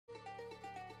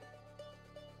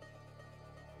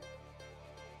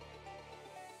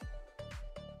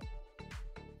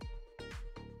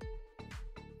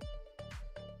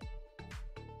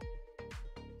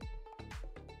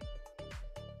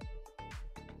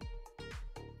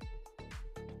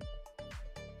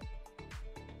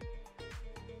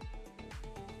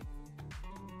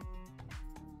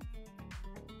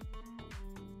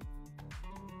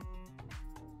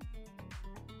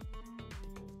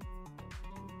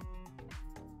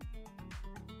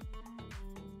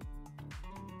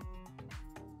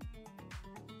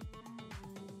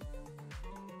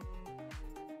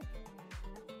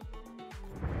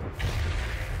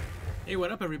Hey, what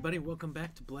up, everybody? Welcome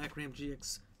back to Black Ram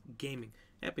GX Gaming.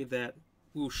 Happy that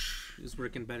whoosh is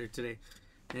working better today.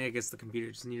 I guess the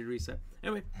computer just needed a reset.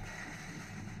 Anyway,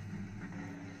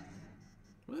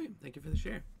 William, thank you for the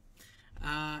share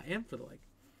and for the like.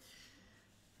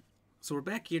 So we're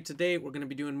back here today. We're going to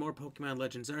be doing more Pokemon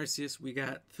Legends Arceus. We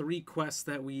got 3 quests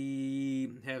that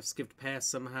we have skipped past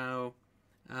somehow.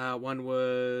 One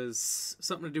was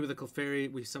something to do with the Clefairy.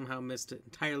 We somehow missed it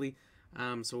entirely.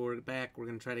 So we're back. We're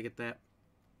going to try to get that.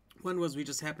 One was we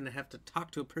just happened to have to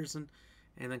talk to a person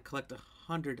and then collect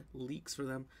 100 leaks for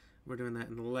them. We're doing that.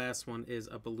 And the last one is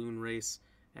a balloon race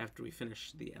after we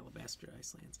finish the Alabaster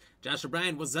Icelands. Josh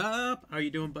O'Brien, what's up? How are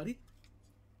you doing, buddy?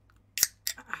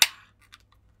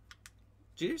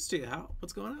 Cheers to you.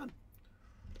 What's going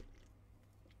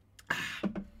on?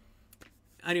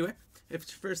 Anyway, if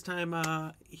it's your first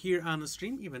time here on the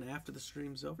stream, even after the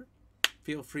stream's over,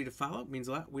 feel free to follow. It means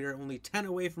a lot. We are only 10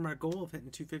 away from our goal of hitting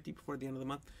 250 before the end of the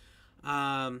month.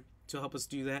 To help us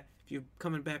do that, if you're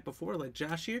coming back before, like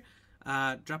Josh here,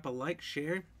 drop a like,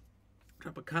 share,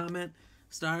 drop a comment,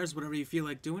 stars, whatever you feel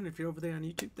like doing. If you're over there on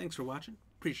YouTube, thanks for watching.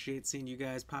 Appreciate seeing you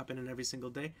guys popping in every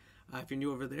single day. If you're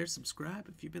new over there, subscribe.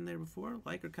 If you've been there before,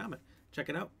 like or comment. Check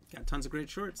it out. Got tons of great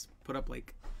shorts. Put up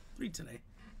like 3 today.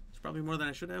 It's probably more than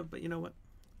I should have, but you know what?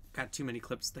 Got too many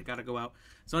clips. They gotta go out.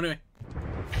 So anyway,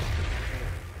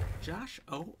 Josh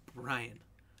O'Brien.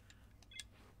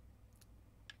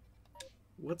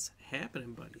 What's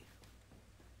happening, buddy?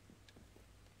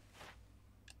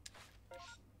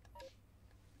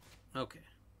 Okay.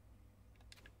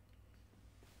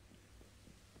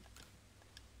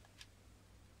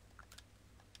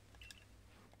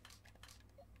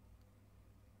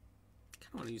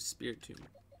 I want to use Spirit Tomb.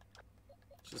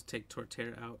 Just take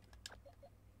Torterra out.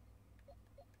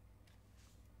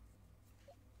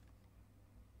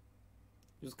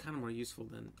 It was kind of more useful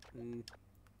than...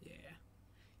 yeah.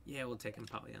 Yeah, we'll take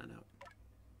Empoleon out.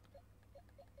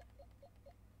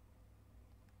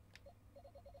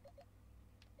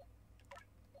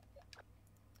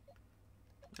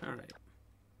 Alright.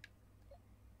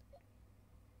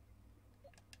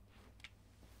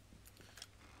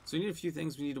 So we need a few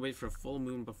things. We need to wait for a full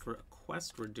moon, but for a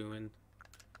quest we're doing,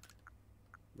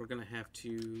 we're gonna have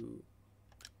to...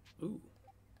 ooh.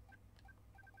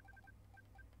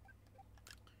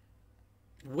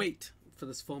 Wait for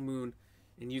this full moon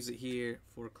and use it here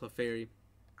for Clefairy.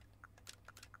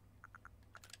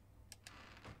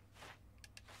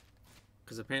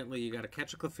 Because apparently you gotta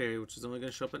catch a Clefairy, which is only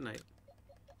gonna show up at night.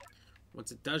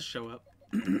 Once it does show up,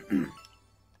 and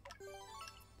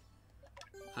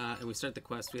we start the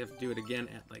quest, we have to do it again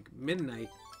at like midnight.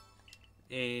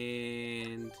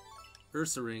 And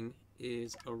Ursaring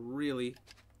is a really...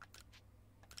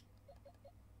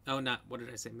 oh, not, what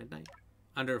did I say, midnight?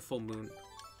 Under a full moon.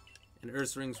 And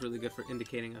Ursaring's really good for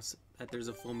indicating us that there's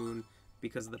a full moon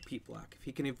because of the peat block. If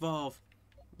he can evolve,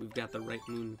 we've got the right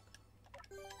moon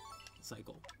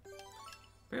cycle.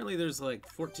 Apparently there's like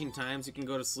 14 times you can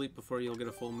go to sleep before you'll get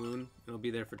a full moon. It'll be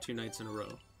there for 2 nights in a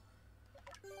row.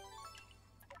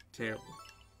 Terrible.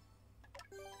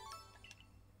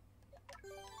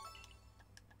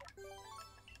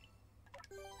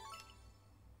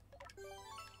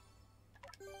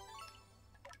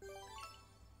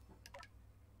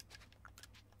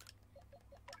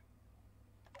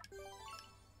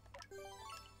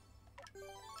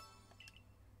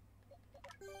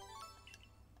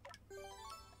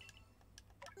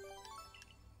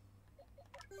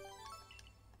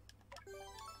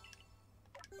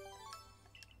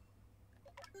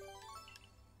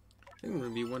 I think I'm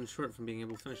going to be 1 short from being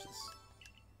able to finish this.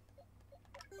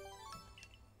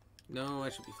 No, I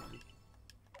should be fine.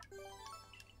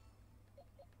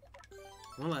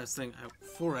 One last thing,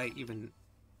 before I even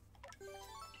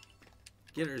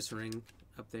get Ursaring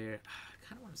up there, I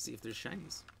kind of want to see if there's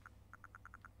shinies.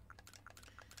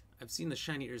 I've seen the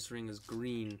shiny Ursaring is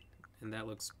green, and that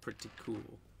looks pretty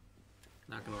cool.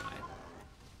 Not gonna lie.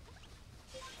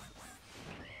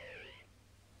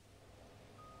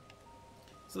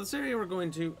 So this area we're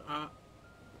going to,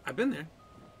 I've been there.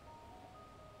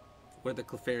 Where the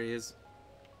Clefairy is.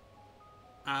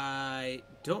 I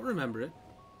don't remember it.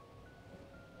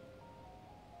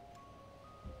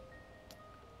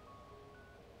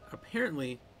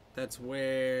 Apparently, that's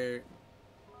where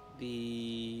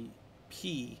the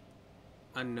P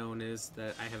unknown is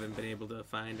that I haven't been able to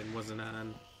find and wasn't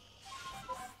on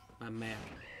my map.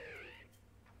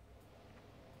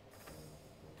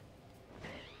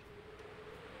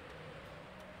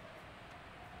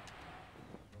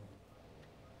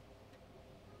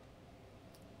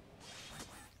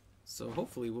 So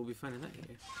hopefully we'll be finding that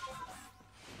here.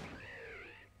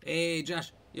 Hey,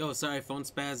 Josh. Yo, sorry, phone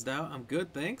spazzed out. I'm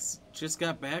good, thanks. Just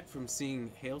got back from seeing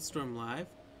Hailstorm live.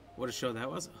 What a show that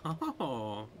was.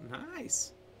 Oh,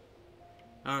 nice.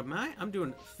 I'm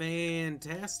doing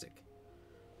fantastic.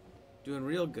 Doing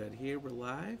real good. Here, we're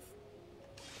live.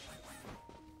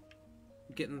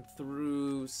 Getting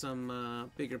through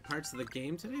some bigger parts of the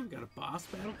game today. We got a boss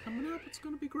battle coming up. It's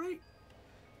going to be great.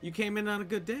 You came in on a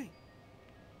good day.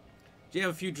 Did you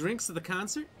have a few drinks at the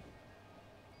concert?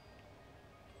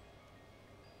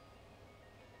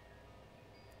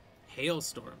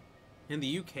 Hailstorm. In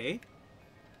the UK?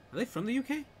 Are they from the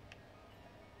UK?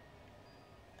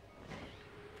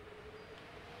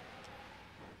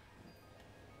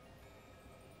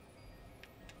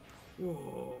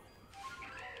 Whoa.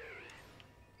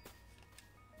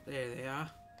 There they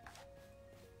are.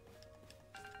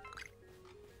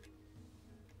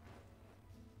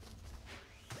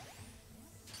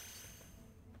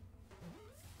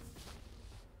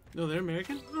 No, they're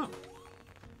American? Oh.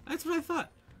 That's what I thought.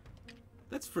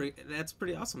 That's free. That's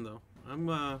pretty awesome, though. I'm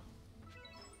glad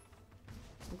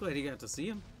you got to see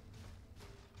him.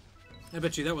 I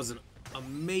bet you that was an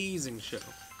amazing show.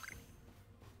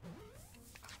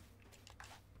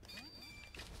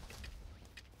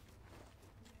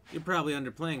 You're probably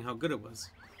underplaying how good it was.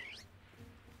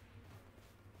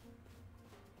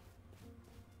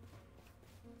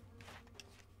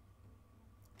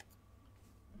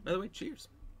 By the way, cheers.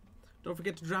 Don't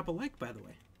forget to drop a like, by the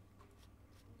way.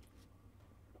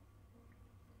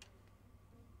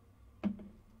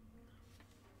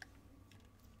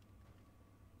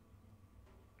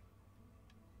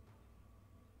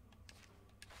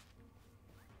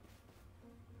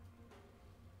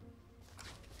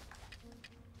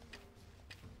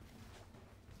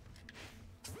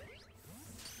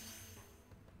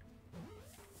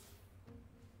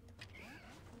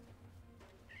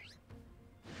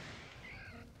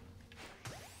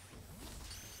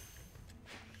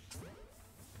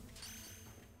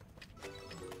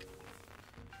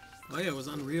 Oh yeah, it was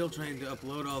unreal trying to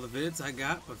upload all the vids I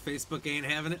got, but Facebook ain't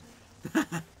having it.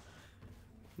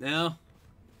 No.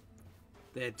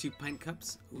 They had 2 pint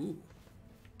cups. Ooh.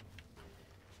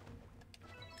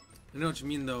 I know what you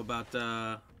mean though about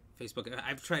Facebook.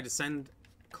 I've tried to send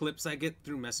clips I get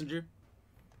through Messenger.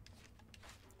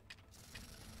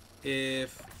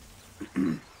 If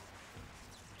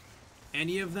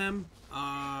any of them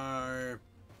are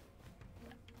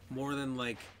more than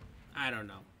like, I don't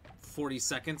know, 40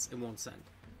 seconds, it won't send.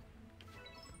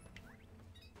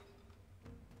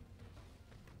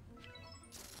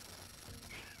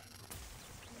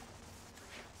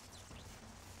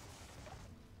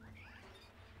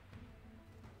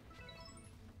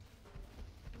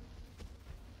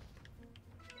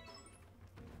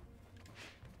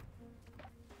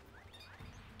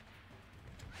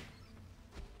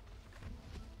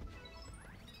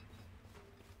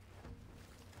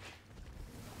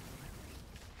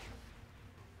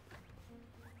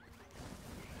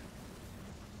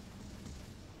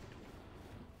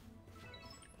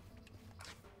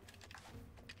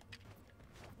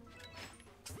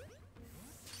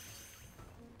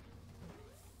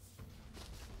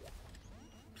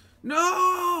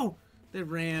 No! They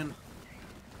ran.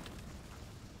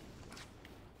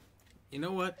 You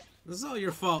know what? This is all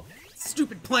your fault.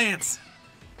 Stupid plants!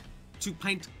 2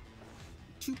 pint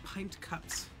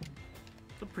cups.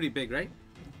 Still pretty big, right?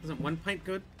 Isn't 1 pint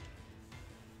good?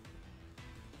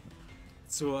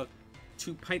 So a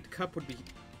 2 pint cup would be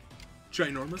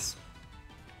ginormous.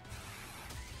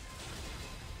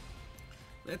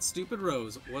 That stupid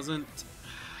rose wasn't...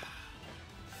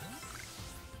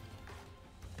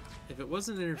 If it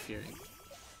wasn't interfering.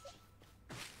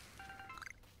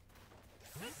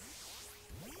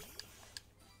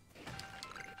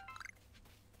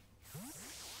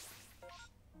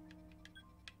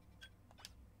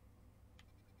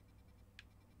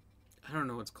 I don't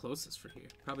know what's closest for here.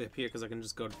 Probably up here because I can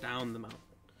just go down the mountain.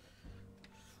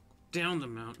 Down the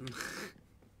mountain.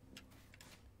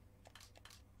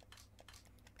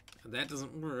 That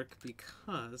doesn't work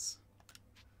because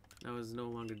now is no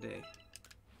longer day.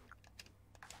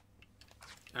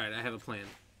 Alright, I have a plan.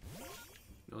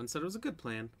 No one said it was a good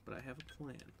plan, but I have a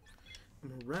plan. I'm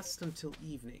gonna rest until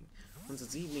evening. Once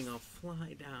it's evening, I'll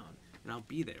fly down, and I'll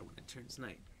be there when it turns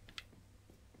night.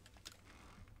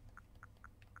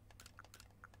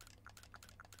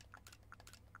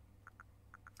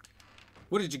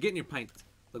 What did you get in your pint?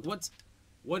 Like,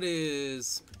 what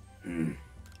is,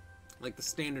 like, the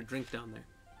standard drink down there?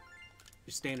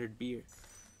 Your standard beer.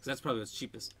 Because that's probably what's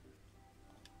cheapest.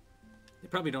 They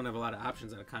probably don't have a lot of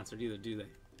options at a concert either, do they?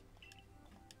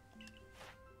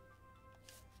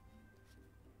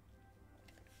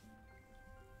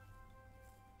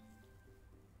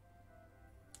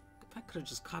 If I could have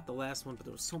just caught the last one, but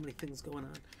there were so many things going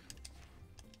on.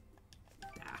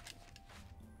 Ah.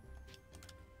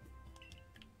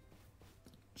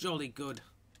 Jolly good.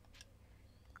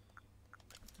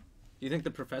 Do you think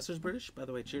the professor's British? By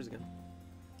the way, cheers again.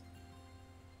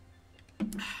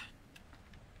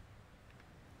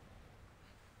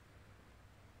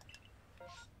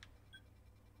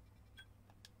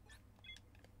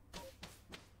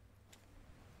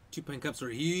 Two-pint cups were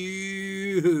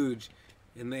huge,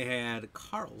 and they had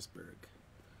Carlsberg.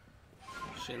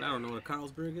 Shit, I don't know what a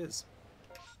Carlsberg is.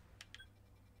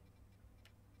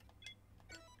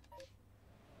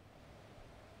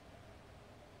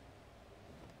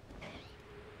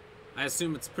 I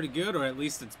assume it's pretty good, or at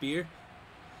least it's beer.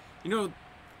 You know,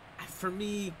 for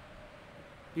me,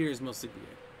 beer is mostly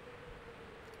beer.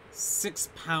 6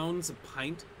 pounds a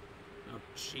pint? Oh,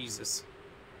 Jesus.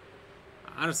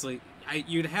 Honestly,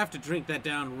 you'd have to drink that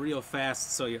down real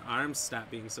fast so your arms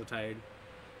stop being so tired.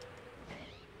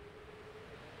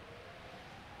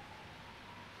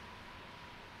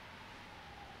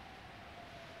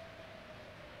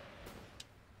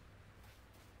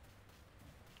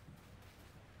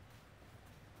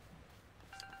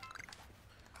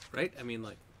 Right? I mean,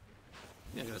 like,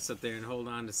 you're not gonna sit there and hold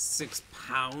on to 6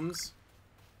 pounds.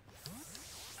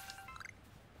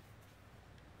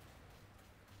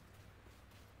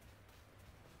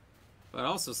 But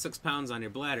also, 6 pounds on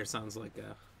your bladder sounds like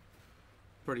a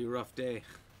pretty rough day.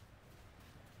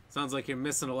 Sounds like you're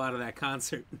missing a lot of that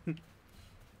concert.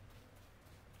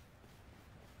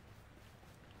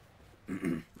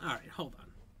 Alright, hold on.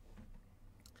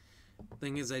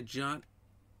 Thing is, I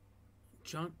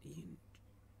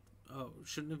oh,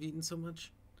 shouldn't have eaten so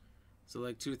much? So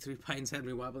like 2 or 3 pints had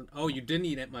me wobbling. Oh, you didn't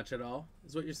eat it much at all,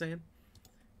 is what you're saying?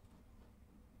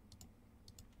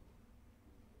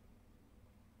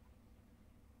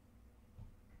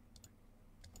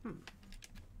 Hmm.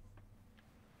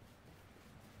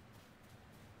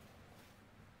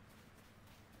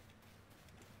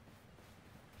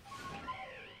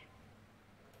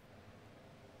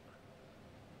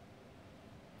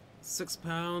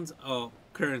 £6. Oh,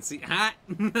 currency. Ha!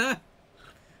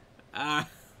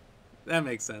 That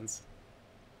makes sense.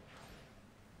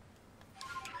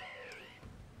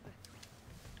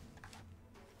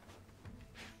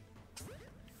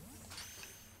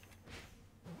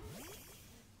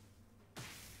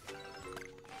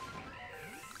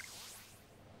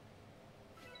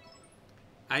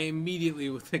 I immediately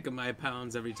will think of my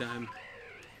pounds every time.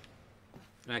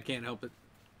 I can't help it.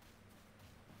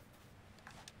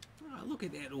 Oh, look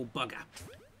at that old bugger.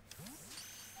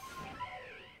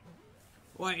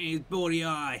 What in his body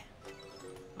eye?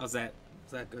 How's that?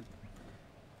 Is that good?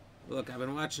 Look, I've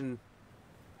been watching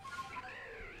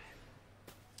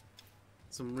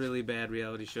some really bad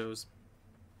reality shows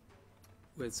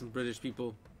with some British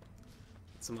people,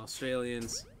 some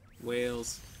Australians,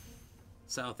 Wales,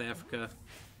 South Africa,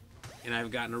 and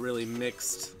I've gotten a really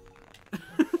mixed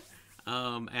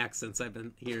accents I've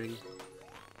been hearing.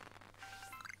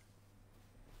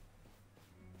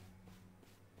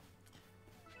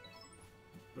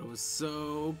 But it was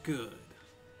so good.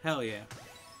 Hell yeah.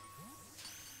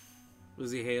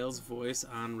 Lizzie Hale's voice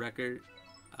on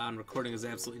recording is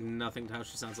absolutely nothing to how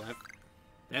she sounds live.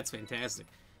 That's fantastic.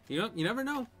 You never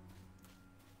know.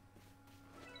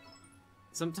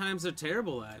 Sometimes they're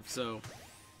terrible live, so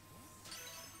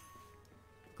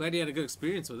glad you had a good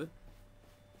experience with it.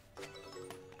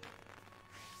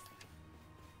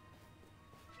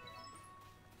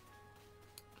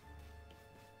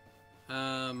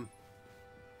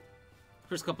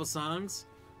 First couple songs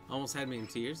almost had me in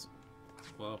tears.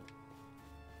 Well,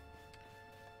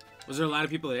 was there a lot of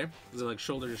people there? Was it like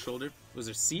shoulder to shoulder? Was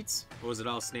there seats, or was it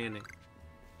all standing?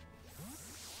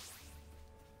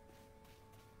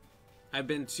 I've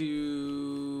been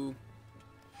to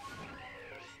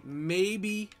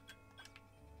maybe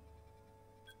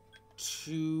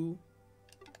 2.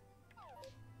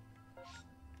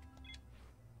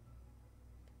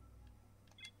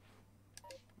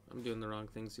 I'm doing the wrong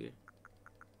things here.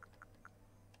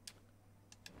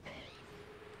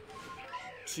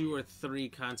 2 or 3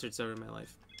 concerts ever in my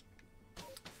life.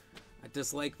 I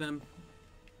dislike them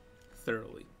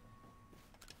thoroughly.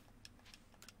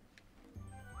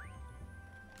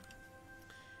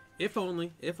 If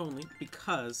only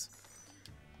because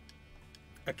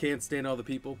I can't stand all the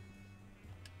people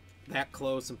that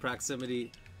close in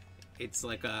proximity. It's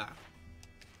like a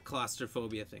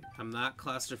claustrophobia thing. I'm not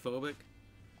claustrophobic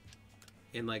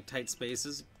in like tight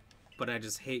spaces, but I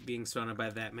just hate being surrounded by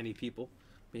that many people,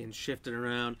 being shifted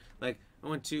around. Like I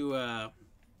went to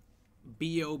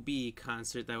B.O.B.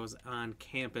 concert that was on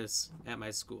campus at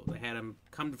my school. They had him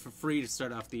come for free to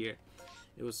start off the year.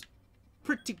 It was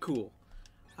pretty cool.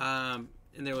 And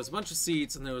there was a bunch of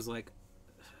seats, and there was like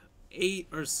 8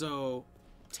 or so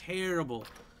terrible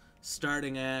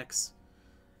starting acts.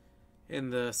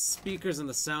 And the speakers and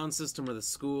the sound system were the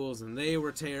schools, and they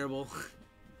were terrible.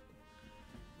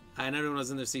 And everyone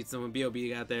was in their seats, and when B.O.B.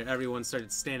 got there, everyone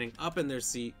started standing up in their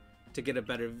seat to get a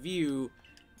better view,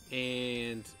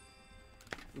 and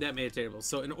that made it terrible.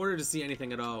 So in order to see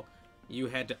anything at all, you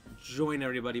had to join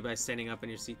everybody by standing up in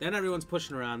your seat. Then everyone's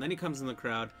pushing around, then he comes in the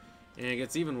crowd, and it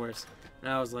gets even worse. And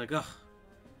I was like, oh,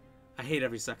 I hate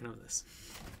every second of this.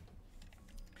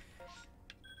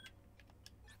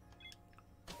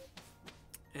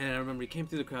 And I remember he came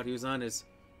through the crowd, he was on his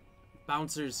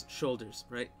bouncer's shoulders,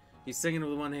 right? He's singing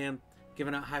with one hand,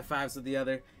 giving out high fives with the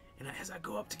other. And as I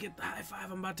go up to get the high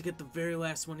five, I'm about to get the very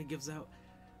last one he gives out.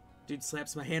 Dude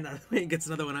slaps my hand out of the way and gets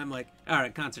another one. I'm like,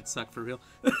 alright, concerts suck for real.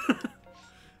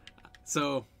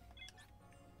 So,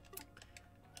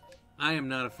 I am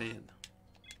not a fan.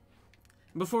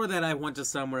 Before that, I went to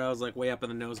somewhere I was like way up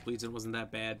in the nosebleeds and it wasn't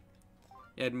that bad.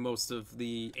 I had most of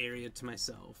the area to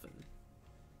myself and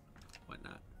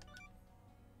whatnot.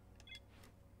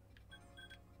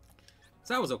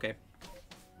 So that was okay.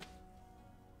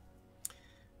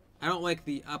 I don't like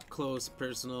the up-close,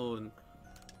 personal, and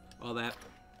all that.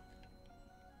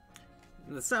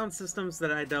 And the sound systems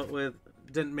that I dealt with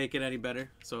didn't make it any better.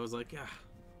 So I was like, yeah,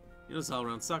 you know, this all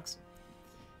around sucks.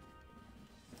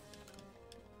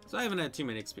 So I haven't had too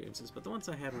many experiences, but the ones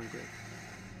I had were great.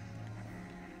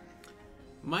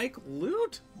 Mike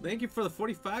Loot, thank you for the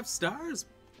 45 stars.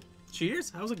 Cheers,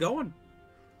 how's it going?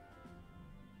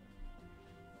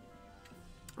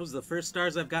 Those are the first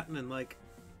stars I've gotten in like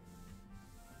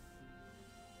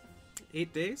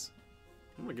 8 days.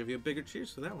 I'm gonna give you a bigger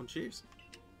cheers for that one. Cheers.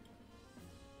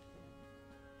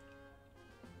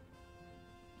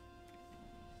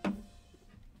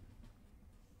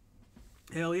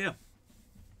 Hell yeah.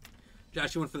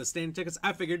 Josh, you went for the standing tickets?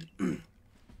 I figured.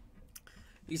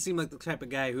 You seem like the type of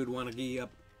guy who'd want to be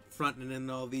up front and in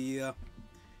all the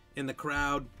in the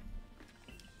crowd,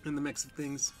 in the mix of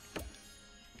things.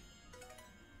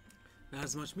 Not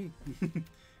as much me.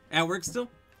 At work still?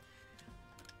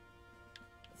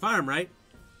 Farm, right?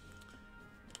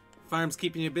 Farm's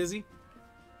keeping you busy?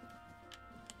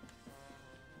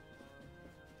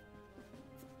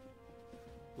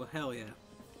 Well, hell yeah.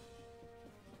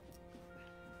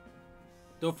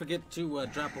 Don't forget to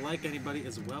drop a like, anybody,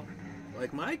 as well.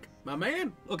 Like Mike, my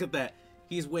man. Look at that.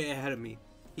 He's way ahead of me.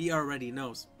 He already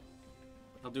knows.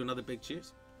 I'll do another big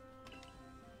cheers.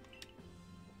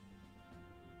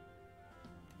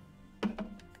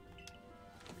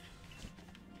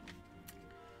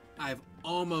 I've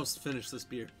almost finished this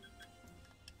beer.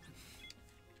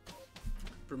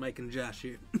 For Mike and Josh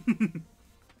here.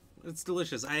 It's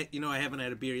delicious. I haven't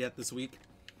had a beer yet this week.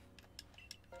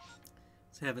 I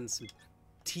was having some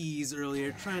teas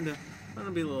earlier, trying to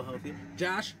be a little healthier.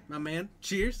 Josh, my man,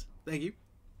 cheers. Thank you.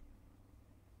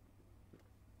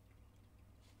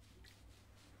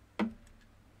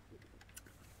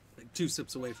 Like 2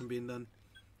 sips away from being done.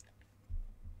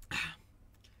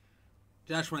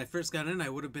 Josh, when I first got in, I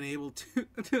would have been able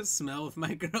to smell if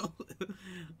my girl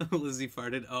Lizzie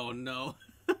farted. Oh no.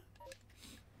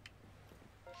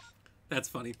 That's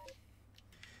funny.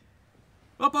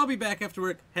 Well, I'll be back after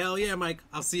work. Hell yeah, Mike.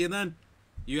 I'll see you then.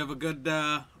 You have a good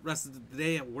rest of the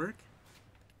day at work.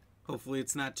 Hopefully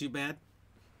it's not too bad.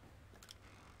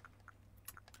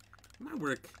 My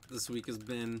work this week has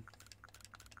been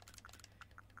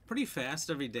pretty fast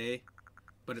every day,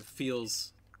 but it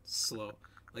feels slow.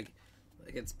 Like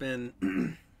it's been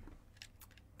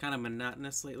kind of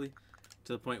monotonous lately,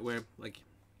 to the point where like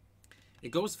it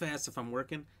goes fast if I'm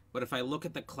working, but if I look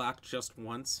at the clock just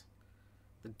once,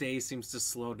 the day seems to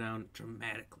slow down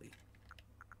dramatically.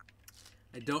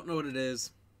 I don't know what it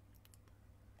is,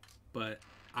 but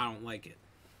I don't like it.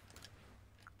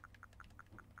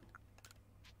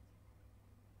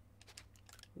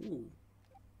 Ooh.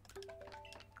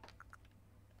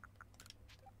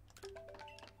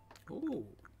 Ooh.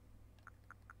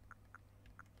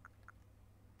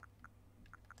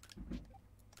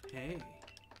 Hey.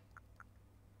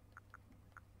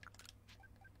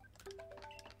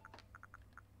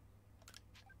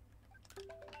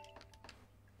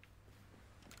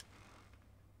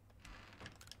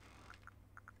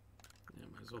 Yeah,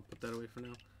 might as well put that away for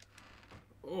now.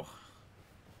 Oh.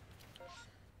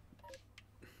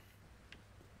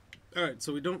 Alright,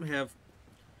 so we don't have...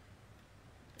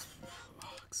 Oh,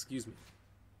 excuse me.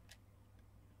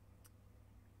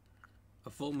 A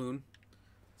full moon.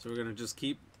 So we're going to just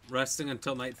keep resting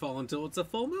until nightfall until it's a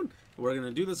full moon. We're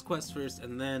gonna do this quest first,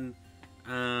 and then,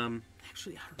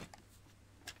 actually, I don't know.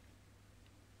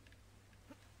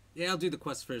 Yeah, I'll do the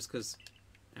quest first because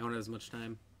I don't have as much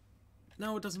time.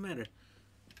 No, it doesn't matter.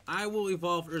 I will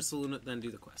evolve Ursaluna, then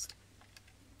do the quest.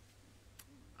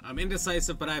 I'm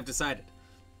indecisive, but I've decided.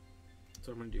 That's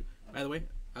what I'm gonna do. By the way,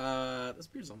 this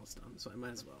beer's almost done, so I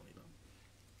might as well,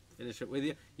 finish it with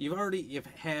you. You've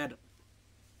had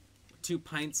 2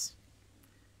 pints.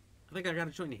 I think I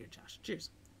gotta join you here, Josh. Cheers.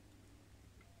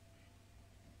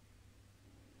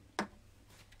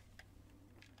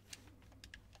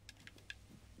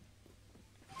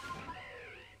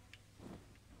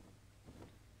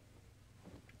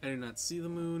 I do not see the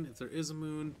moon. If there is a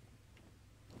moon,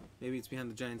 maybe it's behind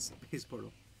the giant space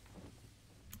portal.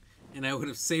 And I would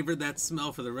have savored that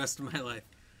smell for the rest of my life.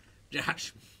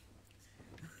 Josh.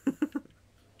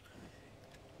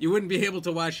 You wouldn't be able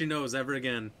to wash your nose ever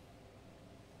again.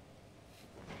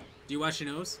 Do you wash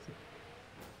your nose?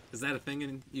 Is that a thing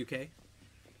in UK?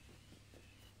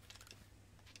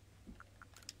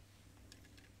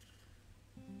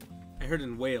 I heard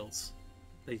in Wales,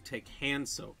 they take hand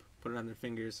soap, put it on their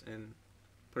fingers, and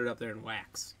put it up there and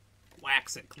wax.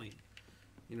 Wax it clean.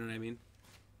 You know what I mean?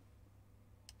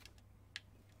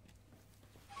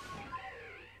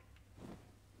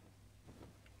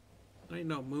 Ain't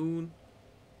no moon.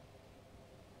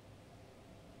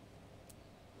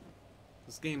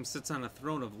 This game sits on a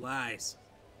throne of lies.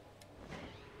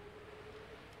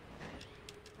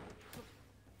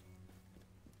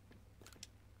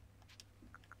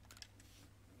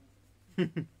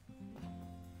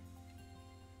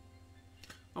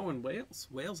 Oh, and Wales.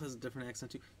 Wales has a different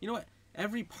accent too. You know what?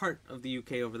 Every part of the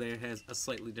UK over there has a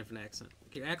slightly different accent.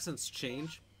 Your accents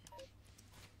change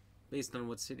based on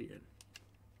what city you're in.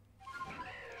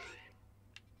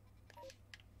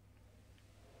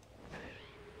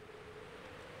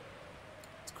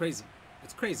 It's crazy.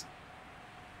 It's crazy.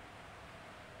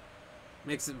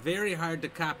 Makes it very hard to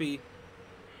copy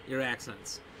your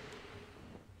accents.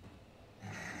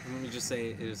 And let me just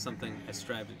say it is something I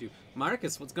strive to do.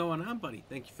 Marcus, what's going on, buddy?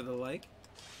 Thank you for the like.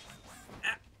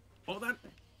 Ah, hold on.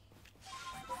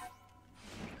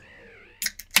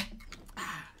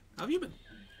 Ah, how have you been?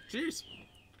 Cheers.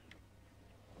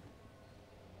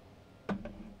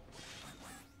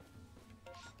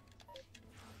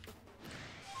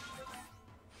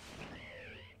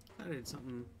 I heard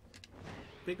something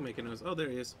big make a noise. Oh, there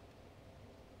he is.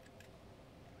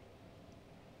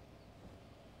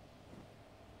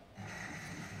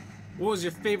 What was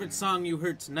your favorite song you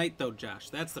heard tonight, though,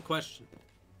 Josh? That's the question.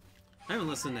 I haven't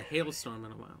listened to Hailstorm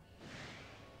in a while.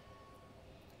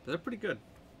 But they're pretty good.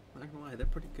 Not gonna lie, they're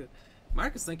pretty good.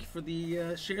 Marcus, thank you for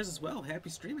the shares as well.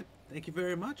 Happy streaming. Thank you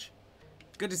very much.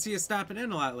 Good to see you stopping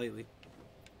in a lot lately.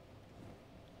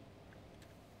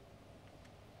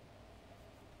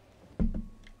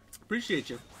 Appreciate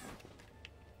you.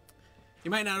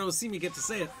 You might not always see me get to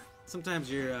say it.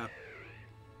 Sometimes you're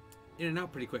in and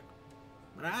out pretty quick.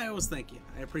 But I always thank you.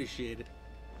 I appreciate it.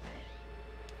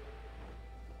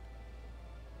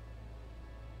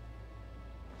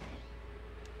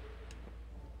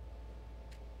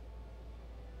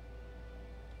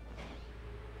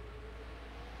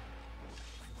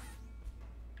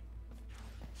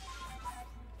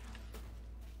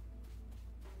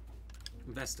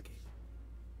 Investigate.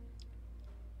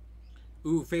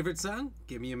 Ooh, favorite song?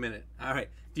 Give me a minute. All right.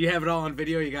 Do you have it all on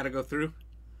video? You got to go through?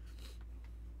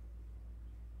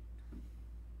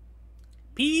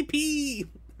 PP!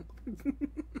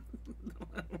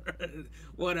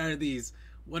 What are these?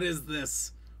 What is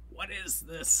this? What is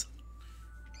this?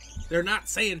 They're not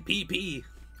saying PP.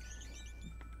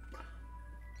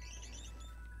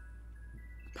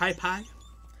 Pie pie?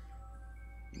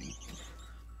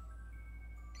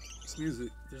 This music,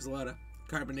 there's a lot of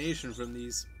carbonation from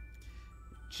these.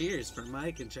 Cheers for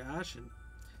Mike and Josh and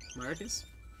Marcus.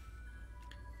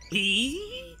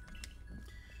 P.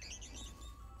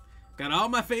 Got all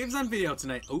my faves on video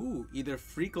tonight. Ooh, either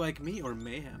Freak Like Me or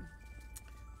Mayhem.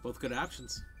 Both good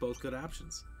options. Both good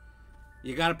options.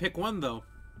 You gotta pick one, though.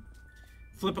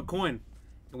 Flip a coin.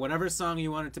 And whatever song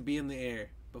you want it to be in the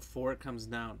air before it comes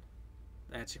down,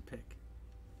 that's your pick.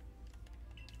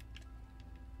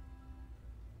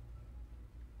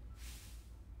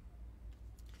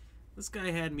 This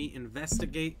guy had me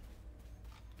investigate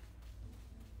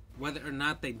whether or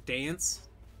not they dance.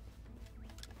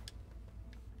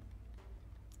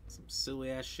 Some silly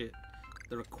ass shit.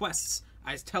 The requests,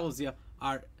 I tells you,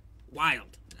 are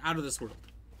wild, out of this world.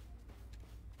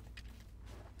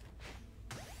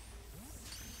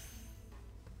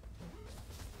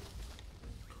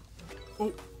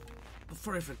 Oh,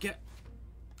 before I forget,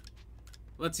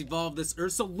 Let's evolve this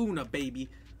Ursaluna, baby.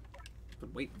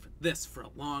 Been waiting for this for a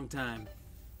long time.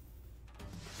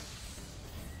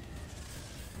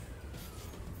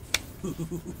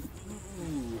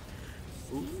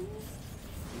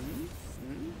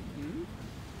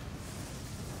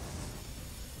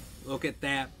 Look at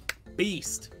that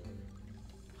beast.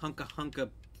 Hunka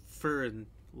fur and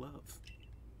love.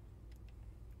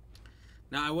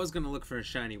 Now, I was going to look for a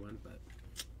shiny one, but,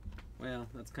 well,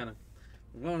 that's kind of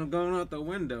going out the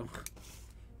window.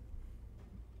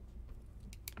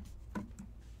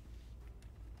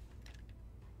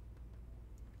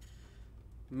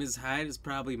 Ms. Hyde is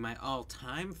probably my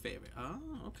all-time favorite. Oh,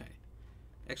 okay.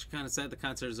 Actually kind of sad the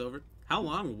concert is over. How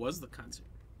long was the concert?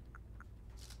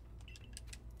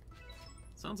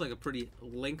 Sounds like a pretty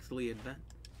lengthy event.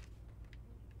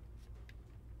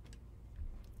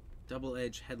 Double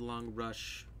edge, headlong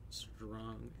rush,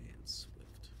 strong and swift.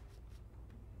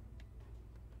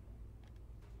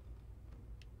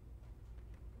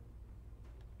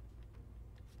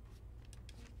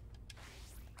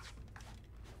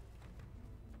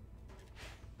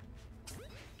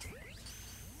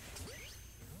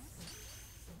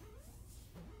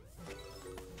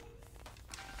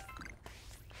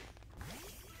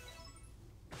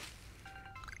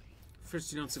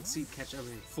 First you don't succeed, catch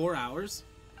everything. 4 hours?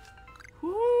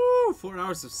 Woo! 4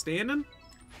 hours of standing?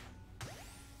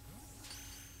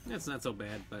 That's not so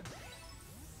bad, but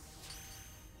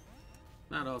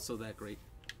not also that great.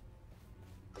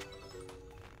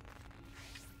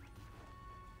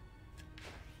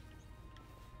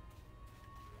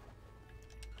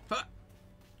 Huh!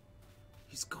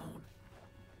 He's gone.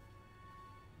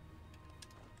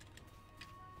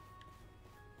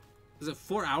 Was it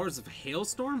 4 hours of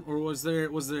hailstorm, or was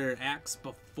there axe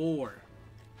before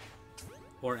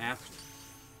or after?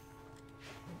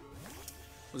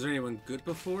 Was there anyone good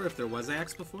before, if there was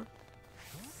axe before?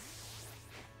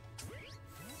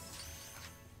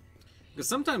 Because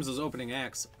sometimes those opening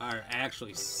acts are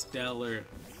actually stellar.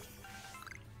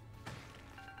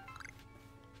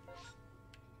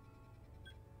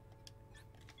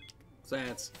 So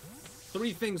that's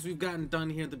 3 things we've gotten done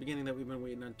here at the beginning that we've been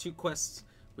waiting on. 2 quests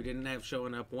we didn't have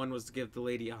showing up. One was to give the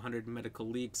lady 100 medical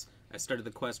leaks. I started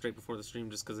the quest right before the stream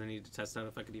just because I needed to test out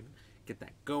if I could even get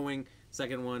that going.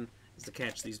 Second one is to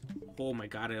catch these... Oh my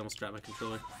god, I almost dropped my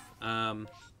controller.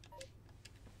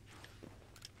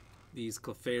 These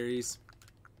Clefairies.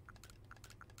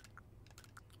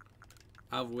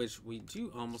 Of which we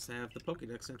do almost have the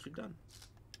Pokédex entry done.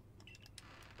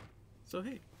 So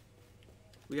hey.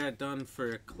 We got it done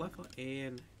for Cleffa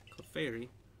and Clefairy.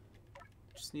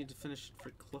 Just need to finish it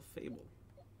for Clefable.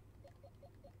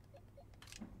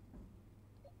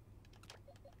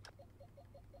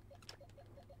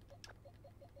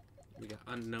 We got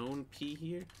unknown P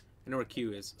here. I know where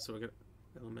Q is, so we got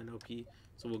LMNOP.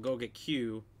 So we'll go get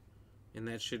Q, and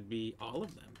that should be all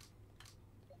of them.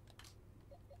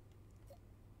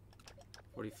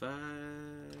 45,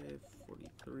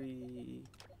 43,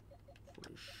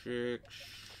 46,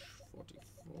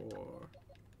 44.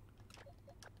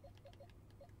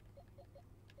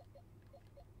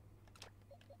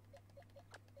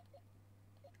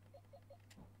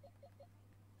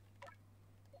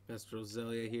 Best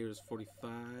Roselia here is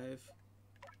 45.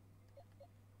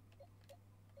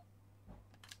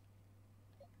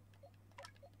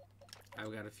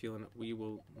 I've got a feeling that we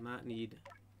will not need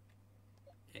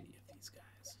any of these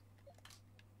guys.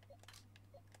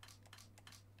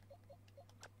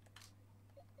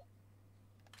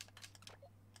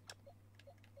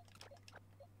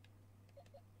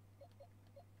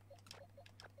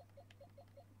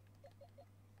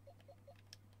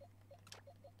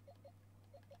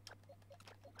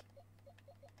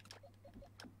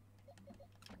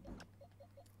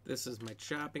 This is my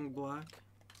chopping block.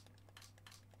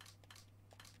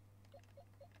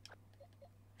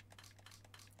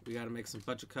 We got to make some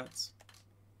budget cuts.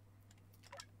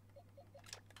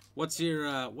 What's your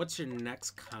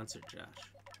next concert, Josh?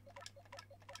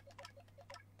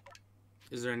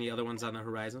 Is there any other ones on the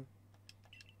horizon?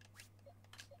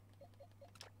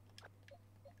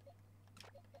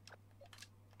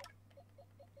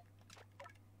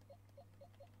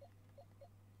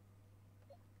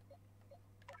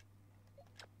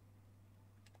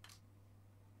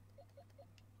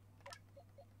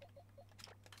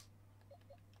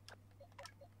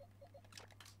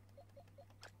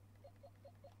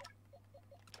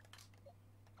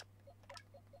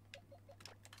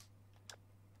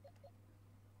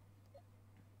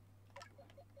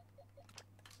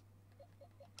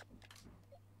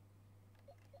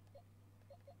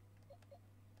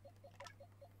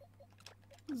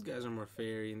 These guys are more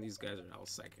fairy, and these guys are all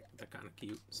psychic. They're kind of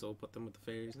cute, so we'll put them with the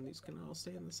fairies, and these can all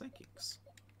stay in the psychics.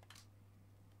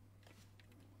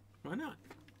 Why not?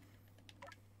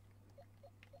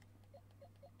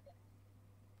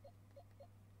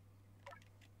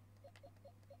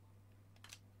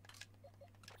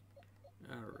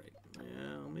 Alright,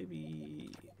 well, maybe...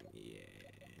 Yeah,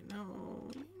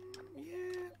 no...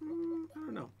 Yeah, I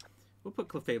don't know. We'll put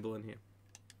Clefable in here.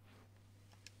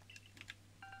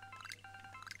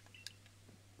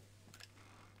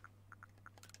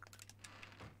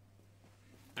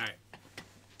 Alright.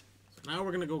 So now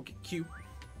we're gonna go get cute.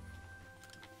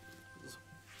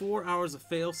 4 hours of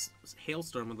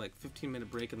hailstorm with like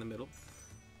 15-minute break in the middle.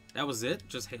 That was it?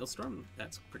 Just hailstorm?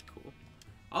 That's pretty cool.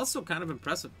 Also kind of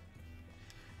impressive.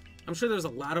 I'm sure there's a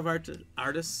lot of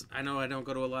artists. I know I don't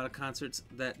go to a lot of concerts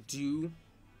that do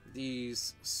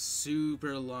these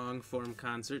super long form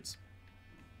concerts.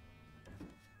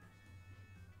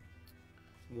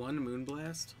 1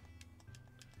 Moonblast.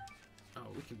 Oh,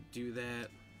 we can do that.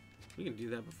 We can do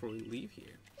that before we leave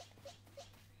here.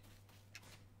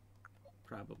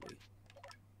 Probably.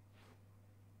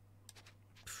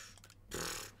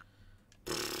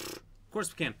 Of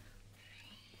course we can.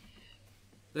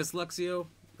 This Luxio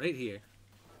right here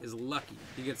is lucky.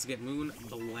 He gets to get Moon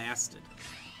blasted.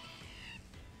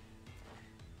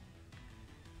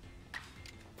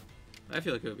 I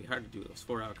feel like it would be hard to do those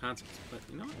 4-hour concerts, but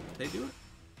you know what? They do it.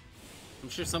 I'm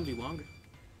sure some do longer.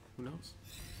 Who knows?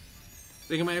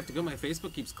 Think I might have to go. My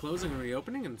Facebook keeps closing and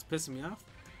reopening, and it's pissing me off.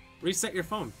 Reset your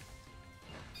phone.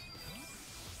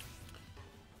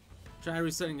 Try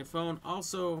resetting your phone.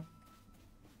 Also,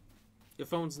 your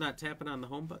phone's not tapping on the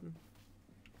home button.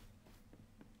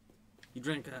 You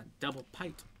drank a double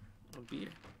pint of beer.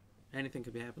 Anything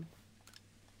could be happening.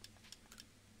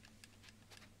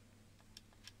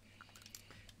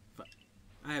 But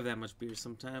I have that much beer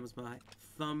sometimes. My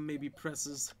thumb maybe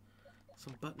presses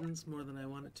some buttons more than I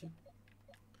want it to.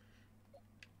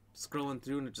 Scrolling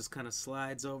through and it just kind of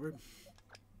slides over.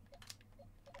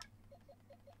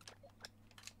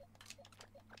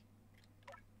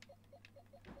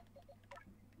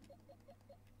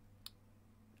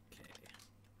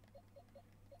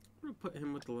 I'm gonna put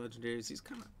him with the legendaries. He's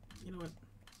kind of, you know what?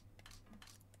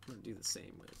 I'm gonna do the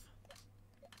same with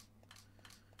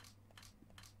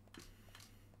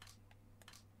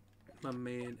my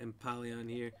man and Polyon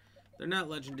here. They're not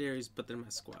legendaries, but they're my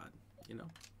squad, you know.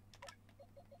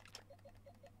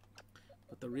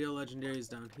 But the real legendaries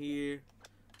down here,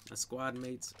 my squad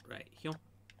mates right here.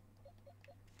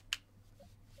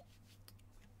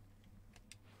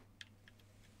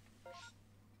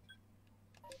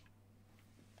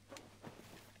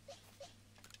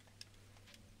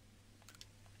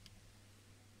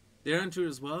 They're untrue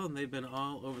as well, and they've been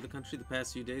all over the country the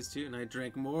past few days too, and I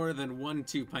drank more than 1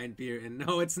 2-pint beer, and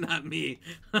no, it's not me.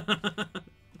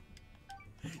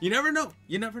 You never know.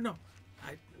 You never know.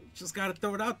 I just gotta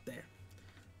throw it out there.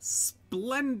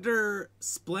 Splendiferous.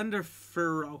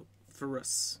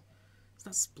 It's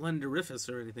not splendoriferous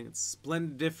or anything, it's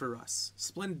splendiferous.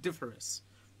 Splendiferous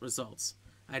results.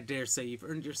 I dare say you've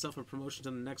earned yourself a promotion to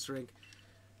the next rank.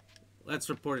 Let's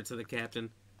report it to the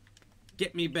captain.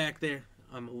 Get me back there.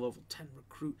 I'm a level 10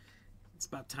 recruit. It's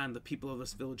about time the people of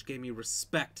this village gave me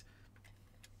respect.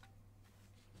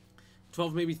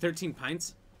 12, maybe 13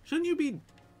 pints? Shouldn't you be...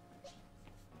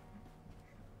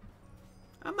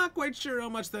 I'm not quite sure how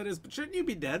much that is, but shouldn't you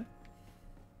be dead?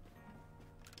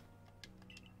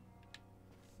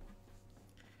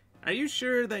 Are you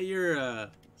sure that you're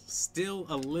still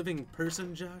a living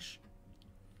person, Josh?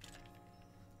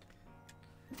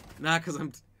 Not because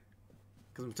I'm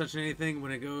touching anything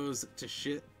when it goes to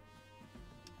shit.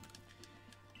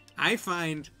 I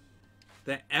find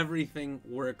that everything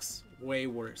works way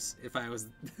worse if I was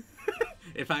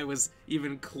if I was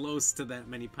even close to that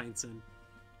many pints in.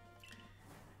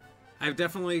 I've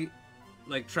definitely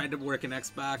like tried to work an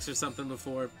Xbox or something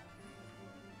before.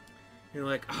 You're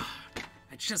like, oh,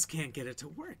 I just can't get it to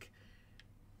work.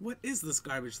 What is this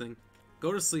garbage thing?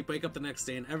 Go to sleep, wake up the next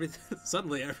day, and everything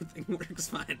suddenly everything works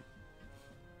fine.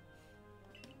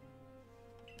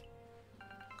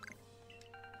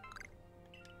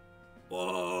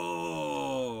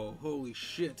 Whoa! Holy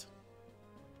shit.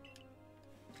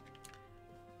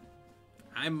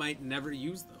 I might never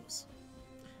use those.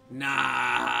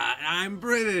 Nah, I'm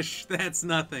British. That's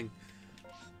nothing.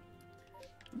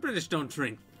 The British don't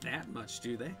drink that much,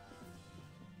 do they?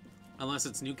 Unless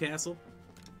it's Newcastle.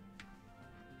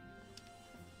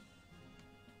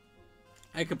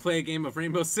 I could play a game of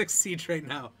Rainbow Six Siege right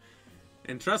now.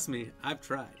 And trust me, I've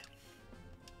tried.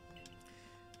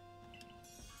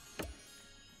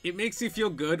 It makes you feel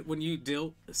good when you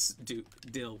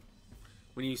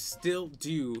when you still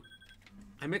do.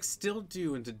 I mix still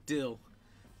do into dill.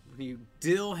 When you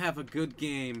still have a good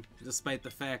game, despite the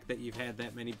fact that you've had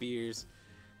that many beers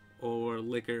or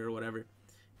liquor or whatever.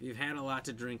 You've had a lot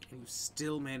to drink and you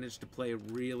still manage to play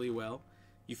really well.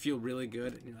 You feel really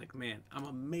good and you're like, man, I'm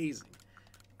amazing.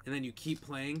 And then you keep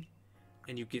playing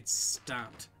and you get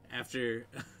stomped after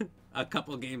a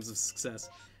couple games of success.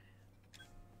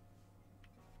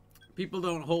 People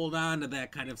don't hold on to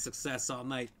that kind of success all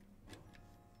night.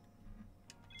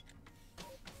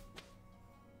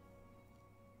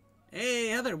 Hey,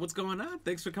 Heather, what's going on?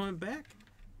 Thanks for coming back.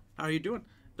 How are you doing?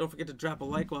 Don't forget to drop a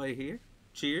like while you're here.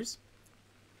 Cheers.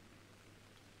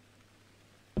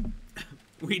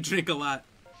 We drink a lot.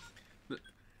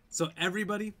 So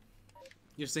everybody,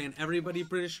 you're saying everybody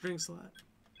British drinks a lot?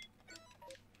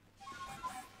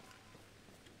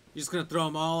 You're just gonna throw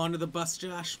them all under the bus,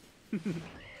 Josh?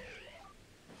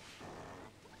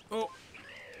 Oh.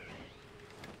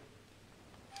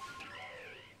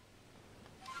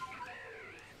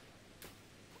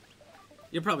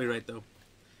 You're probably right, though.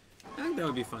 I think that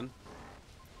would be fun.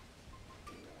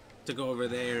 To go over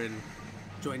there and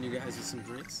join you guys with some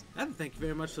drinks. And thank you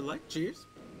very much for the like. Cheers.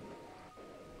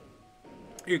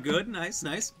 You're good. Nice,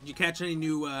 nice. Did you catch any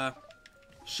new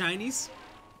shinies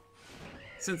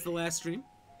since the last stream?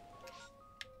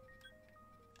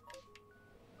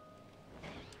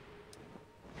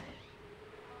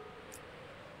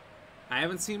 I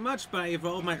haven't seen much, but I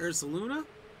evolved my Ursaluna.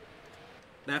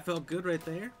 That felt good right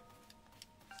there.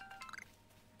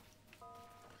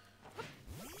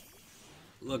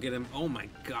 Look at him. Oh my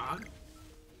god.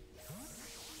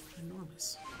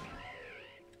 Enormous.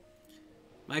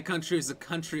 My country is a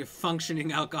country of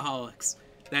functioning alcoholics.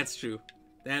 That's true.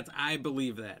 I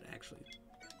believe that, actually.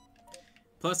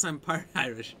 Plus, I'm part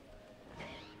Irish.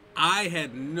 I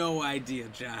had no idea,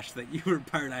 Josh, that you were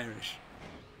part Irish.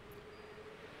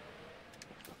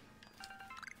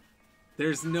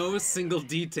 There's no single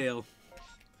detail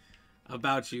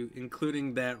about you,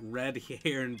 including that red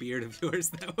hair and beard of yours,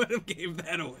 that would have gave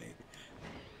that away.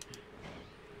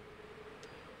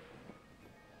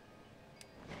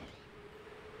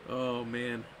 Oh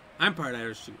man, I'm part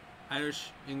Irish too. Irish,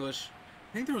 English.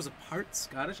 I think there was a part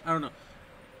Scottish. I don't know.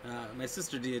 My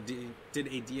sister did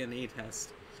a DNA test,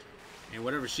 and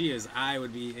whatever she is, I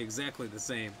would be exactly the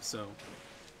same. So.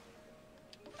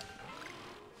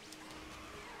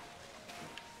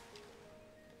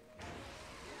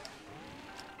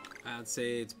 I'd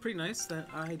say it's pretty nice that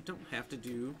I don't have to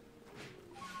do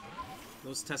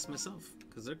those tests myself,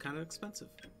 because they're kind of expensive.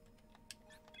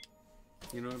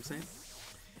 You know what I'm saying?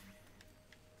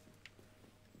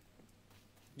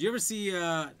 Do you ever see,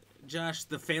 Josh,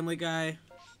 the Family Guy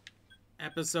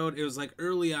episode? It was like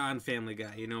early on Family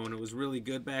Guy, you know, and it was really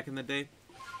good back in the day.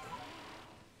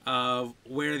 Of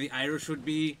where the Irish would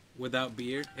be without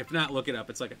beer. If not, look it up.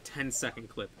 It's like a 10-second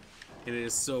clip, and it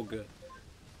is so good.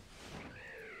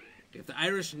 If the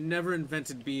Irish never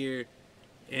invented beer,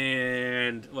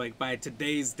 and like by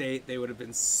today's date they would have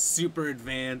been super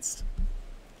advanced,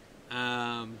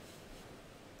 but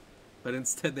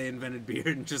instead they invented beer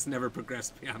and just never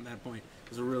progressed beyond that point. It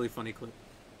was a really funny clip.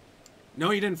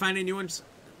 No, you didn't find any new ones?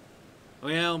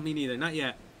 Well, me neither, not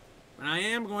yet. But I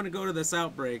am going to go to this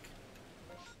outbreak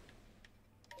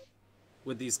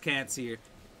with these cats here.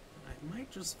 I might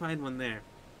just find one there.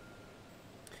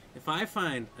 If I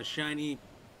find a shiny,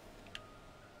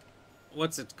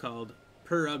 what's it called?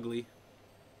 Per ugly.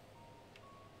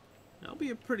 I'll be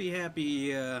a pretty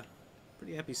happy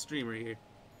streamer here.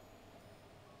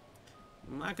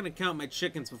 I'm not gonna count my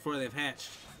chickens before they've hatched.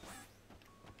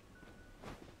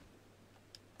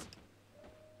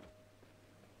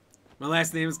 My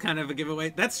last name is kind of a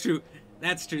giveaway. That's true.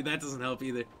 That's true. That doesn't help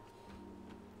either.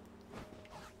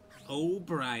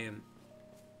 O'Brien.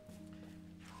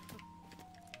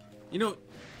 You know,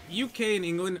 UK and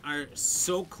England are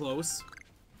so close.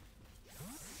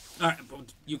 Alright,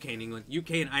 UK and England.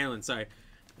 UK and Ireland, sorry.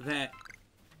 That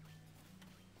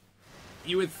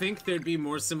you would think there'd be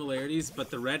more similarities,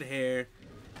 but the red hair,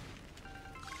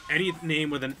 any name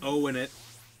with an O in it,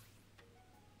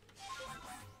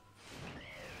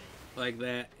 like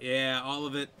that, yeah, all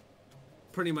of it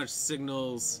pretty much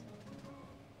signals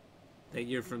that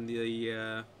you're from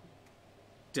the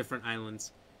different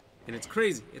islands. And it's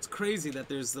crazy. It's crazy that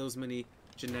there's those many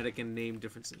genetic and name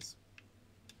differences,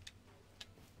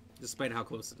 despite how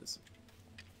close it is.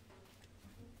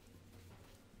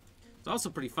 It's also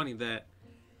pretty funny that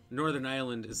Northern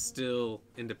Ireland is still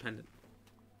independent.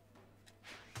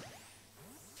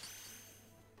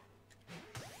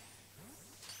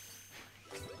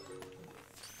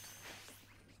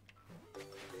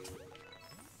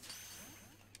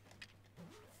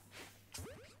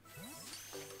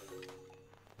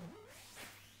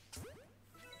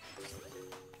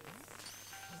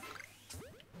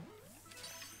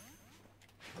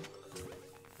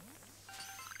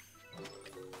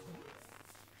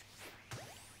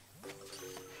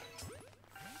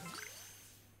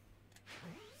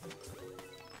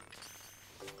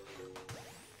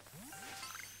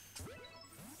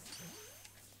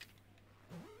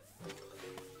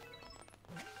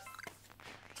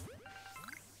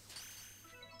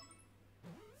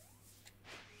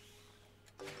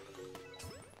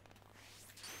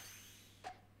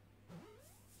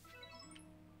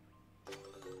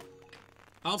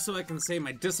 Also, I can say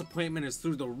my disappointment is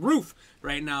through the roof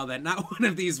right now that not one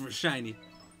of these were shiny.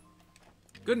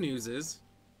 Good news is,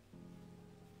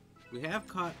 we have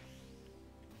caught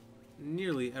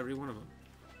nearly every one of them.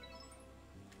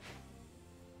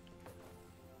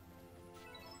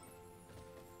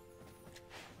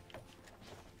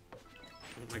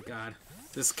 Oh my god,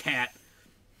 this cat.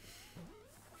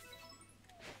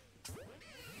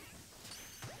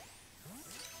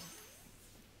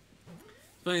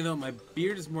 Funny though, my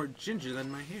beard is more ginger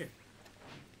than my hair.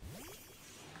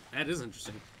 That is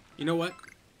interesting. You know what?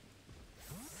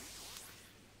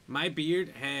 My beard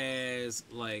has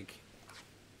like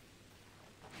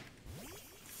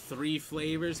 3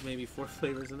 flavors, maybe 4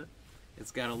 flavors in it.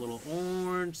 It's got a little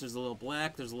orange, there's a little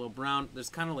black, there's a little brown. There's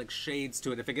kind of like shades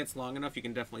to it. If it gets long enough, you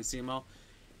can definitely see them all.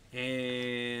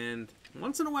 And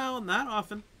once in a while, not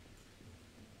often,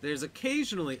 there's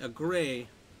occasionally a gray.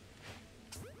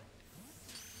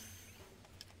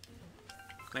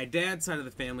 My dad's side of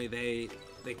the family, they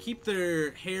keep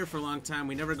their hair for a long time.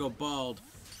 We never go bald,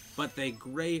 but they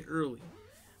gray early.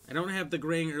 I don't have the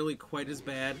graying early quite as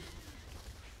bad.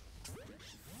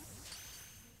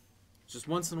 Just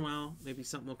once in a while, maybe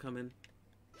something will come in.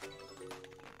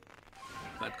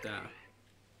 But,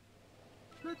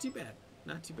 not too bad.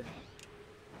 Not too bad.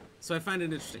 So I find it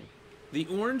interesting. The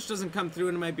orange doesn't come through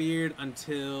into my beard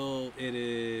until it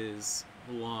is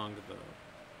long, though.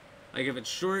 Like, if it's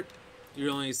short, you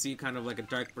only see kind of like a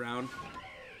dark brown.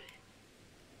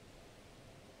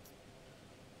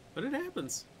 But it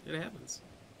happens. It happens.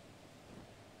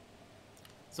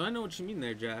 So I know what you mean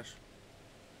there, Josh.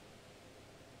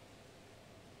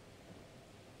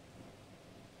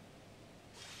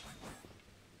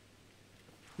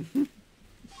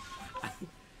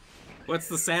 What's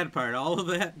the sad part? All of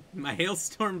that, my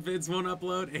hailstorm vids won't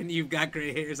upload, and you've got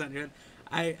gray hairs on your head.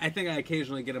 I think I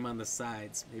occasionally get them on the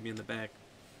sides, maybe in the back.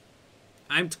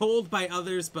 I'm told by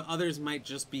others, but others might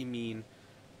just be mean.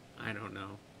 I don't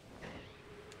know.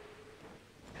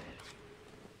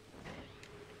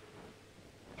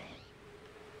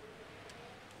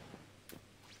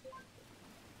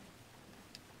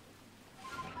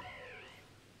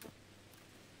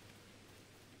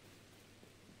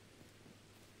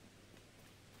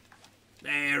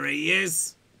 There he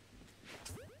is.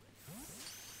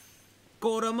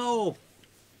 Goramo.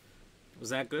 Was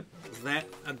that good? Was that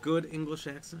a good English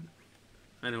accent?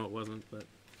 I know it wasn't, but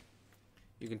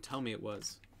you can tell me it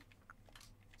was.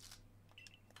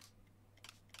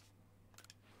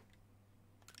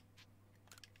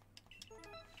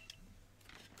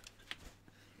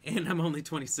 And I'm only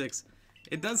 26.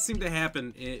 It does seem to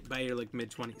happen by your like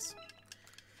mid-20s.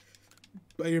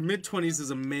 By your mid-20s as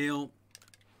a male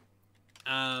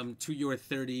to your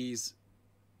 30s,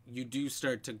 you do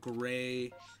start to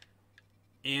gray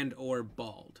and or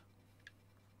bald.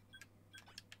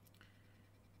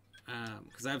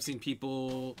 Because I've seen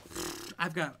people,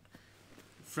 I've got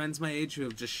friends my age who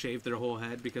have just shaved their whole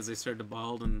head because they started to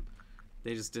bald and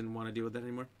they just didn't want to deal with that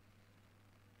anymore.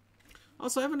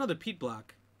 Also, I have another peat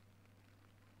block.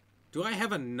 Do I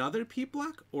have another peat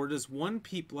block, or does one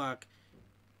peat block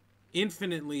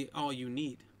infinitely all you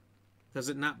need? Does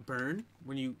it not burn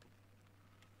when you...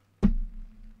 Does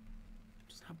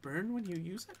it not burn when you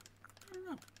use it? I don't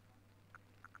know.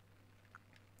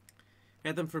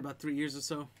 Had them for about 3 years or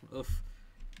so. Oof.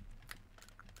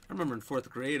 I remember in 4th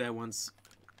grade I once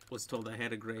was told I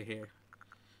had a gray hair.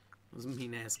 Those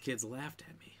mean-ass kids laughed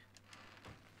at me.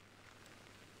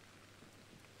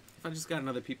 If I just got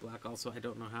another peat block also, I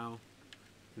don't know how,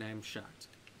 and I'm shocked.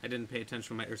 I didn't pay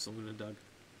attention when my Ursaluna dug.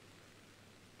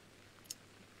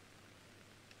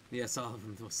 Yes, all of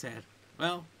them, though, sad.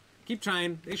 Well, keep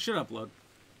trying. They should upload.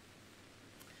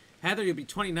 Heather, you'll be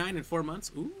 29 in 4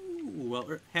 months. Ooh,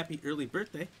 well, happy early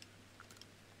birthday.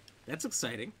 That's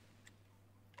exciting.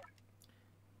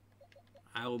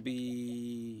 I will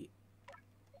be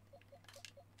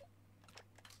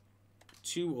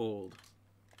too old.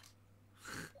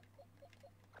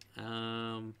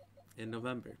 In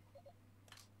November.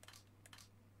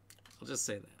 I'll just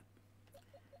say that.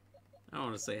 I don't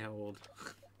want to say how old.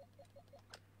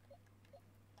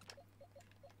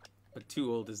 But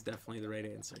too old is definitely the right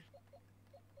answer.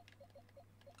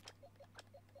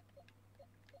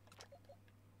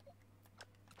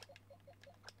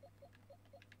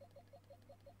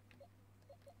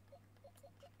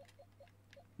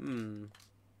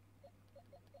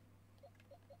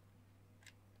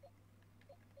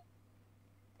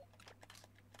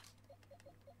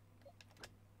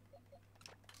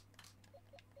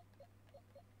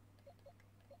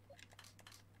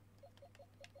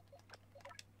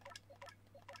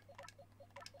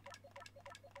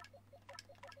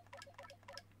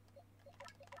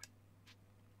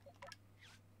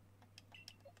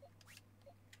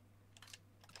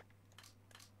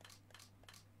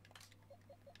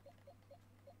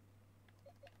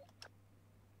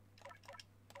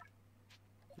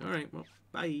 Alright, well,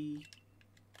 bye.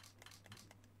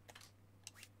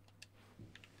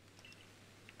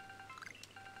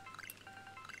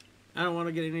 I don't want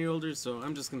to get any older, so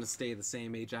I'm just going to stay the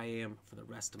same age I am for the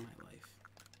rest of my life.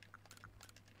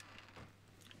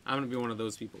 I'm going to be one of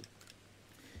those people.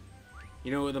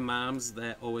 You know the moms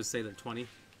that always say they're 20?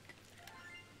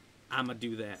 I'm going to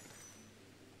do that.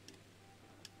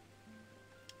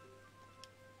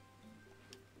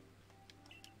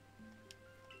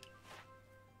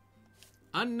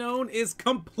 Unknown is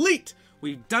complete!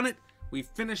 We've done it. We've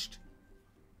finished.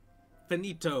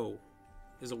 Finito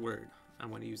is a word I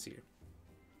want to use here.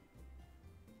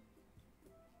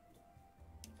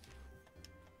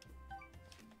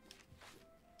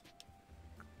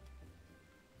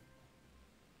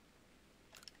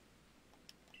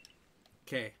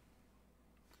 Okay.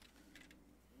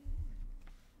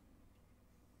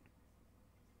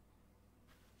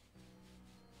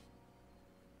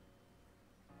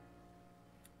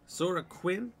 Sora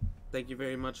Quinn, thank you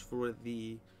very much for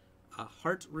the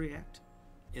heart react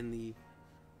in the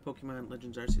Pokemon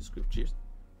Legends Arceus group. Cheers.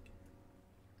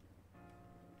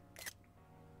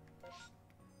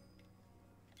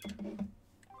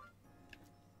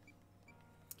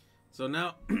 So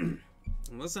now,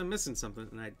 unless I'm missing something,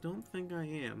 and I don't think I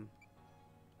am,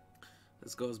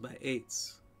 this goes by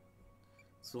 8s.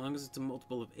 So long as it's a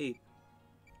multiple of 8,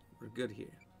 we're good here.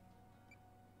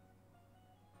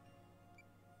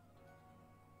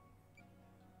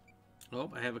 Oh,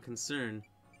 I have a concern.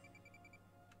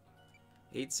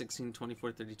 8, 16,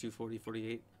 24, 32, 40,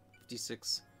 48,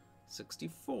 56,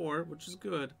 64, which is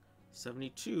good.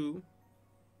 72,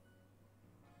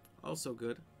 also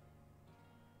good.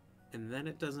 And then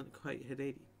it doesn't quite hit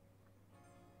 80.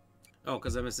 Oh,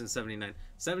 because I'm missing 79.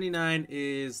 79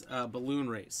 is Balloon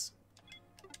Race.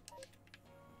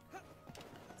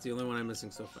 It's the only one I'm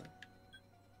missing so far.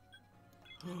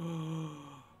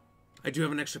 I do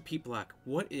have an extra peat block.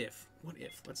 What if,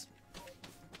 let's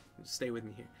stay with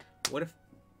me here. What if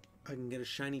I can get a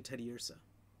shiny Teddy Ursa?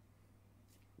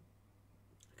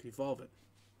 I could evolve it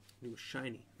into a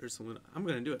shiny Ursaluna. I'm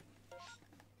going to do it.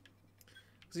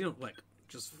 Because you don't, like,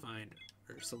 just find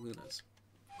Ursalunas.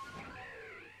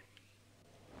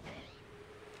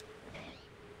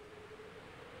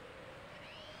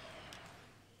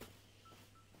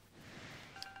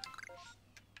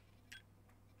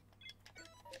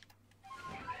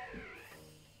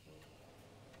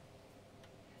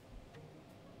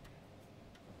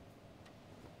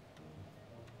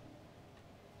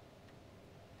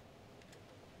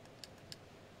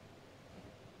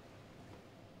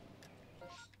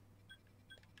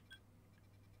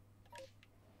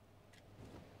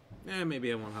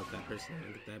 Maybe I won't help that person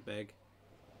and get that bag.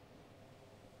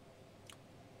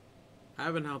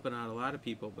 I've been helping out a lot of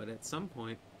people, but at some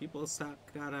point, people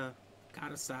gotta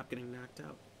stop getting knocked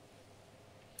out.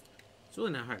 It's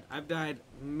really not hard. I've died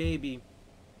maybe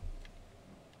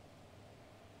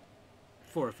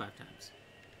 4 or 5 times,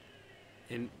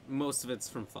 and most of it's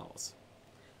from falls.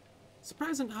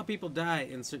 Surprising how people die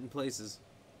in certain places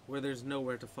where there's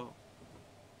nowhere to fall.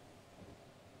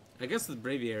 I guess the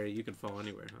Braviary you could fall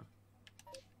anywhere, huh?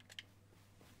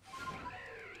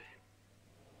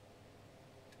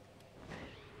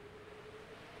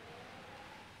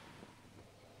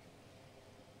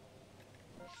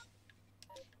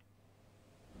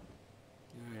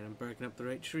 Alright, I'm barking up the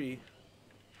right tree.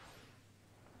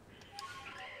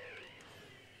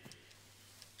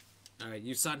 Alright,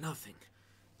 you saw nothing.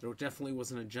 There definitely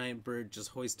wasn't a giant bird just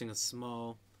hoisting a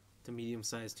small to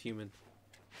medium-sized human.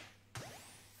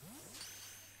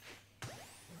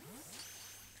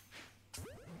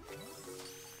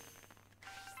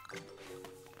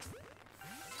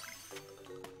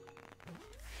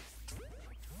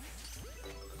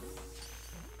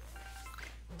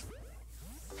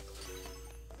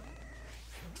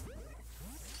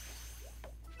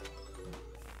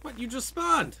 What? You just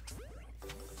spawned!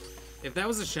 If that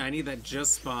was a shiny that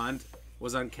just spawned,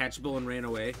 was uncatchable and ran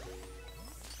away,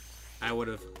 I would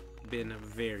have been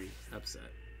very upset.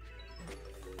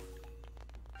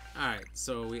 Alright,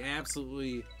 so we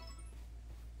absolutely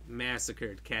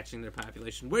massacred catching their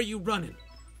population. Where are you running?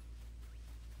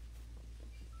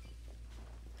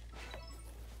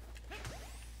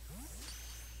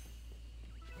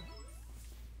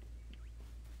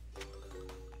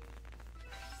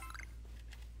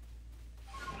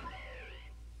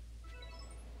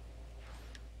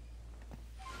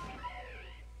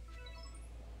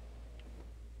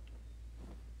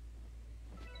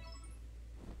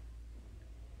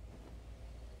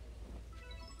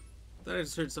 I thought I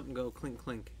just heard something go clink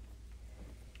clink.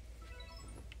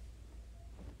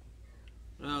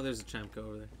 Oh, there's a Chamco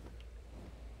over there.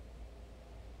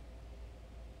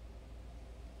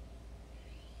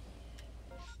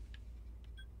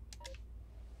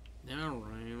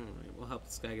 Alright. We'll help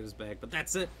this guy get his bag. But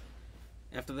that's it.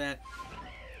 After that,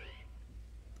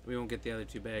 we won't get the other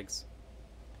 2 bags.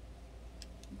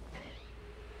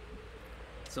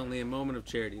 It's only a moment of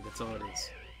charity. That's all it is.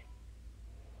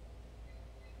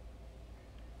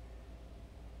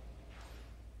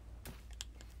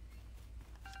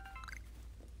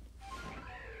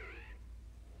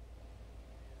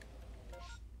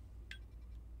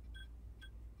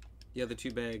 The other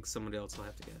 2 bags, somebody else will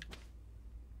have to get.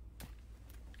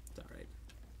 It's alright.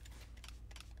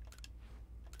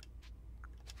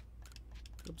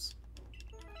 Oops.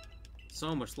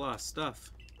 So much lost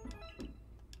stuff.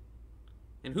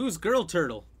 And who's Girl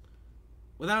Turtle?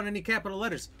 Without any capital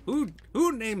letters. Who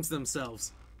names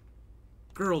themselves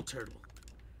Girl Turtle?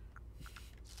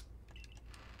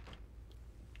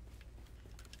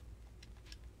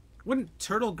 Wouldn't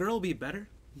Turtle Girl be better?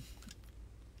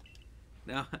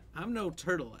 Now, I'm no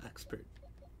turtle expert.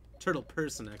 Turtle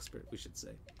person expert, we should say.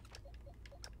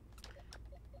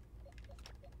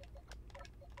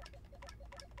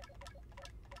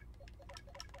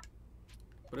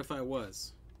 But if I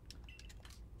was,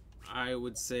 I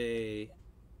would say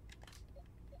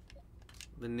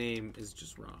the name is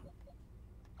just wrong.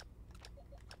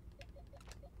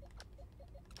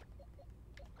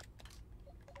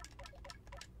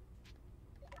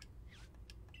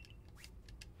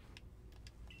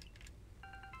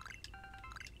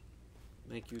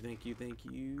 Thank you, thank you, thank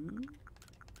you.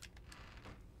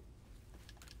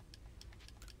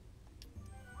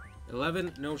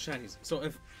 $11, no shinies. So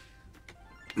if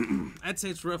I'd say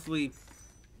it's roughly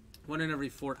 1 in every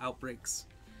 4 outbreaks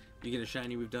you get a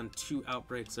shiny. We've done 2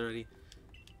 outbreaks already.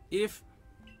 If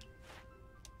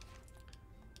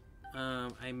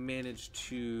I manage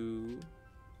to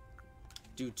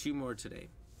do 2 more today,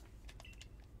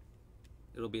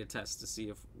 it'll be a test to see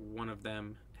if one of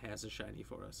them has a shiny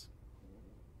for us.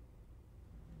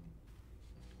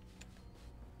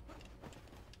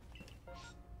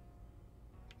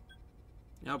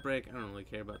 Outbreak, I don't really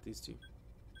care about these 2.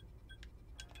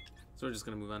 So we're just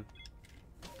gonna move on.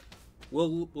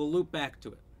 We'll loop back to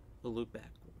it. We'll loop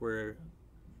back. We're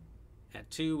at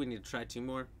 2, we need to try 2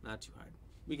 more. Not too hard.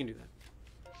 We can do that.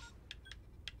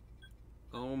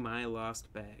 Oh my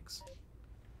lost bags.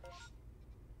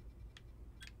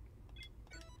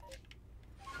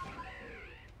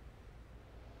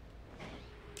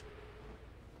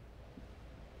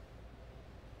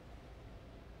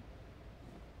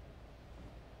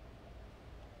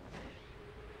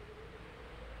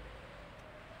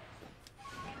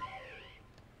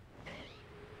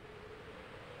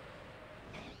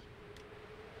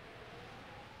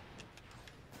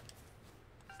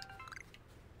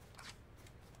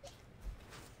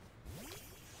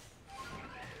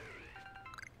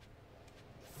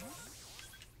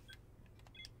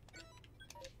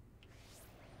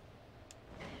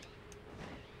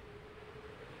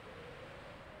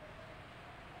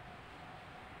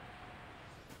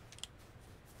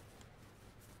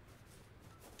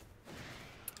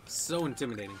 So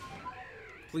intimidating.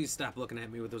 Please stop looking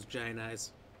at me with those giant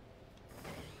eyes.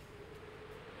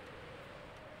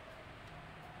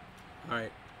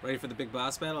 Alright, ready for the big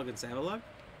boss battle against Avalugg?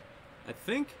 I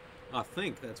think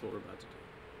that's what we're about to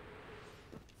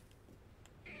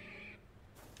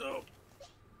do. Oh.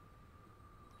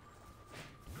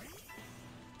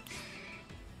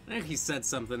 I think he said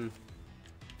something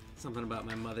about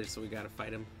my mother, so we gotta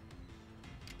fight him.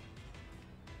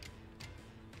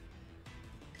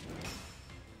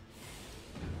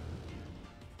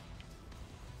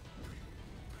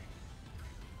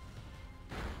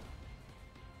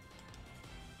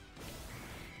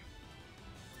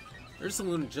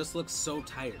 Ursaluna just looks so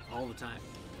tired all the time.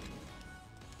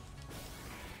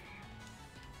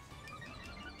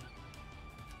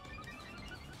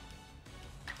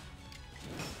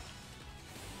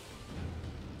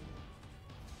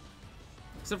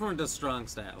 Except for when it does strong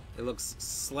style. It looks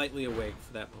slightly awake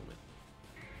for that moment.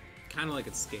 Kind of like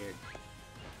it's scared.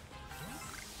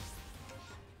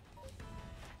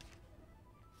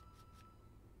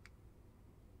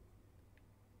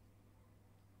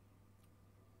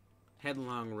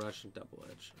 Headlong rush and double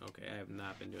edge. Okay, I have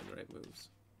not been doing the right moves.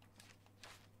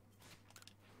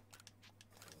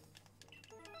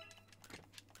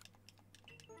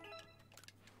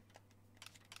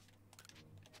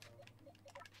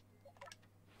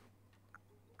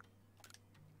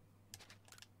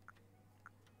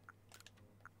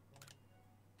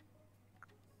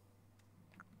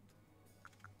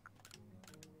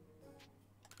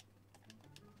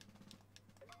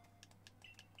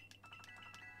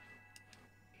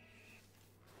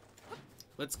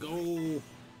 Let's go.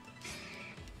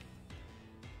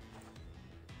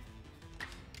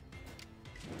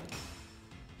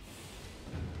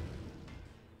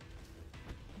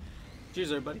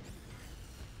 Cheers, everybody.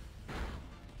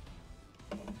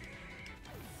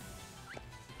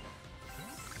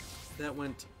 That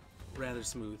went rather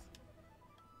smooth.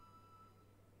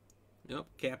 Nope,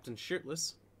 Captain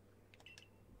shirtless.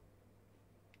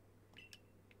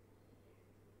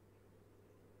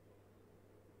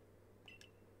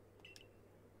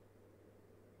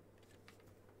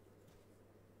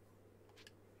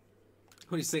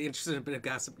 What do you say, interested in a bit of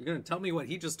gossip? You're going to tell me what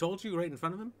he just told you right in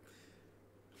front of him?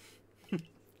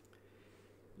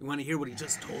 You want to hear what he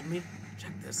just told me?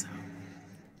 Check this out.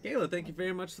 Kayla, thank you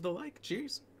very much for the like.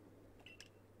 Cheers.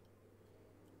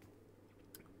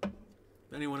 If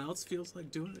anyone else feels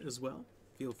like doing it as well,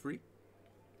 feel free.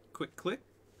 Quick click.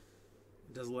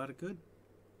 It does a lot of good.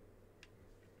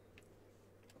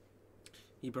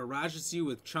 He barrages you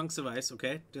with chunks of ice.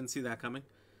 Okay, didn't see that coming.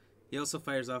 He also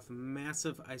fires off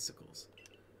massive icicles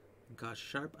and cause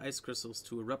sharp ice crystals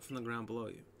to erupt from the ground below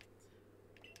you.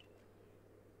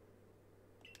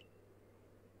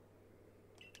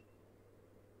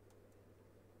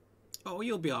 Oh,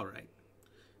 you'll be alright.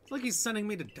 It's like he's sending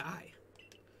me to die.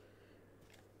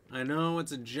 I know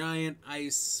it's a giant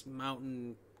ice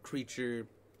mountain creature.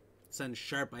 Sends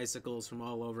sharp icicles from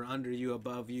all over, under you,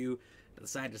 above you, to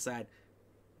side.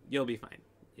 You'll be fine.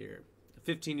 You're a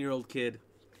 15-year-old kid.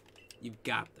 You've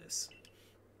got this.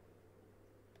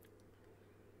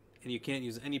 And you can't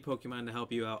use any Pokemon to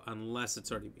help you out unless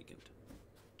it's already weakened.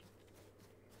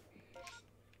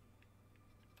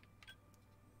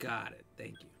 Got it.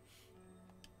 Thank you.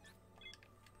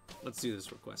 Let's do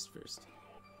this request first.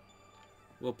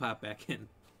 We'll pop back in.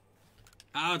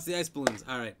 Oh, it's the ice balloons.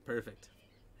 Alright, perfect.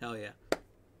 Hell yeah.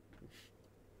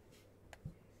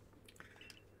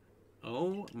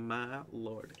 Oh my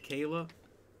lord. Kayla,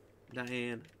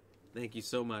 Diane, thank you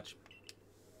so much.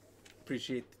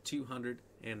 Appreciate the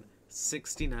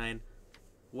 269.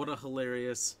 What a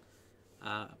hilarious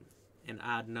and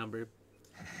odd number.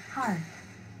 Heart.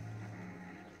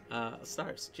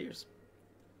 Stars. Cheers.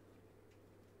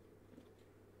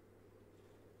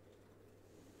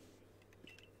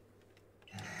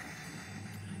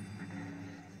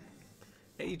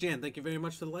 Hey, Jan, thank you very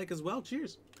much for the like as well.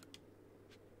 Cheers.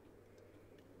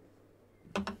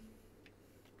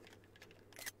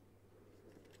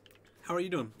 How are you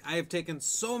doing? I have taken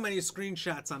so many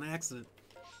screenshots on accident.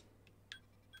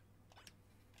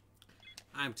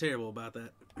 I'm terrible about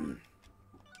that.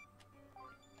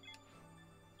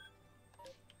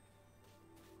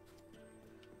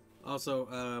 Also,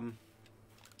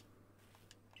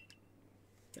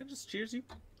 did I just cheers you?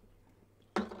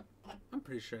 I'm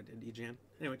pretty sure I did, E-Jan.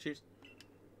 Anyway, cheers.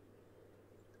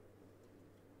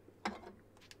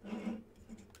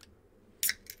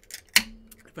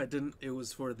 If I didn't, it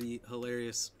was for the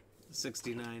hilarious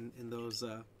 69 in those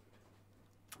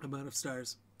amount of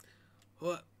stars.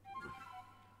 What?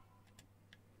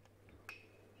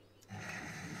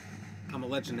 I'm a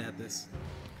legend at this.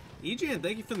 E-Jan,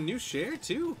 thank you for the new share,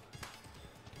 too.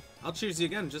 I'll cheers you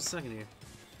again in just a second here.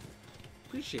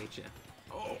 Appreciate you.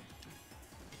 Oh.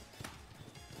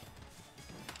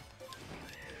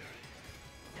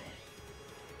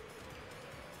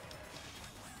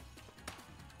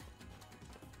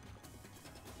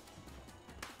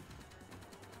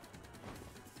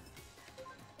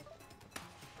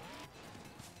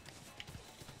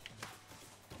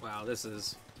 Wow, this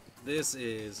is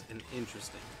an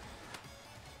interesting.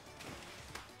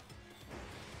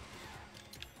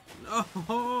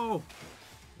 No,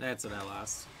 that's what I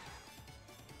lost.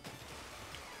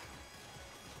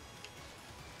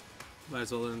 Might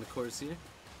as well learn the course here.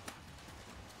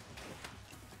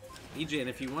 EJ, and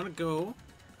if you want to go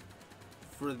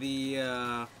for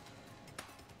the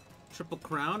Triple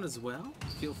Crown as well,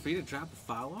 feel free to drop a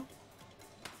follow.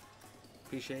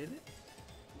 Appreciate it.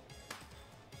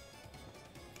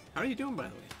 How are you doing, by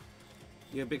the way?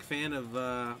 You a big fan of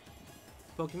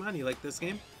Pokemon? You like this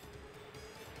game?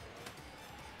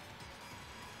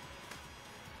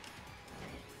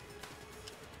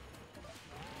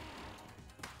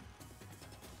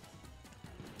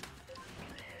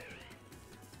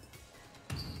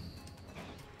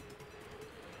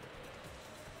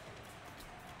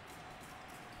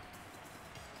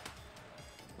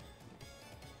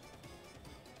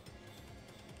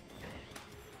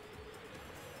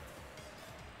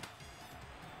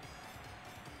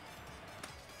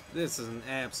 This is an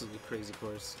absolutely crazy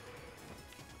course.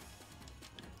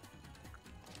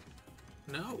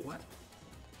 No, what?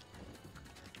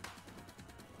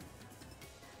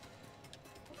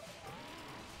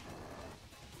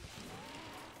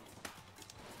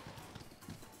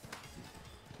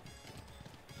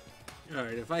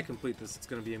 Alright, if I complete this, it's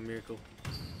gonna be a miracle.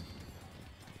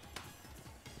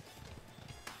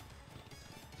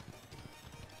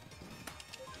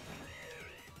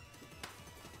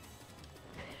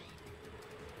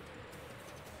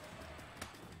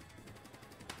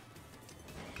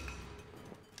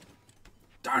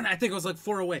 Darn, I think I was like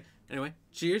 4 away. Anyway,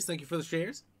 cheers. Thank you for the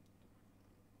shares.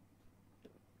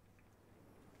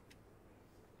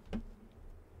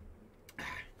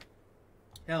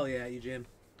 Hell yeah, you Jim.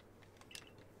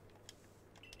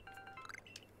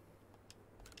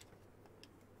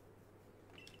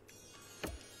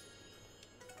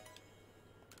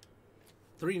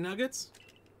 Three nuggets?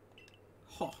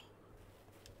 Oh.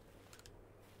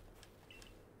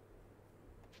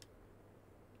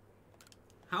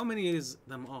 How many is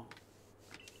them all?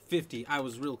 50. I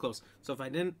was real close. So if I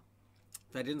didn't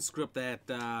screw up that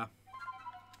the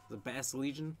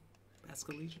Basiligion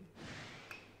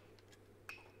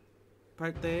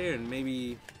part there, and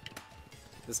maybe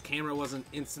this camera wasn't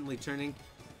instantly turning.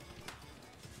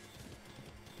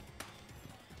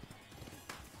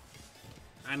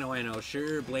 I know,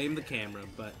 sure, blame the camera,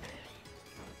 but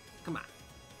come on.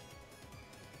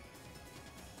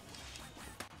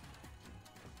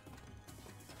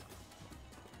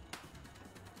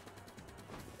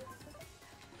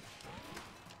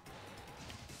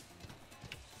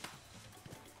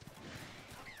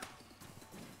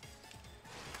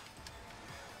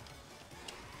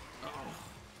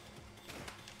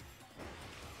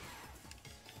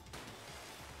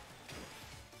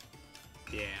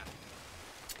 Yeah.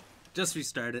 Just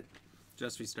restart it.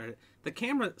 Just restart it. The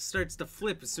camera starts to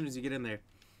flip as soon as you get in there.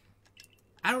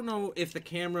 I don't know if the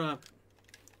camera,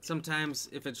 sometimes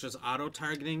if it's just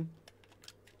auto-targeting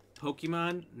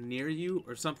Pokemon near you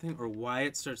or something, or why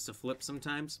it starts to flip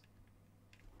sometimes.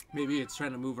 Maybe it's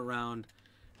trying to move around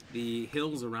the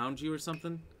hills around you or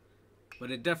something.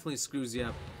 But it definitely screws you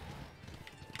up.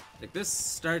 Like, this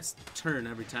starts to turn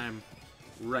every time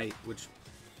right, which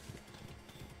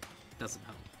doesn't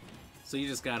help. So you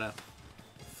just gotta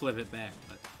flip it back,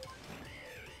 but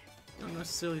you don't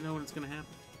necessarily know when it's gonna happen.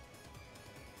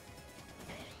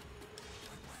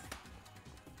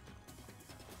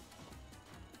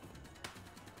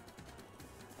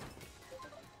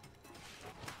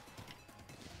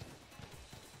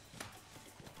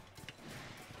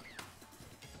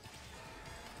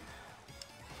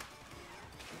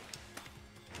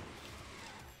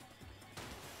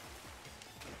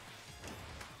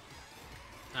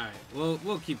 Alright,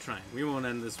 we'll keep trying. We won't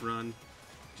end this run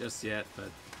just yet, but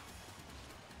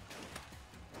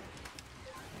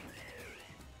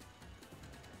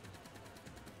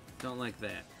don't like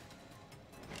that.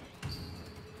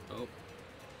 Oh.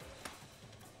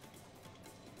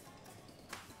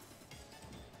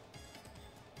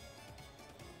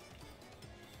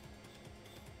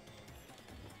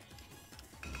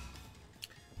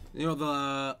 You know,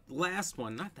 the last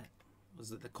one, not that,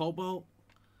 was it the Cobalt?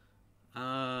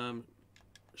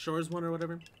 Shores one or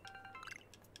whatever.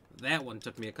 That one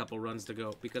took me a couple runs to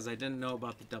go because I didn't know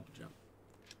about the double jump.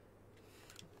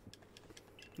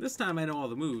 This time I know all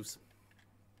the moves.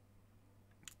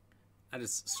 I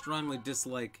just strongly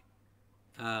dislike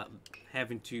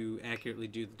having to accurately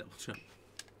do the double jump.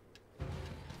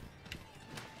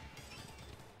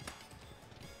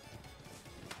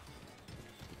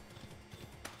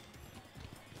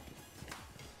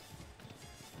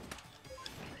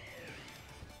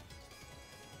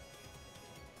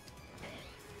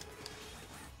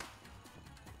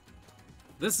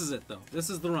 This is it, though. This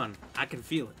is the run. I can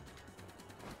feel it.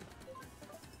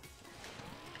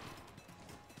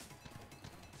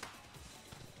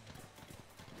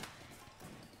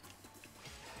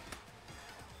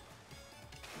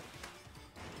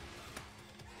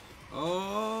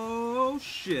 Oh,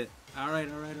 shit.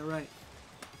 Alright, alright, alright.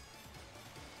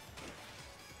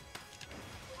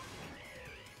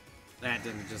 That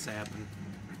didn't just happen.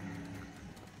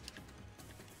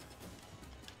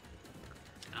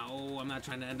 No, I'm not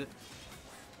trying to end it.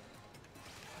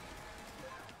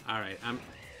 Alright, I'm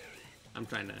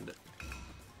trying to end it.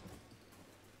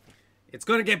 It's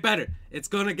gonna get better. It's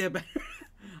gonna get better.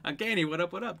 Uncanny, what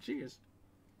up, what up? Cheers.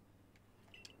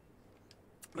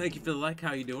 Thank you for the like.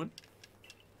 How you doing?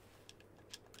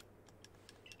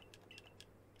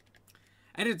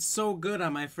 I did so good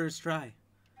on my first try.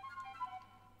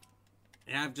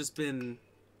 And I've just been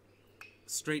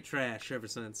straight trash ever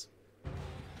since.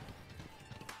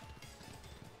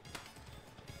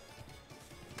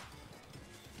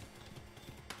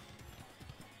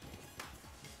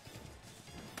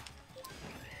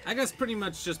 I guess pretty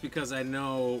much just because I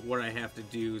know what I have to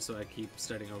do, so I keep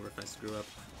starting over if I screw up.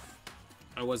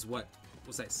 I was, what,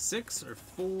 was that 6 or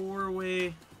 4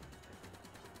 away?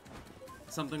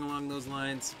 Something along those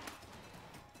lines.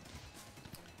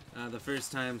 The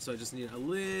first time, so I just need a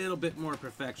little bit more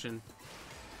perfection.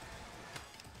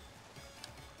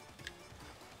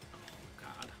 Oh,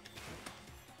 God.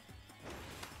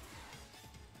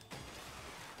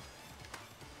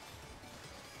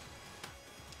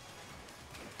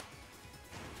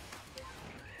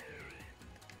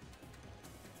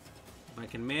 If I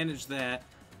can manage that,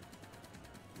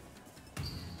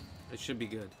 it should be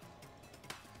good.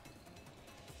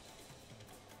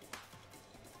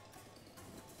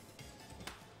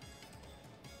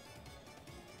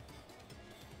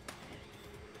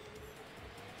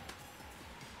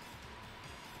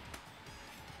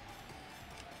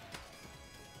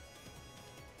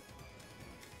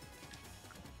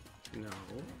 No.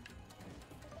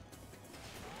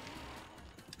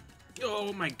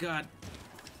 Oh my God.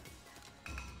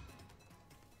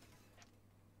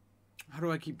 How do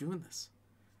I keep doing this?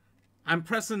 I'm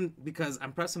pressing because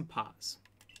I'm pressing pause.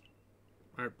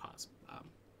 Or pause.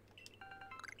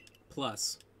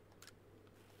 Plus.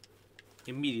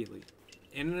 Immediately.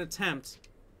 In an attempt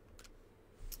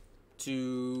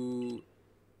to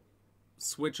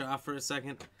switch off for a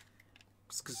second.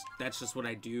 Because that's just what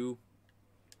I do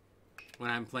when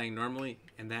I'm playing normally,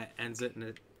 and that ends it, and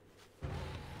it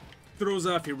throws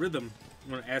off your rhythm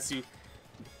when it asks you,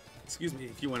 excuse me,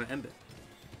 if you want to end it.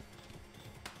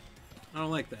 I don't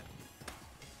like that.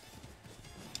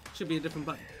 Should be a different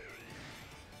button.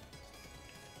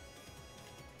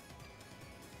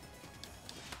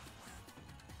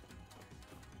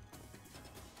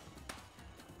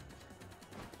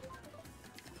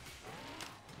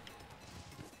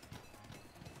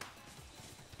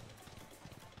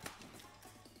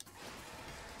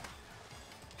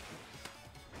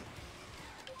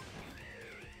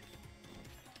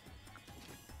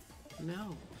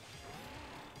 No.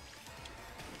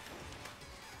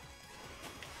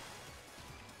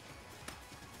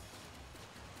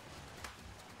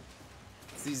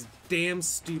 It's these damn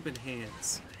stupid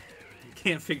hands. You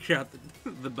can't figure out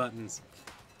the buttons.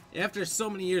 After so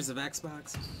many years of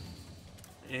Xbox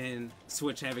and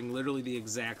Switch having literally the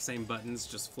exact same buttons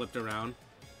just flipped around,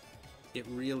 it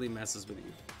really messes with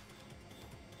you.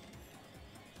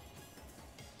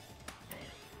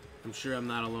 I'm sure I'm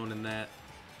not alone in that.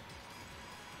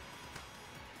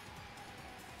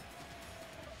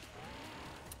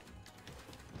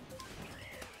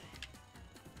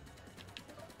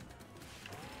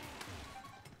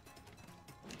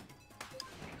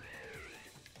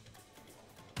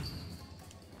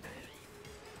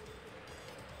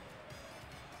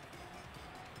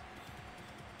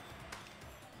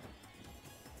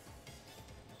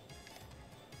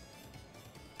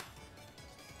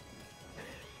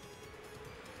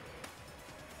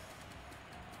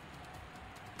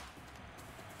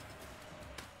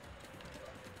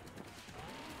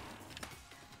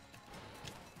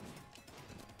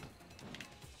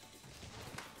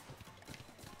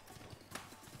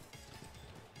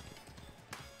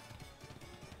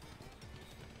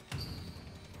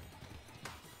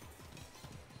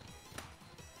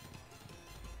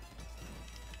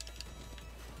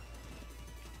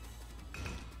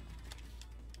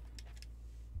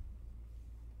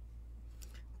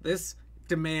 This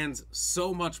demands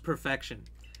so much perfection.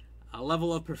 A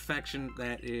level of perfection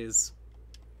that is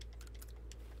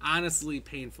honestly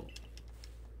painful.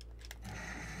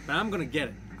 But I'm going to get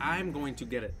it. I'm going to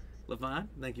get it. Levon,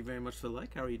 thank you very much for the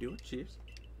like. How are you doing? Cheers.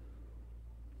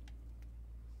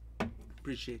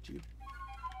 Appreciate you.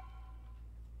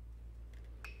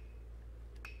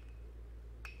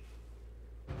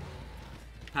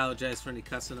 Apologize for any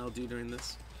cussing I'll do during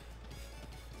this.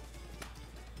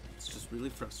 It's just really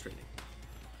frustrating.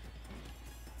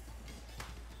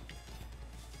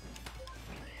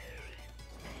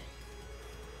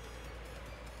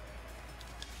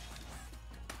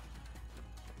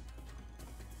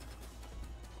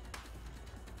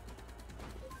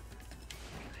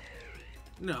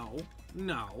 No,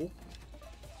 no.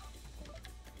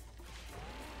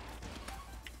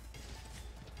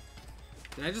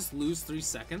 Did I just lose 3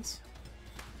 seconds?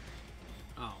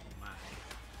 Oh my.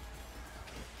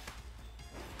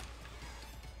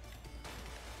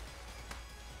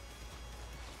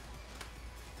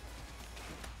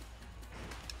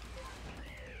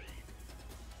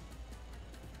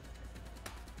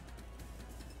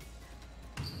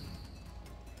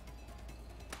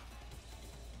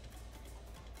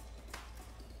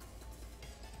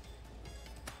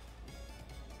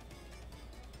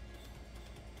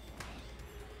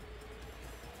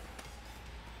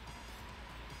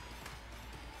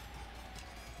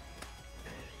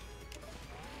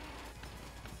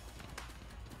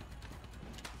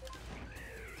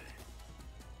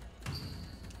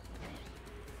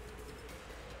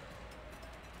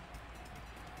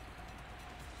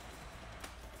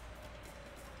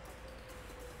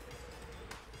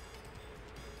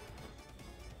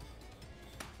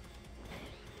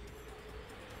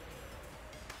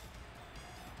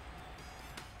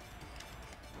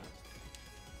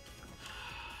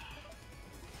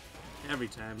 every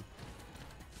time.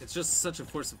 It's just such a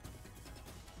force of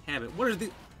habit. What is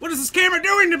this camera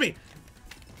doing to me?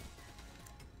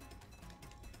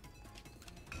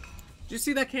 Did you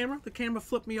see that camera? The camera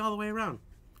flipped me all the way around.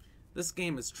 This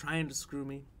game is trying to screw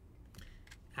me.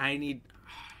 I'm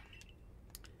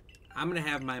gonna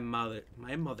have my mother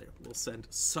will send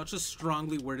such a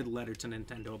strongly worded letter to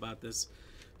Nintendo about this.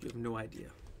 You have no idea.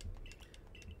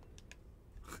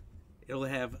 It'll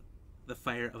have the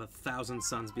fire of 1,000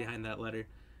 suns behind that letter.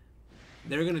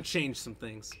 They're gonna change some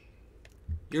things.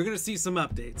 You're gonna see some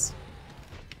updates.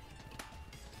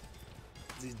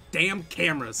 These damn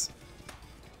cameras.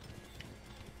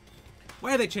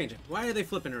 Why are they changing? Why are they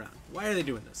flipping around? Why are they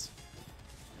doing this?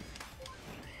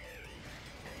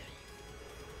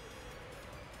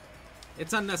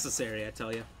 It's unnecessary, I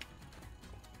tell you.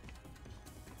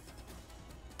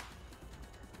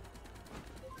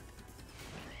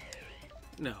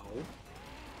 No.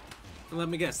 Let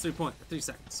me guess, 3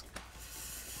 seconds.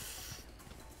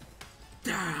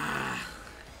 Ah.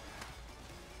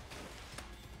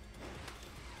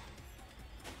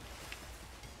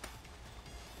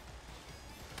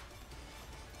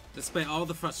 Despite all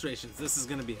the frustrations, this is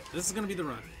gonna be it. This is gonna be the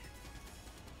run.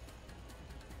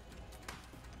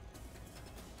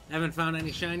 Haven't found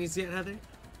any shinies yet, Heather?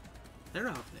 They're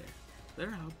out there.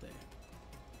 They're out there.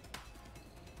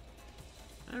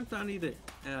 I haven't found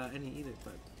any either,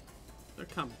 but they're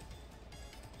coming.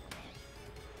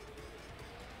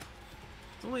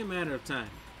 It's only a matter of time.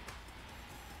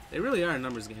 They really are a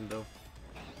numbers game, though.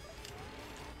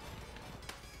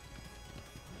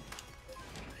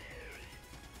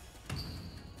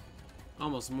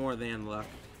 Almost more than luck.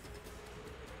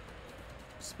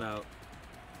 Just about.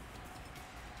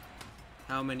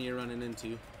 How many you're running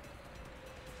into.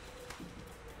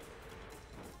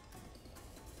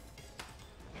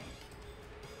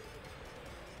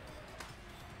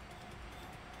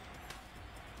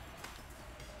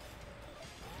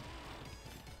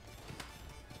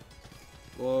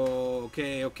 Whoa,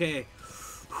 okay, okay.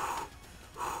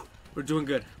 We're doing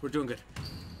good. We're doing good.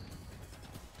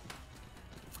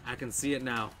 I can see it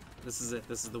now. This is it.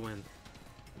 This is the win.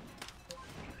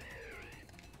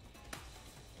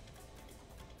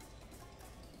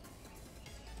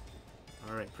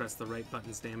 Alright, press the right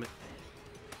buttons, damn it.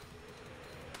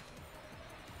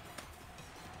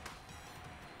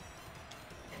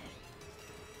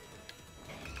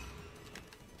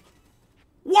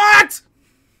 What?!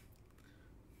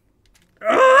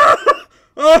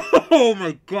 Oh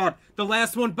my god! The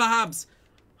last one bobs!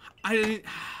 I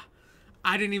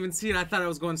didn't even see it. I thought I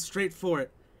was going straight for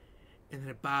it. And then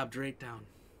it bobbed right down.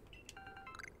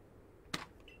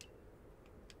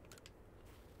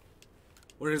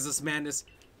 Where is this madness?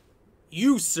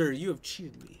 You, sir, you have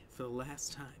cheated me for the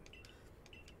last time.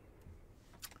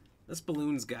 This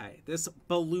balloons guy, he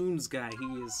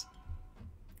is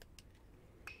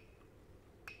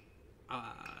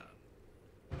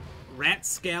Rat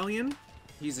Scallion.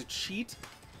 He's a cheat.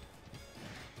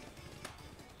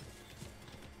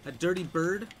 A dirty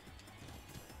bird.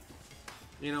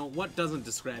 You know, what doesn't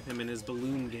describe him in his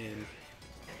balloon game?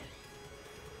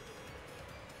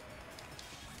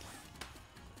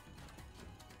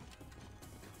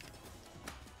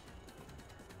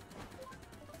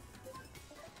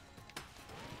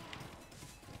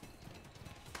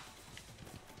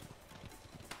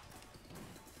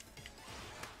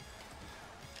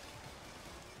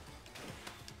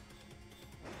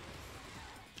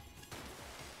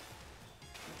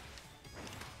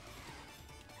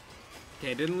 Okay,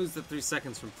 I didn't lose the 3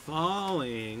 seconds from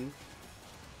falling,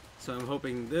 so I'm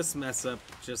hoping this mess up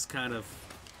just kind of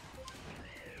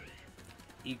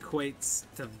equates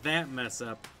to that mess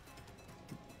up,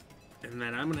 and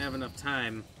then I'm gonna have enough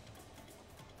time.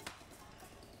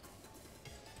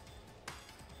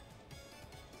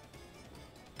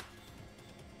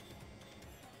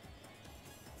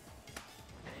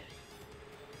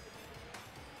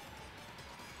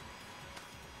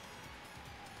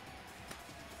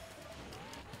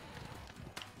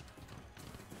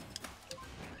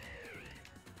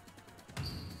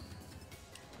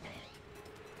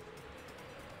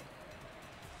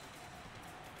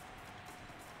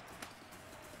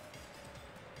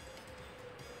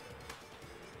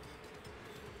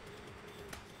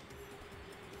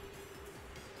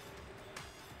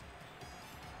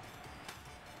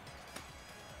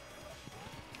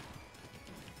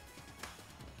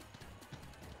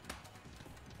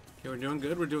 Okay, we're doing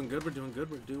good, we're doing good, we're doing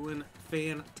good, we're doing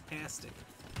fantastic.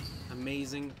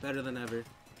 Amazing, better than ever.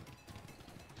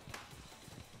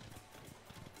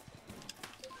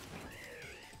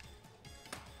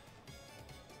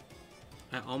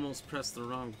 I almost pressed the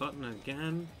wrong button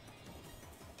again.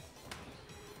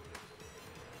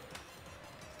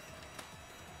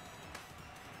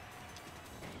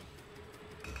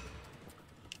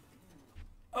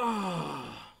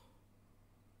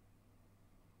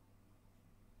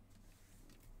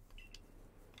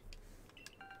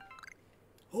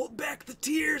 back the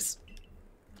tears.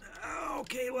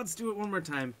 Okay, let's do it one more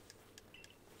time.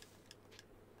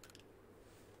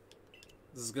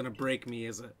 This is gonna break me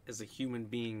as a human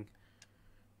being.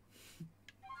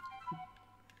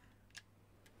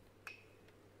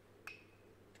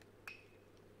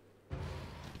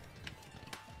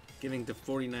 Getting to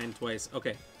 49 twice.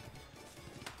 Okay.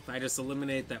 If I just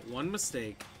eliminate that one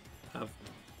mistake of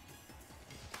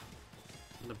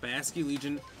the Basque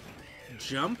Legion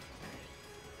jump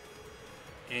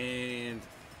and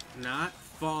not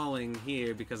falling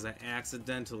here because I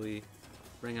accidentally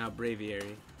bring out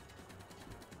Braviary.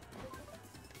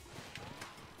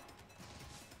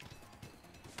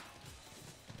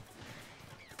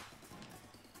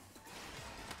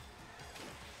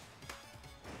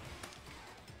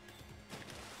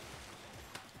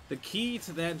 The key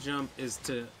to that jump is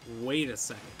to wait a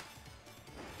second.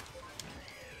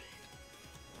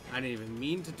 I didn't even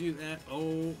mean to do that.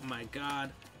 Oh my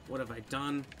god. What have I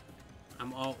done?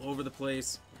 I'm all over the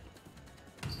place.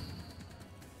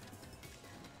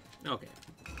 Okay.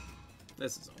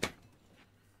 This is over.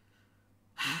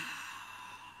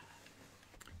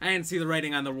 I didn't see the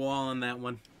writing on the wall on that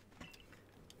one.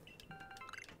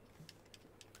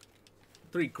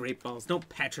 3 great balls. Don't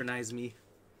patronize me.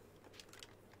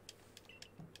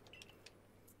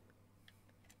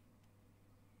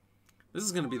 This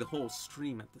is going to be the whole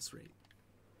stream at this rate.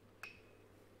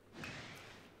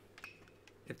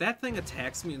 If that thing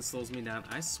attacks me and slows me down,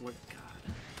 I swear to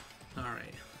God.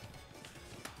 Alright.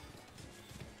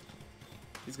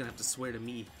 He's going to have to swear to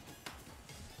me.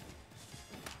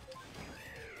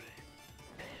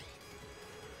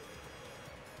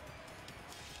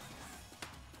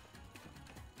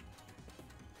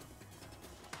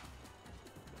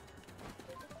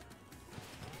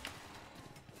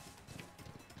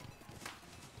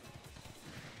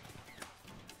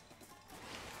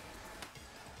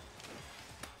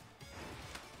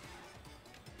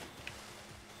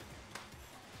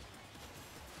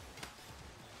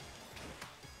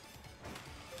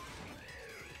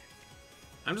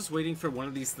 I'm just waiting for one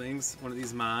of these things, one of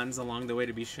these mons along the way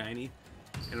to be shiny.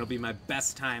 And it'll be my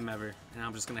best time ever. And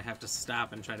I'm just going to have to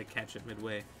stop and try to catch it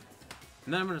midway.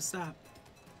 And then I'm going to stop.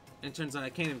 And it turns out I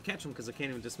can't even catch him because I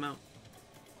can't even dismount.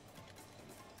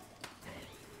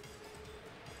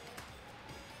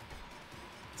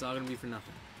 It's all going to be for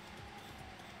nothing.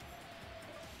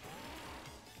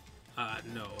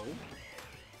 No.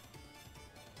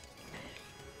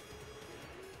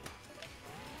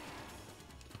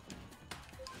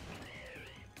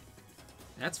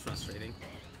 That's frustrating.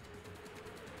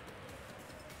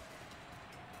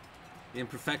 The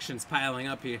imperfections piling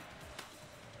up here.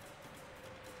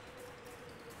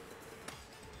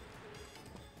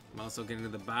 I'm also getting to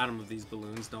the bottom of these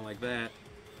balloons. Don't like that.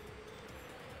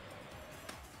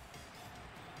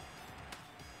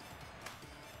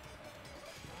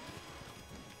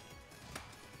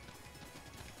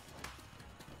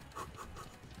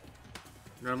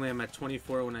 Normally I'm at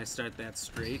 24 when I start that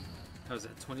straight. I was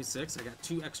at 26. I got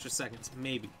 2 extra seconds,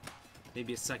 maybe.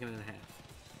 Maybe a second and a half.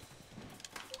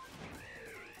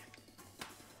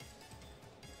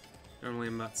 Normally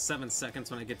I'm about 7 seconds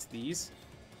when I get to these.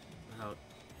 About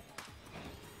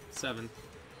 7.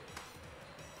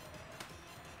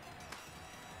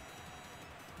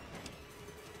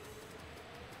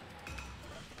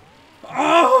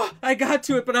 Oh! I got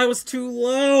to it, but I was too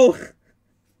low!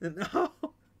 No!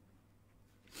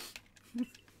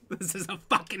 This is a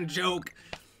fucking joke.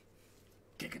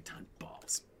 Gigaton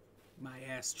balls. My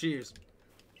ass. Cheers.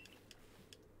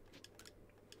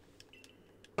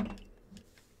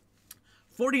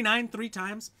 $49 3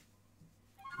 times?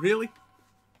 Really?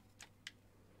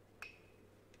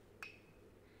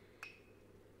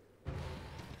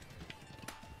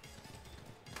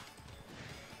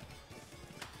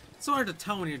 It's so hard to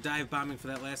tell when you're dive bombing for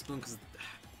that last balloon because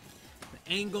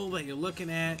the angle that you're looking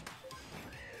at.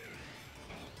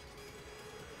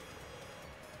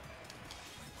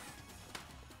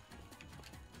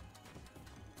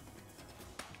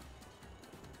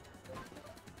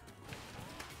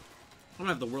 I'm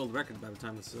gonna have the world record by the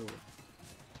time this is over.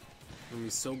 I'm gonna be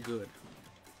so good.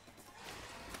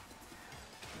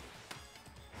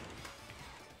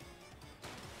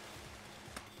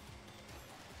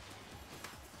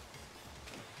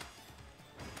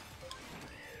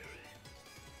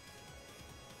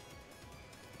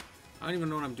 I don't even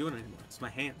know what I'm doing anymore. It's my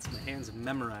hands. My hands have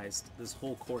memorized this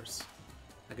whole course.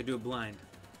 I could do it blind.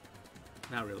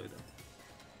 Not really, though.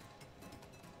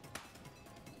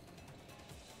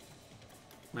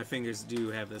 My fingers do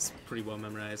have this pretty well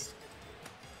memorized.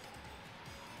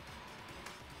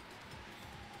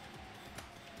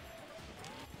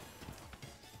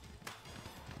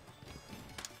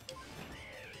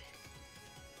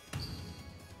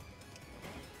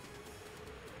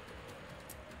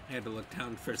 I had to look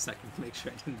down for a second to make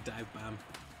sure I didn't dive bomb.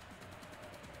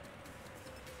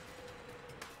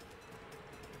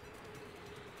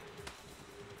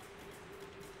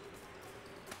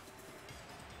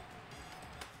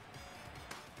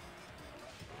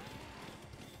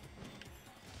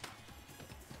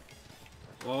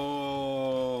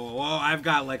 Whoa, whoa, I've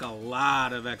got like a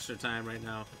lot of extra time right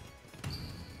now.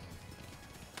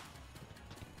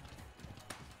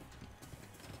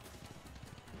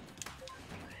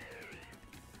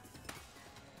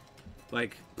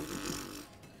 Like,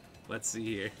 let's see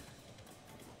here.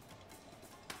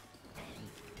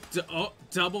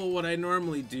 Double what I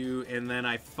normally do, and then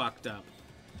I fucked up.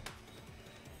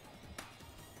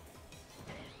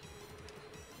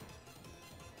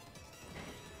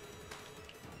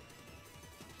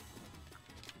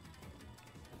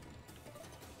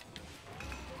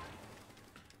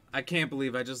 I can't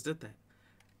believe I just did that.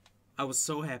 I was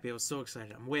so happy. I was so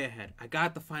excited. I'm way ahead. I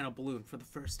got the final balloon for the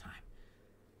first time.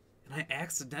 And I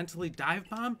accidentally dive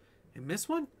bomb and miss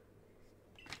one?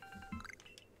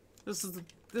 This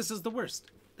is the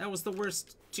worst. That was the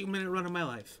worst 2-minute run of my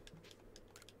life.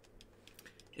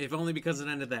 If only because it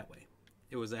ended that way.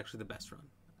 It was actually the best run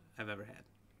I've ever had.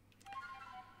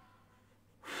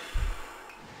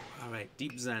 All right,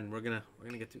 deep zen. We're gonna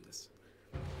get through this.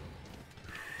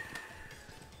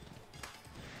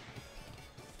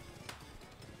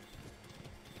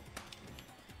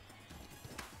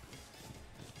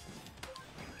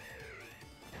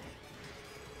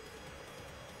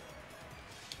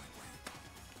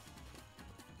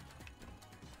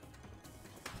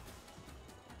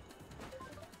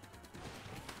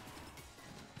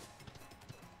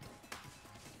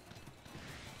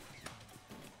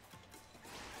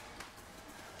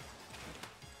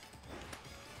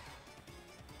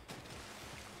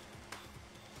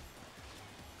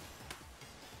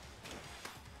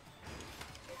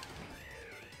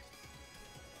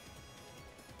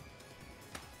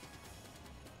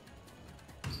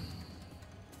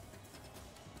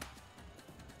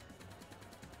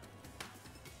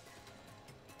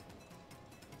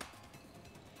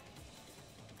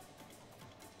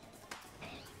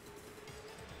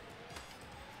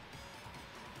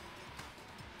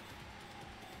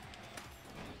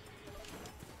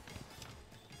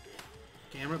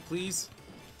 Camera, please.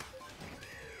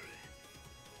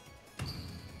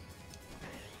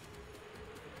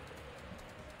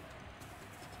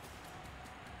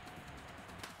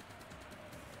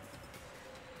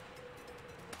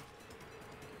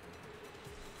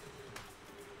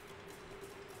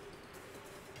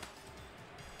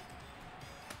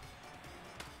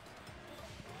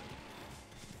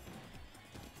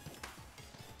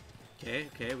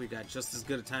 Okay, we got just as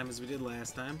good a time as we did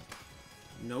last time.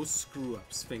 No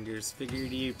screw-ups, fingers.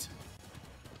 Figured out.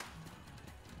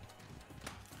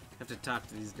 Have to talk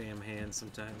to these damn hands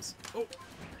sometimes. Oh!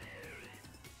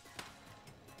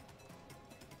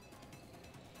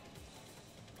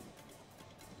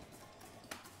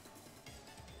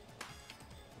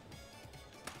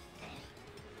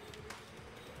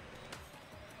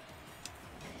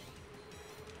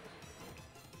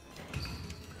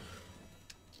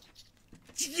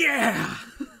 Yeah!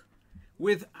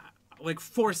 With like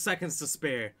 4 seconds to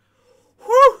spare.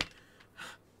 Whew!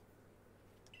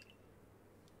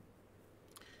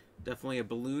 Definitely a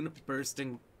balloon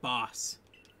bursting boss.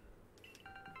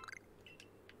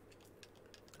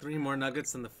 3 more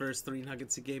nuggets than the first 3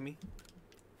 nuggets he gave me.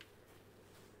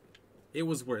 It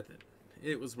was worth it.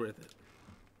 It was worth it.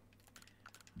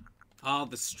 All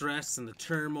the stress and the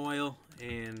turmoil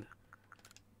and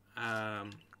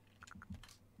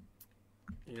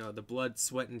you know, the blood,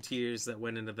 sweat, and tears that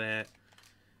went into that.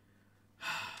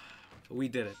 We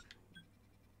did it.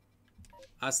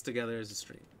 Us together as a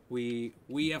stream. We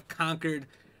have conquered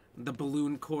the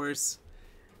balloon course.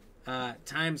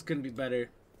 Times couldn't be better.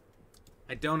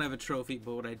 I don't have a trophy,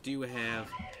 but what I do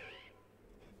have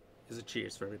is a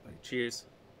cheers for everybody. Cheers.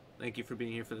 Thank you for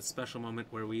being here for this special moment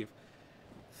where we've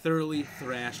thoroughly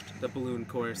thrashed the balloon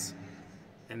course.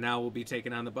 And now we'll be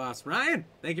taking on the boss. Ryan,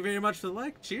 thank you very much for the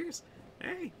like. Cheers.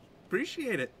 Hey,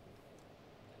 appreciate it.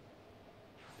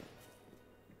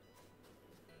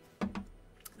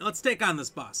 Now let's take on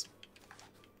this boss.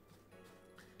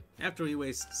 After we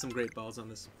waste some great balls on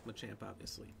this Machamp,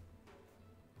 obviously.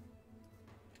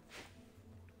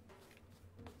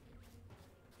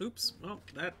 Oops. Well,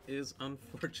 that is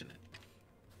unfortunate.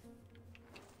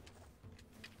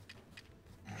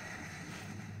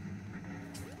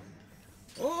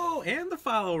 Oh, and the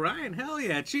follow, Ryan. Hell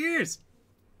yeah. Cheers.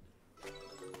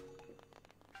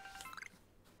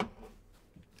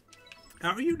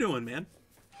 How are you doing, man?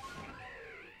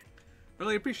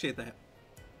 Really appreciate that.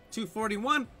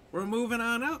 241. We're moving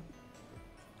on up.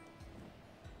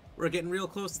 We're getting real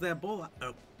close to that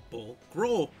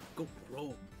Growl. Go,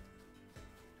 Growl.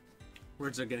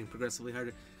 Words are getting progressively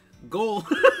harder. Goal.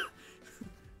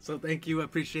 So thank you. I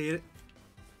appreciate it.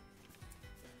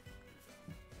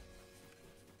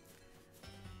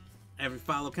 Every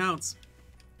follow counts.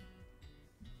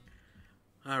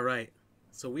 Alright.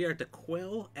 So we are to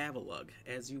quell Avalugg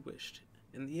as you wished.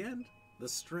 In the end, the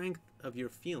strength of your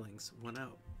feelings won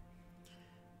out.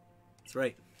 That's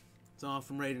right. It's all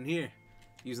from right in here.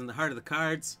 Using the heart of the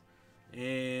cards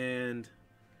and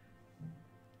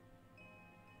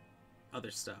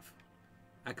other stuff.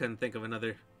 I couldn't think of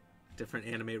another different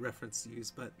anime reference to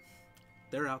use, but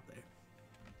they're out there.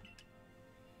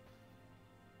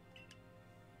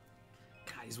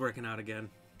 God, he's working out again.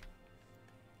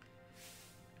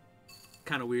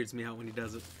 Kind of weirds me out when he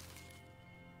does it.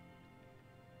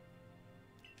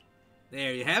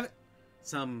 There you have it.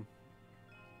 Some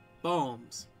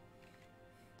bombs.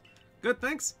 Good,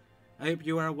 thanks. I hope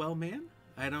you are well, man.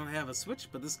 I don't have a Switch,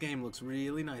 but this game looks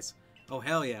really nice. Oh,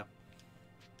 hell yeah.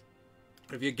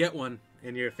 If you get one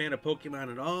and you're a fan of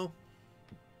Pokemon at all,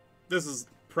 this is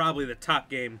probably the top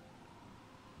game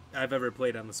I've ever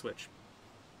played on the Switch.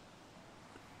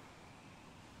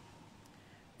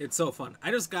 It's so fun.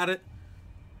 I just got it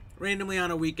randomly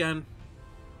on a weekend.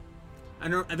 I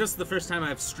know this is the first time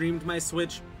I've streamed my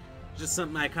Switch. Just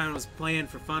something I kind of was playing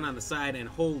for fun on the side, and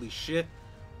holy shit.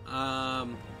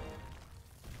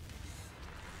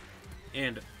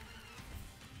 And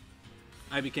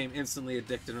I became instantly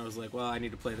addicted, and I was like, well, I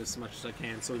need to play this as much as I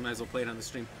can, so we might as well play it on the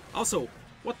stream. Also,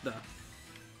 what the?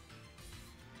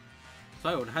 So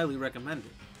I would highly recommend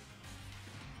it.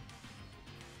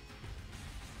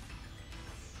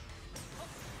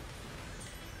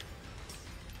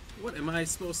 What am I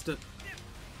supposed to...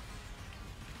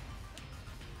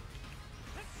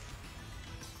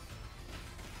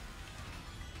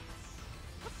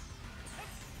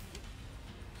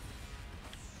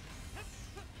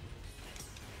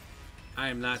 I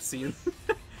am not seeing...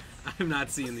 I'm not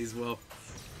seeing these well.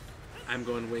 I'm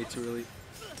going way too early.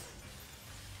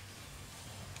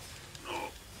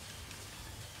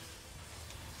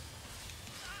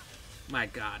 My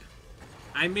god.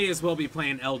 I may as well be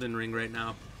playing Elden Ring right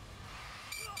now.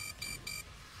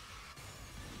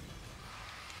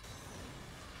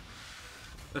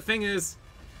 The thing is,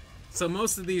 so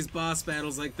most of these boss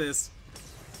battles like this,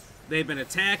 they've been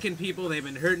attacking people, they've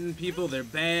been hurting people, they're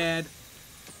bad.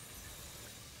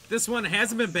 This one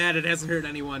hasn't been bad, it hasn't hurt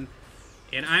anyone,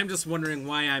 and I'm just wondering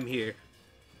why I'm here.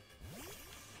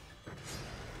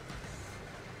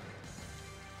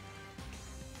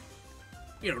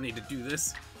 You don't need to do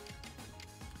this.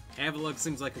 Avalugg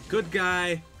seems like a good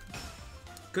guy.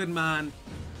 Good man.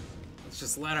 Let's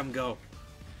just let him go.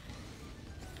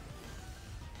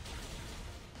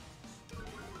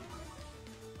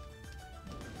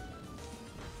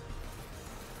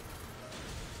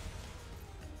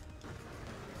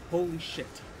 Holy shit.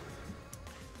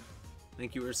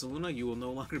 Thank you, Ursaluna. You will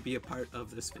no longer be a part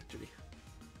of this victory.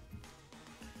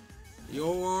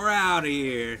 You're out of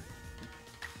here.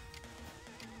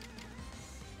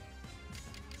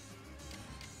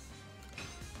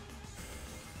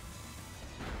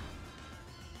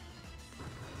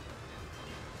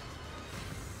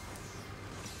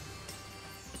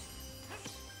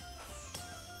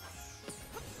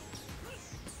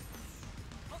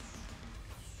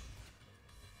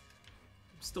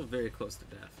 Still very close to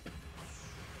death.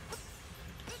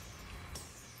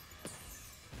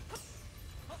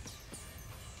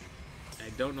 I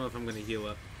don't know if I'm going to heal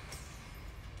up.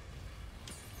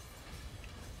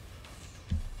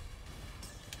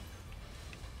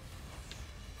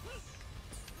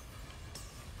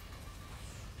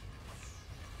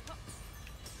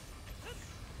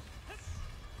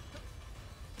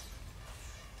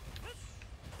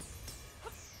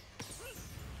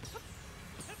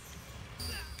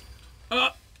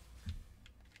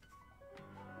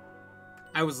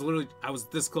 I was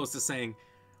this close to saying,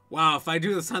 wow, if I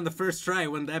do this on the first try,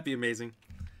 wouldn't that be amazing?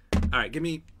 Alright, give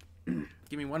me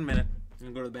 1 minute. I'm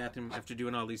gonna go to the bathroom after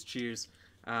doing all these cheers.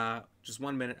 Just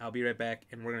 1 minute, I'll be right back,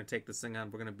 and we're gonna take this thing on.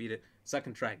 We're gonna beat it.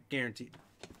 Second try, guaranteed.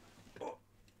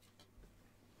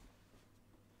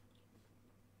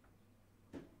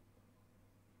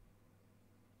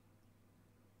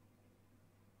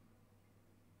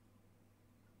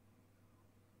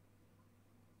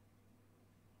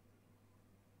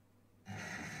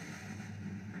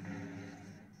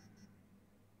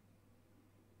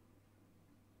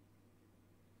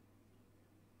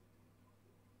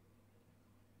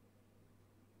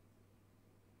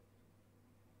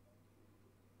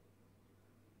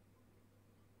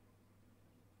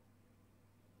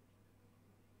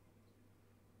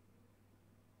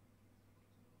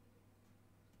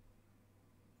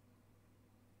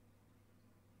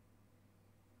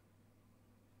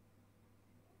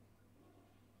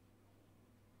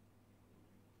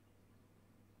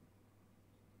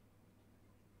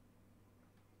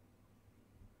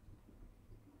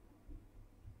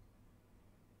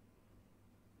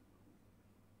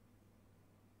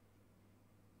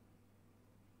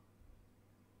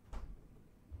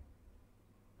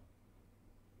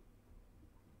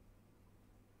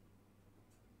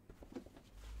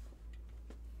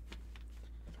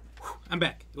 I'm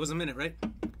back. It was a minute, right?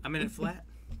 A minute flat.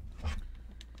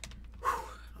 Whew.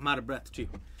 I'm out of breath, too.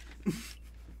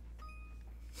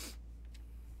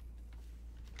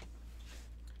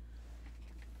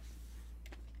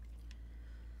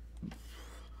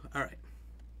 All right.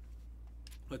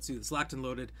 Let's do this. Locked and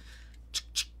loaded.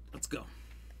 Let's go.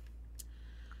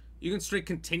 You can straight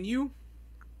continue.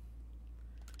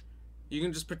 You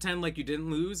can just pretend like you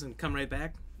didn't lose and come right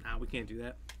back. Nah, we can't do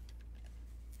that.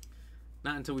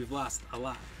 Not until we've lost a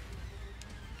lot.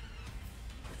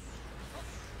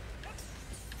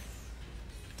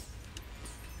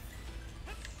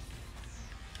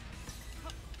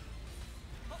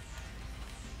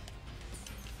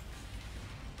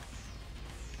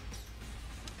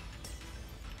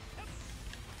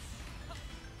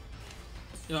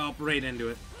 Oh, right into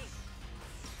it.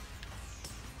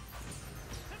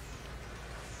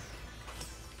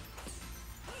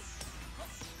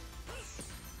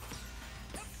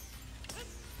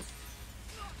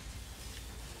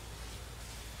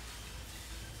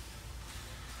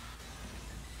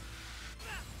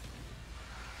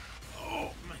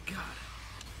 Oh my god.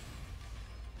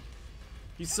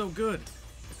 He's so good.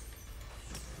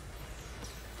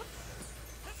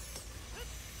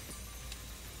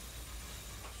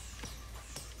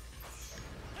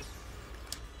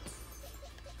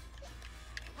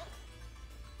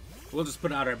 We'll just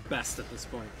put out our best at this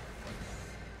point.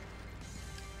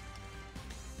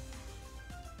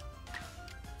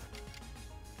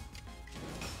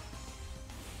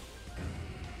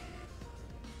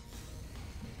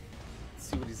 Let's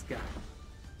see what he's got.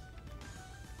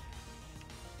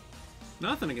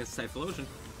 Nothing against Typhlosion.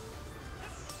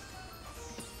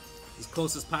 As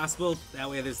close as possible, that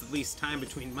way there's at least time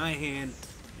between my hand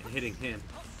and hitting him.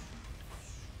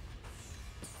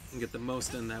 And get the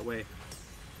most in that way.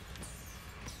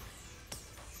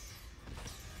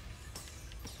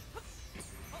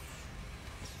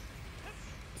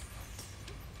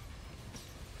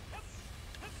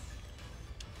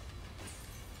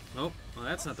 Oh, well,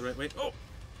 that's not the right way. Oh!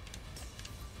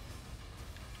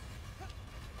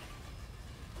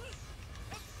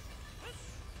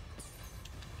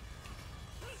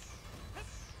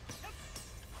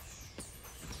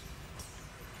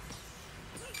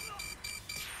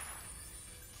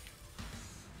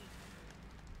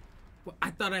 Well, I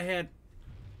thought I had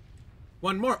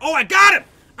one more. Oh, I got him!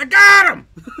 I got him!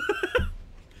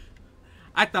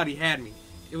 I thought he had me.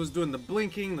 It was doing the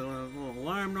blinking, the little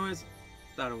alarm noise.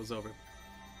 Thought it was over.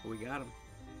 But we got him.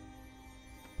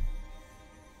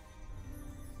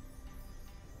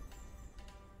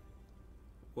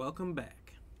 Welcome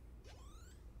back.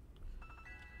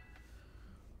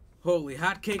 Holy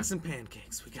hotcakes and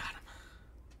pancakes. We got him.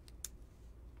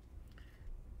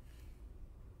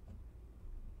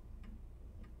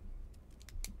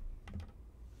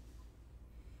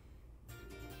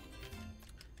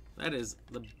 That is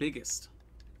the biggest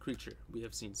creature we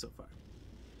have seen so far.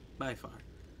 By far.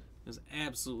 It was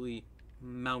absolutely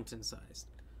mountain-sized.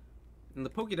 In the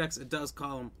Pokédex, it does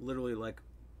call him literally like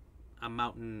a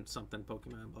mountain something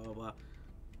Pokemon, blah, blah, blah.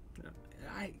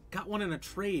 I got one in a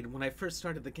trade when I first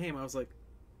started the game. I was like,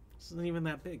 this isn't even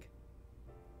that big.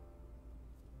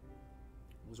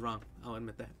 I was wrong. I'll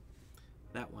admit that.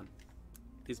 That one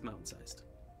is mountain-sized.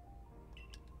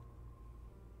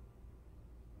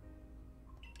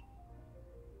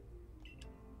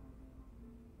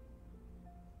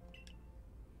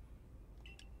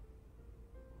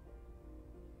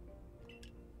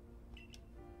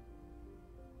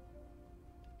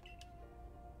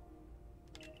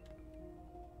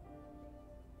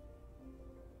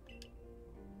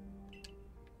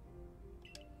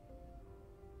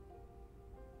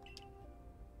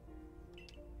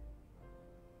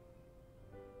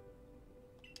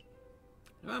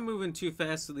 If I'm moving too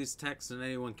fast with these texts and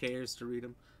anyone cares to read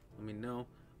them, let me know.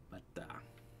 But,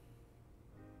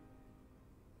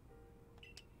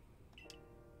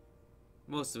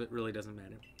 most of it really doesn't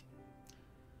matter.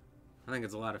 I think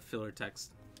it's a lot of filler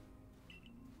text.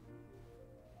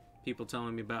 People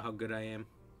telling me about how good I am.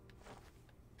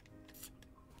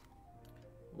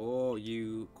 Oh,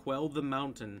 you quelled the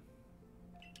mountain.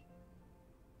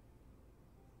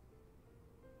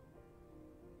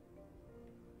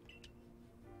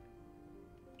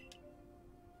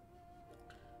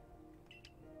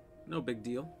 No big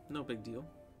deal. No big deal.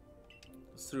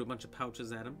 Just threw a bunch of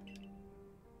pouches at him.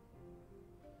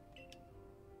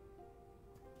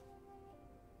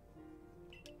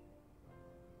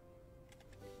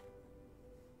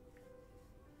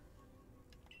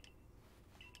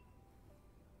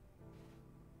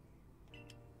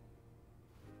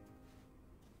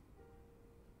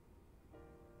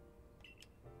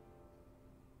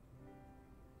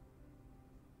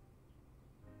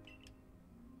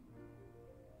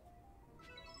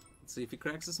 Let's see if he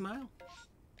cracks a smile.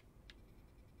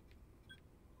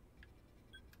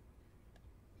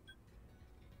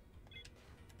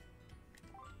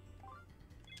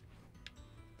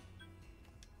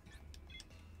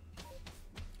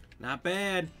 Not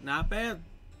bad. Not bad.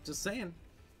 Just saying.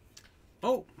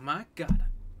 Oh my god.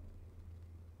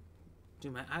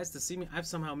 Dude, my eyes to see me. I've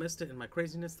somehow missed it in my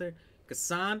craziness there.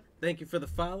 Kasan, thank you for the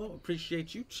follow.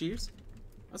 Appreciate you. Cheers.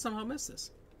 I somehow missed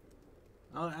this.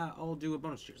 I'll do a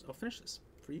bonus cheers. I'll finish this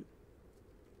for you.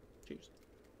 Cheers.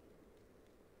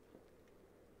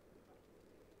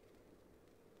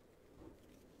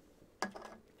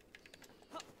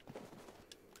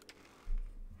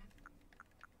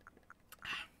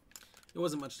 It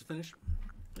wasn't much to finish.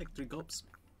 Like 3 gulps.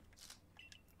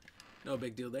 No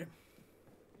big deal there.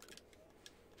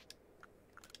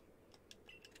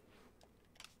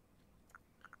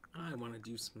 I want to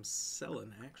do some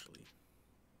selling, actually.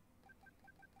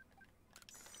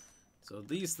 So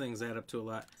these things add up to a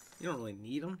lot. You don't really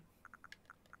need them.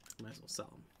 Might as well sell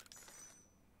them.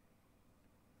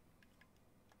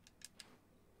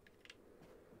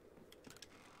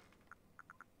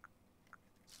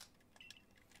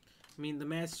 I mean, the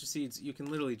Master Seeds, you can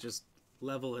literally just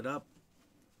level it up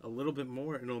a little bit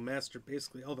more and it'll master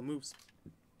basically all the moves.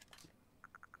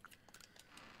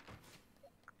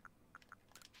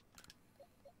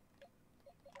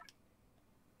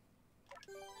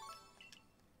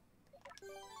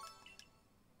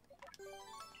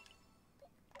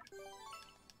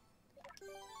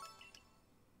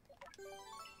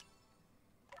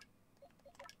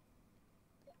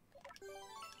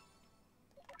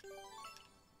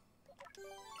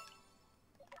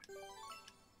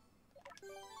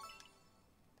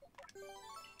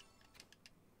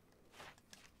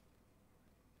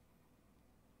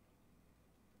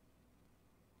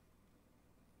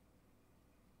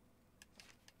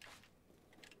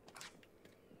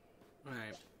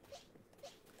 Alright.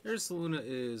 Ursaluna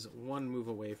is 1 move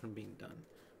away from being done.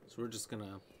 So we're just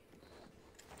gonna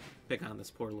pick on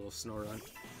this poor little Snorunt.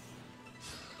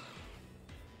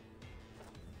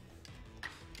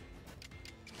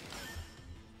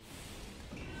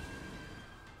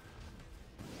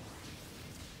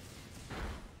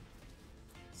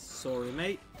 Sorry,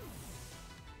 mate.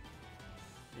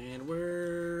 And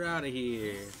we're out of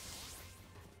here.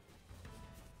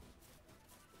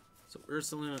 So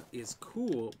Ursaluna is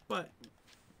cool, but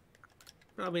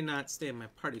probably not stay in my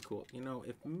party cool. You know,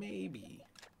 if maybe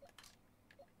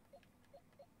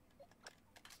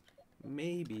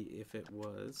if it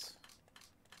was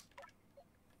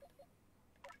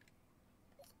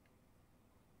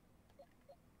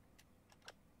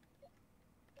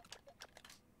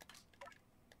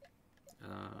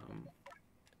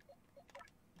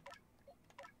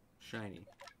shiny,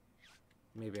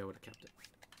 maybe I would have kept it.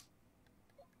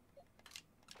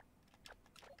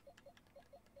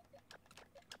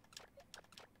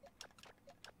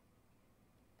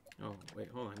 Oh, wait,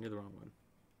 hold on, you're the wrong one.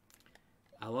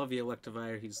 I love you,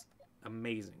 Electivire, he's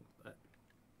amazing, but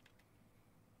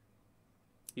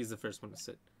he's the first one to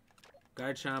sit.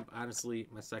 Garchomp, honestly,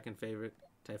 my second favorite.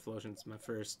 Typhlosion's my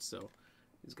first, so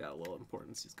he's got a little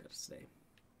importance, he's got to stay.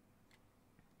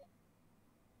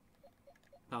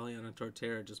 Pollyanna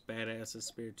Torterra, just badasses.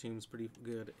 Spiritom's pretty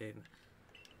good, and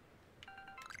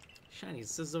Shiny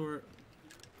Scizor,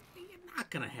 you're not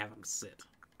gonna have him sit.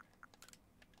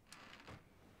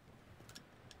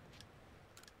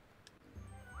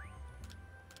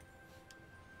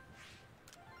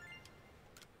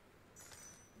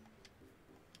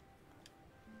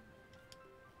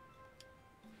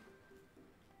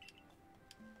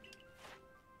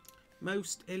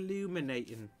 Most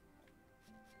illuminating.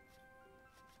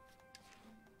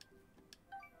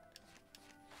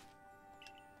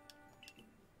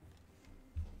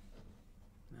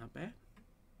 Not bad.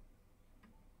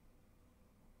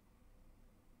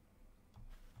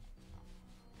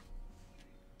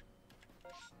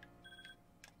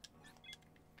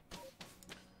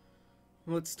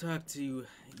 Let's talk to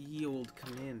ye old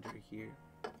commander here.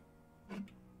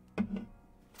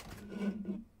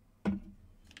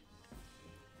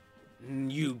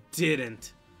 You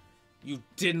didn't. You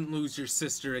didn't lose your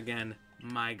sister again.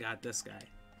 My god, this guy.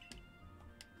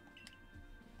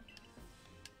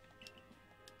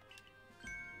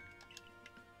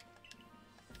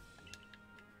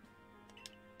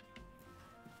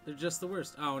 They're just the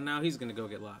worst. Oh, now he's gonna go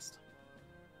get lost.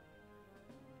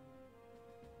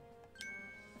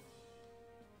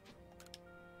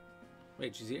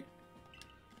 Wait, she's here?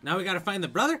 Now we gotta find the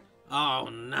brother? Oh,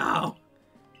 no.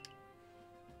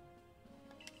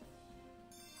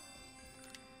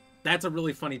 That's a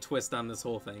really funny twist on this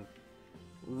whole thing.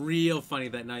 Real funny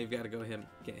that now you've got to go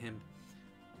get him.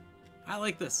 I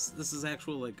like this. This is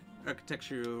actual like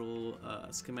architectural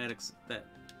schematics that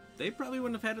they probably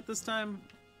wouldn't have had at this time.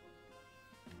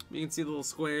 You can see the little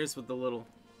squares with the little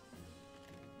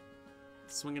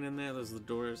swinging in there. Those are the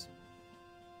doors.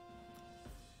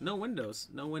 No windows.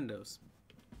 No windows.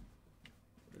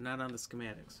 They're not on the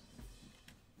schematics.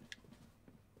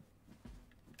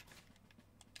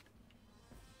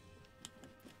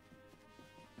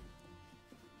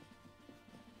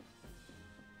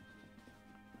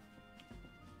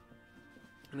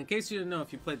 And in case you didn't know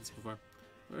if you played this before,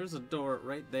 there's a door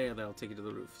right there that'll take you to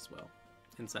the roof as well,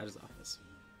 inside his office.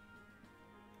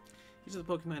 Each of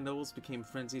the Pokemon nobles became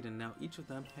frenzied, and now each of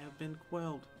them have been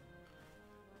quelled.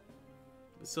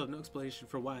 We still have no explanation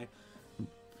for why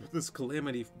this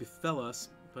calamity befell us,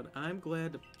 but I'm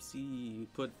glad to see you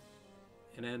put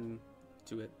an end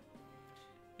to it.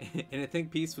 And I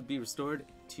think peace would be restored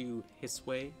to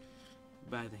Hisway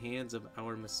by the hands of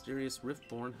our mysterious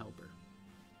Riftborn helper.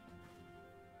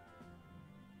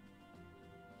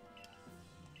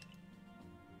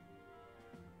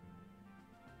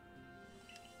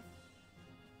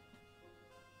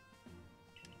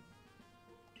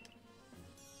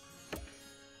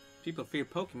 People fear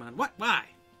Pokemon. What? Why?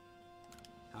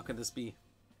 How could this be?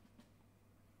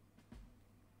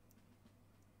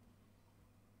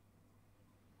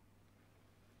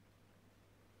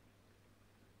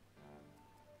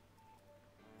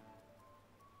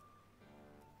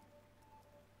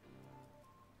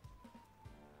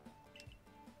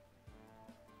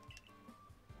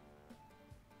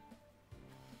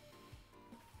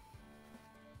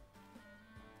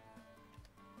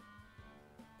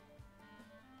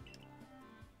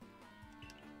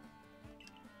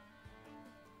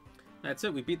 That's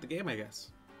it, we beat the game, I guess.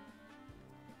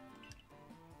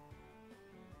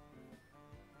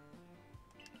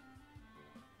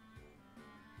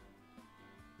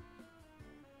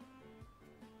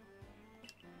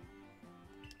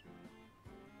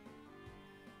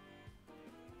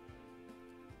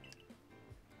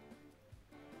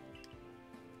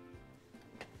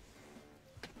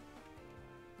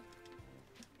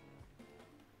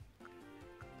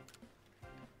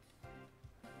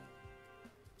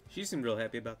 She seemed real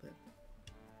happy about that.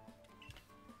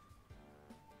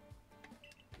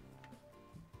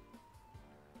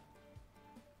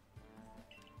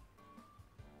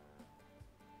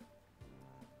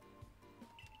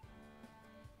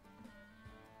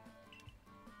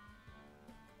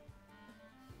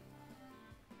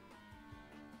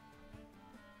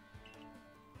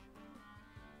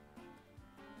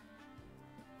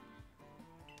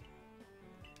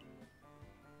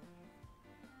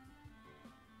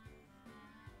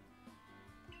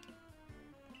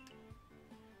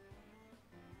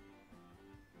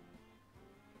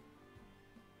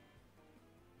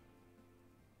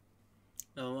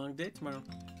 A long day tomorrow.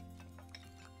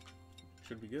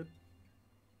 Should be good.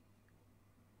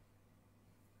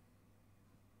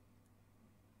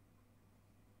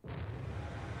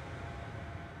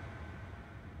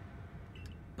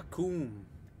 Bacoom.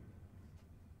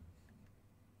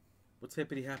 What's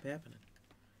hippity hop happening?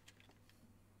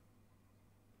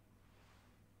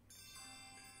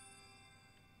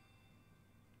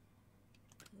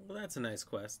 Well, that's a nice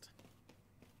quest.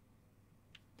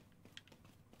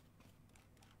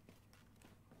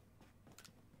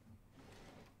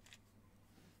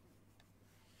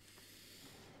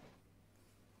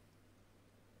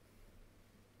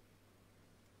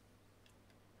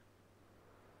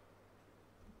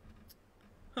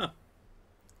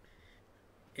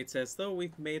 It's as though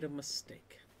we've made a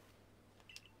mistake.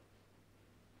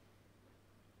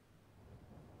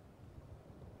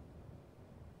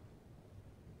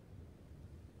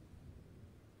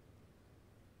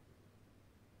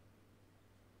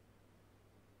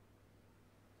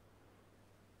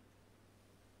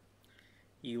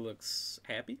 He looks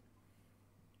happy,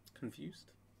 confused.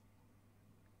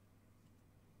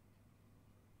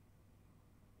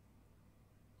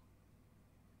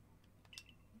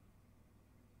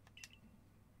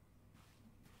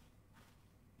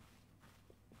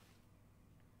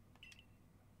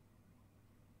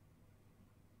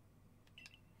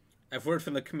 I've word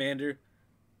from the commander.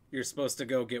 You're supposed to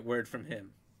go get word from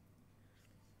him.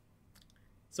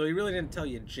 So he really didn't tell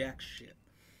you jack shit.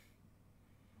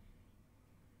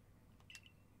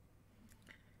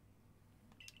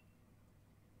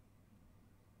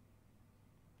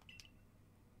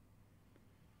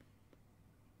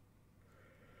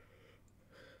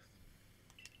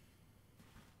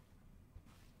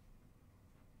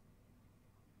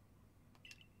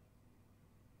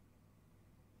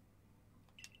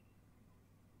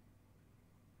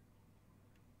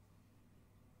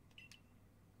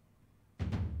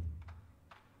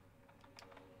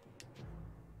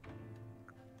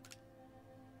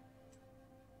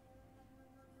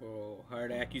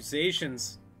 hard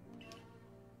accusations.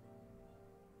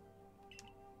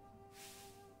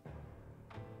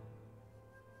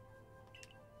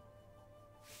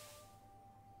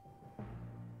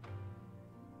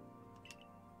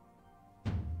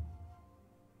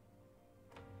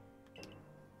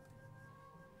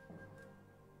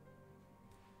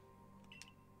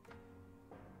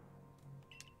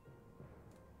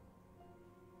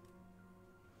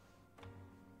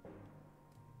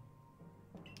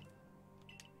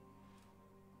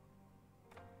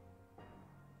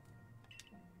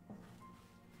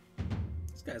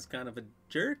 This guy's kind of a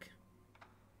jerk.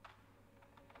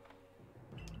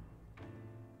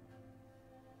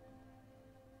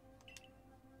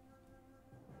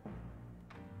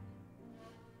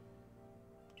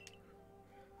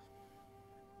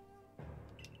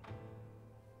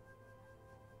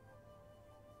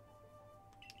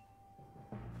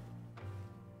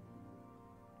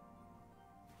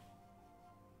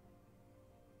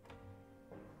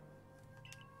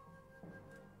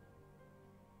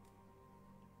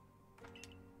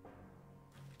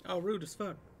 Oh, rude as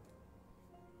fuck.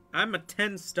 I'm a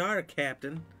 10-star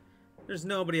captain. There's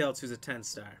nobody else who's a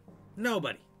 10-star.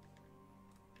 Nobody.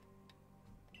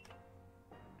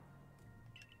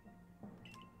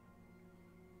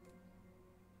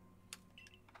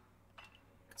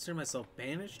 Consider myself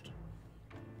banished?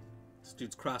 This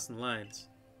dude's crossing lines.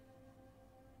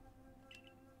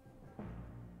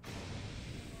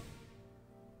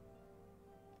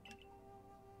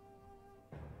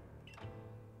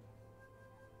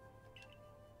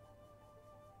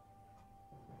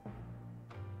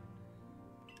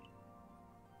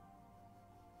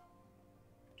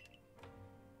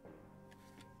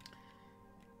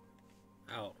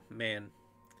 Oh, man.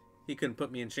 He couldn't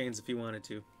put me in chains if he wanted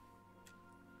to.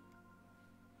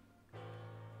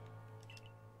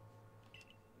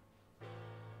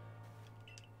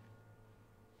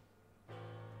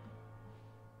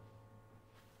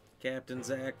 Captain's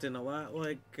acting a lot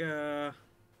like, kind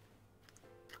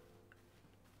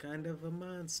of a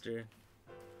monster.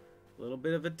 A little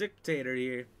bit of a dictator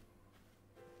here.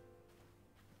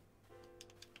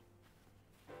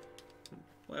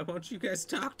 Why won't you guys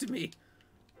talk to me?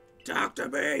 Talk to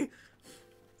me!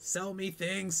 Sell me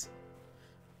things.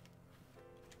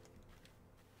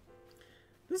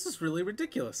 This is really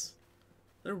ridiculous.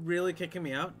 They're really kicking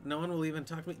me out. No one will even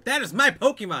talk to me. That is my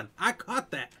Pokemon! I caught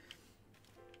that!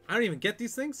 I don't even get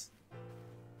these things.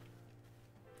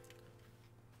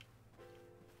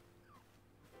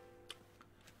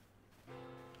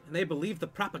 And they believe the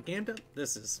propaganda?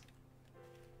 This is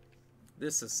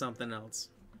something else.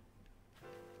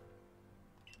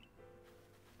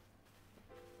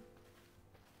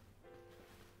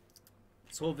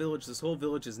 This whole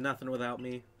village is nothing without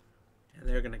me. And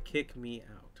they're gonna kick me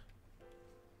out.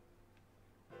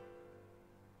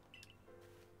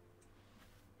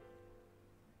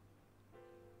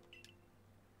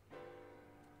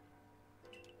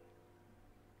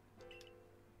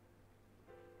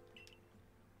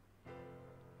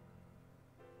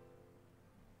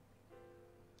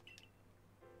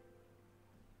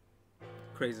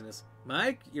 Craziness.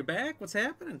 Mike, you're back? What's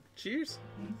happening? Cheers.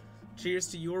 Cheers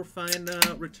to your fine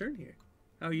return here.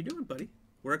 How are you doing, buddy?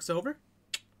 Work's over?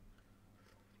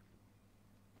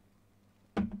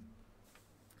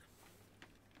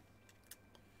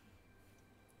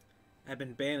 I've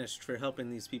been banished for helping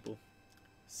these people.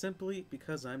 Simply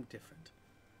because I'm different.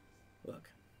 Look.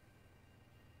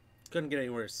 Couldn't get any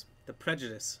worse. The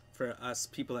prejudice for us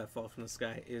people that fall from the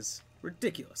sky is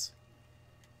ridiculous.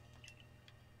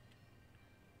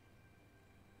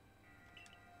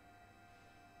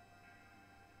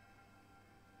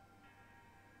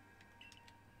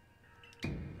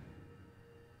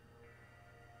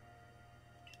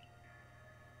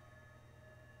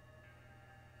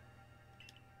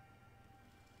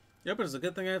 Yep, but it's a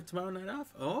good thing I have tomorrow night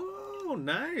off. Oh,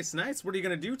 nice, nice. What are you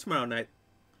going to do tomorrow night?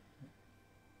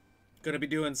 Going to be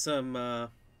doing some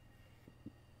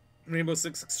Rainbow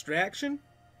Six Extraction?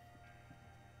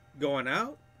 Going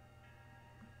out?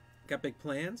 Got big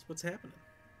plans? What's happening?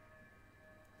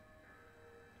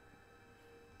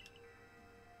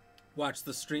 Watch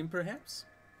the stream, perhaps?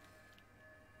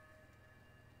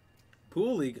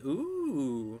 Pool League.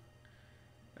 Ooh.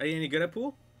 Are you any good at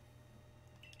pool?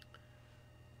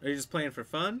 Are you just playing for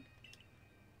fun?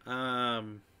 I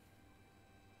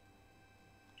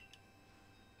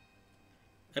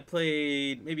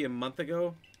played maybe a month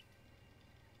ago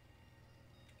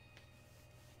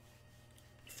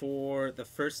for the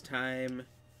first time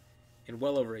in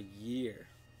well over a year.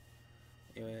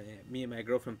 Me and my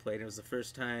girlfriend played. It was the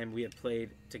first time we had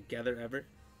played together ever.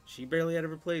 She barely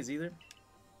ever plays either.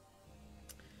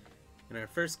 In our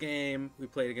first game, we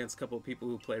played against a couple of people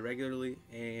who play regularly,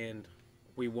 and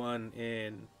we won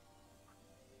in,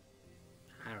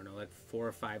 I don't know, like 4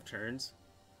 or 5 turns.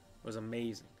 It was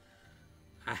amazing.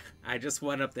 I just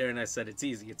went up there and I said, it's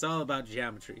easy. It's all about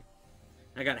geometry.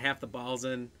 I got half the balls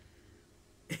in,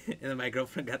 and then my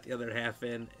girlfriend got the other half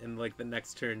in like the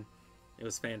next turn. It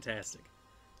was fantastic.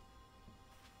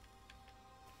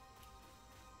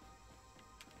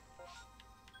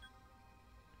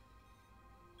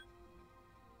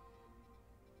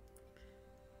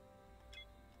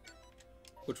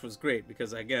 Which was great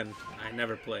because, again, I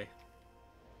never play.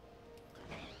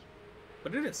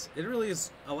 But it really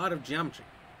is a lot of geometry.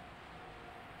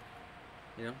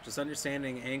 You know, just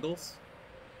understanding angles.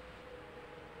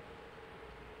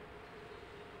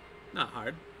 Not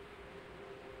hard.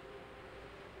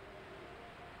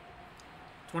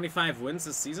 25 wins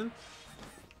this season?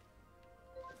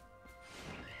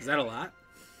 Is that a lot?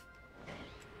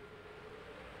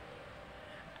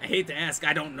 I hate to ask,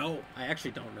 I don't know. I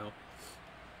actually don't know.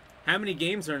 How many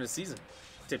games are in a season,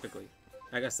 typically?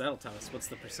 I guess that'll tell us. What's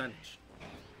the percentage?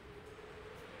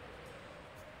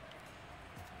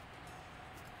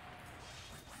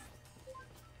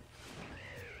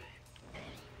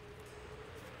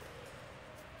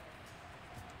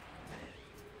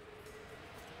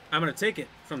 I'm going to take it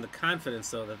from the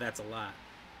confidence, though, that that's a lot.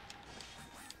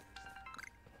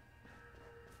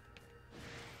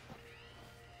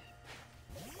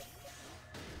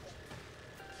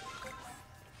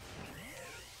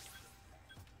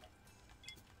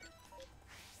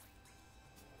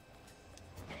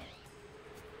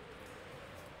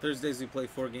 Thursdays we play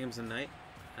 4 games a night.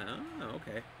 Oh,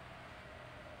 okay.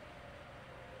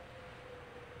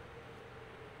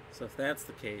 So if that's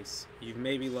the case, you've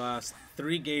maybe lost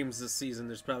 3 games this season.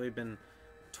 There's probably been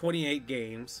 28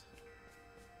 games.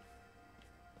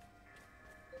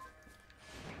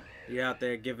 You're out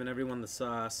there giving everyone the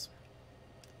sauce.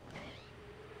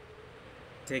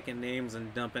 Taking names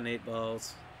and dumping 8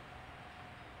 balls.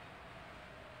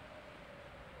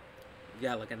 You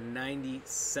got like a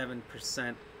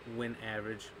 97% win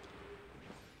average.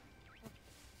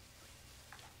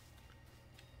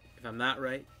 If I'm not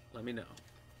right, let me know.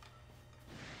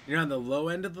 You're on the low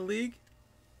end of the league?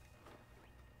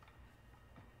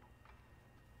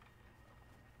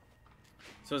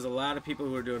 So there's a lot of people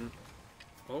who are doing,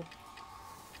 oh,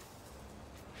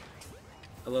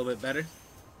 a little bit better.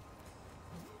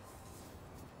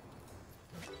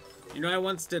 You know, I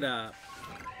once did a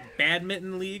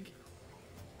badminton league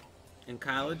in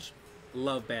college.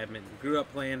 Love badminton. Grew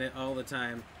up playing it all the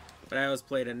time, but I always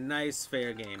played a nice,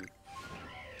 fair game.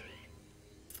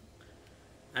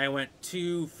 I went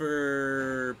 2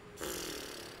 for...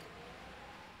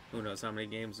 who knows how many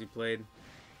games we played.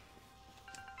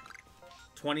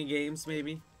 20 games,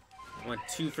 maybe. I went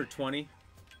 2 for 20.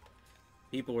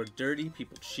 People were dirty,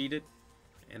 people cheated,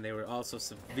 and they were also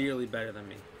severely better than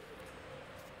me.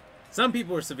 Some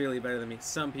people were severely better than me.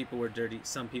 Some people were dirty.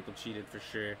 Some people cheated for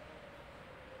sure.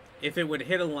 If it would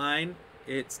hit a line,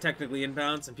 it's technically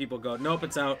inbounds, and people go, nope,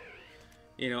 it's out.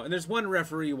 You know, and there's one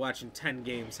referee watching 10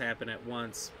 games happen at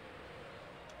once.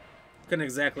 Couldn't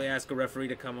exactly ask a referee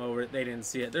to come over. They didn't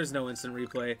see it. There's no instant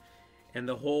replay. And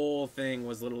the whole thing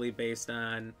was literally based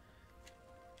on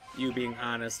you being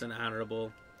honest and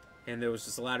honorable. And there was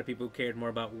just a lot of people who cared more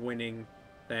about winning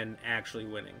than actually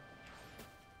winning.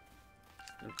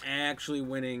 And actually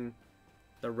winning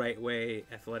the right way,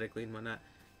 athletically and whatnot.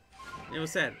 It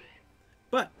was sad.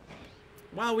 But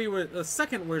while we were the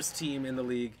second worst team in the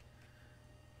league,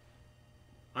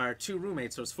 our 2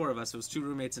 roommates, there was 4 of us, it was 2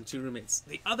 roommates and 2 roommates.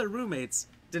 The other roommates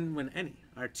didn't win any.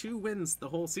 Our 2 wins the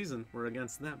whole season were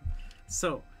against them.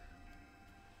 So,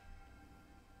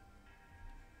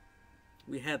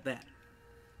 we had that.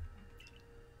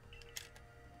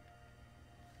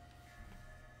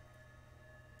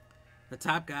 The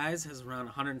top guys has around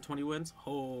 120 wins.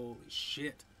 Holy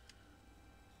shit.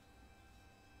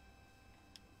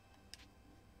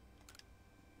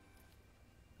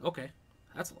 Okay,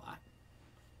 that's a lot.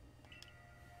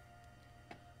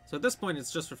 So at this point,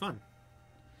 it's just for fun.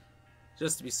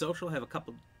 Just to be social, have a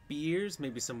couple beers,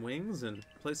 maybe some wings, and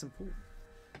play some pool.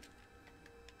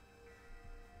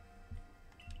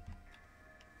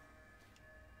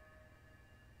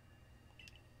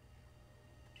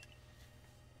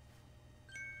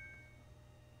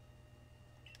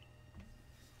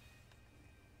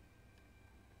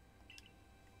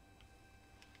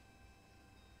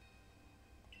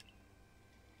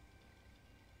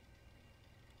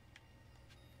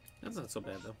 That's not so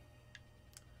bad, though.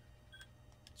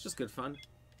 It's just good fun.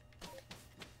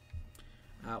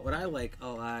 What I like a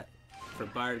lot for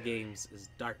bar games is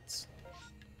darts.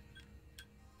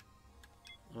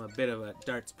 I'm a bit of a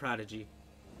darts prodigy.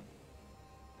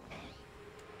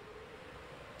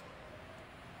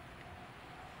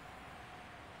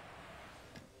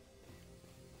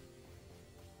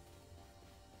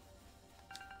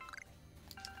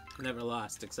 Never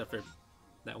lost, except for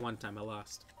that one time I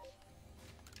lost.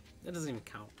 That doesn't even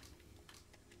count.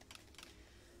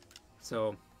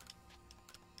 So,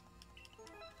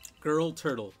 Girl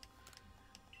Turtle.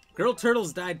 Girl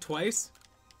Turtle's died twice?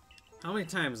 How many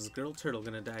times is Girl Turtle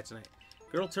gonna die tonight?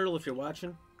 Girl Turtle, if you're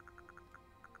watching,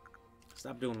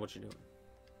 stop doing what you're doing.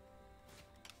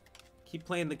 Keep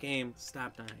playing the game,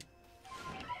 stop dying.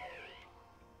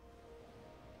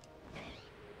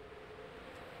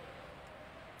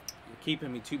 You're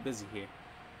keeping me too busy here.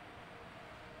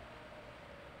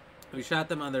 We shot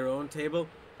them on their own table.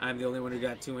 I'm the only one who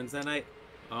got 2 wins that night.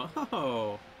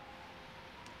 Oh.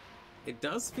 It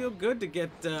does feel good to get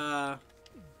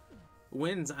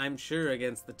wins, I'm sure,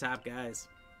 against the top guys.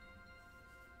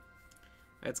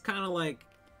 It's kind of like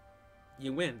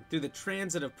you win. Through the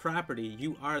transitive property,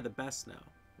 you are the best now,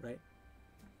 right?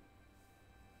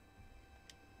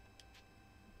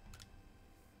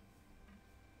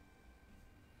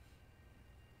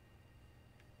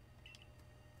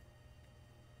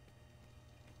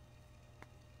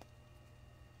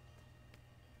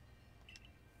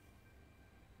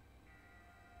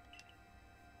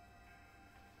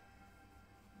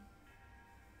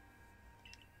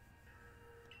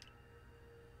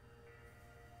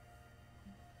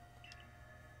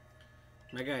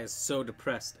 My guy is so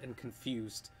depressed and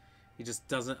confused. He just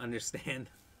doesn't understand.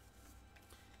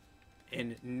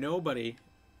 And nobody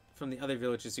from the other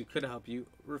villages who could help you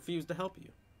refused to help you.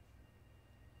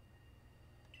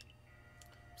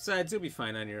 Besides, you'll be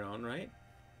fine on your own, right?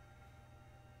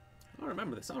 I'll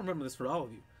remember this. I'll remember this for all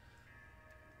of you.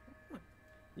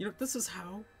 You know, this is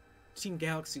how Team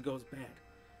Galaxy goes bad.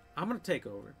 I'm going to take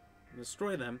over,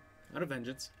 destroy them out of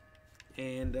vengeance,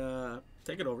 and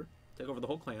take it over. Take over the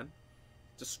whole clan.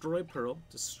 Destroy Pearl,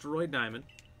 destroy Diamond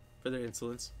for their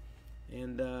insolence,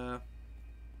 and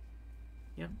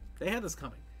yeah, they had this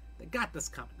coming. They got this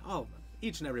coming, all of them,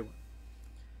 each and every one.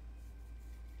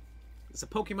 It's a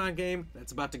Pokemon game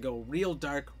that's about to go real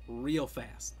dark, real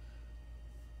fast.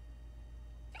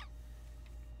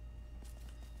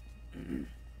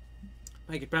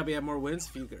 I could probably have more wins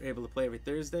if you were able to play every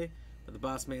Thursday, but the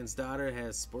boss man's daughter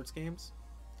has sports games.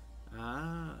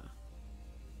 Ah.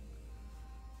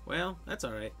 Well, that's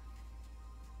alright.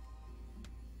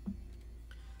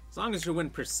 As long as your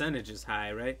win percentage is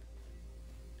high, right?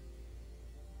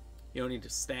 You don't need to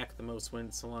stack the most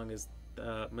wins so long as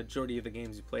the majority of the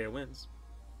games you play are wins.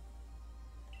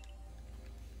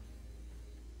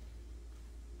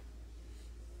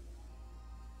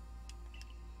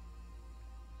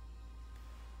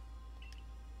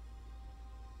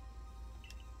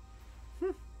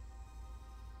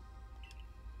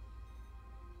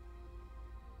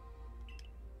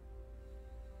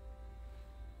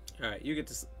 All right, you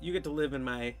get to live in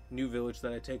my new village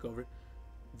that I take over,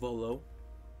 Volo.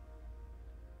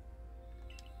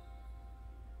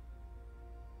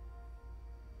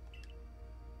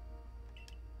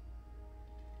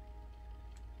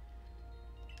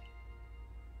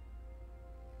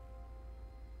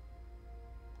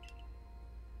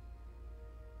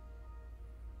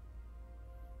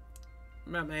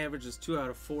 My average is 2 out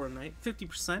of 4 a night,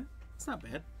 50%. It's not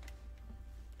bad.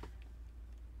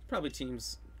 Probably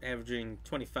teams averaging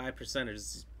 25% or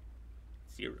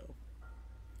 0.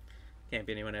 Can't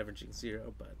be anyone averaging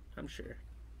 0, but I'm sure.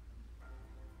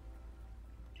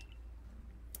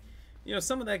 You know,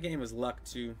 some of that game is luck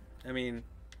too. I mean,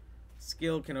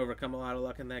 skill can overcome a lot of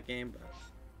luck in that game,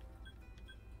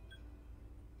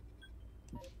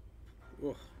 but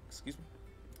oh, excuse me.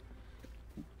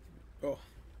 Oh,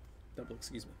 double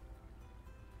excuse me.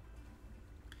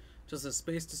 Just a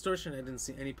space distortion. I didn't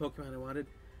see any Pokemon I wanted.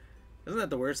 Isn't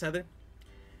that the worst, Heather?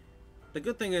 The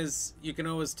good thing is you can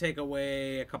always take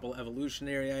away a couple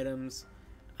evolutionary items,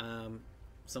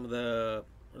 some of the,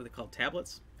 what are they called,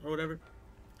 tablets or whatever.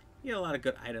 You get a lot of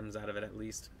good items out of it, at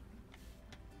least.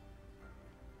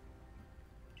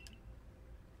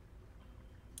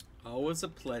 Always a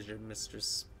pleasure,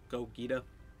 Mistress Gogeta.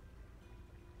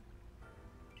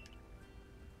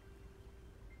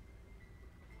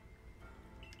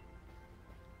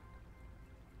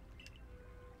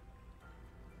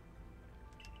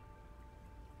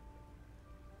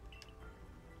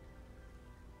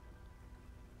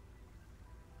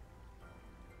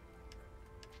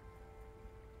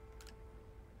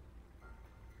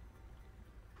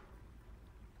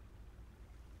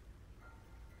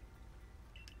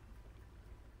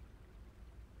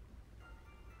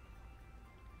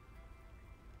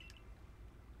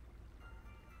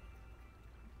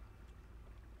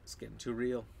 It's getting too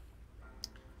real.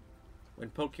 When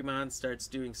Pokemon starts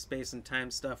doing space and time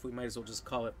stuff, we might as well just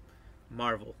call it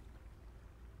Marvel.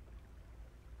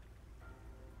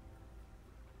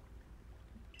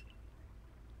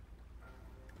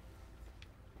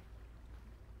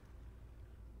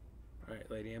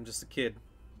 Alright, lady, I'm just a kid.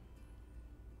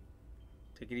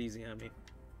 Take it easy on me.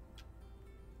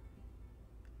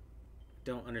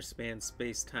 Don't understand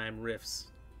space-time rifts.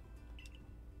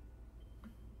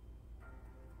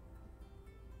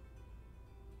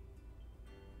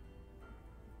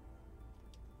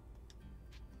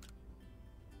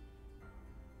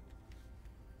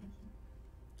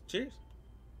 Cheers.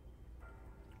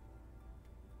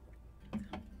 You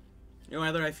know,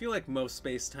 either I feel like most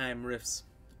space-time rifts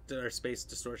are space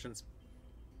distortions.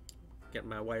 Getting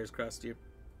my wires crossed here.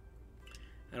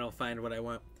 I don't find what I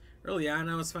want. Early on,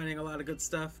 I was finding a lot of good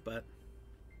stuff, but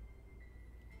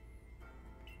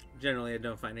generally, I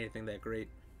don't find anything that great.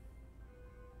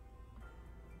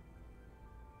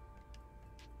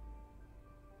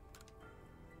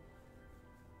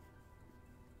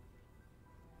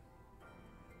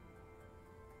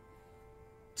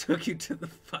 Took you to the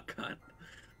fuck on.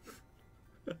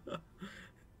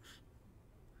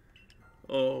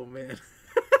 Oh man.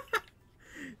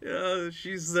 Yeah,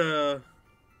 she's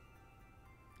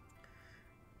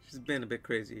been a bit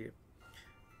crazy here.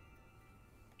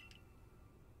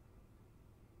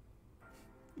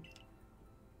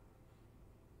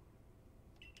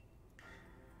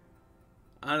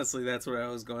 Honestly, that's where I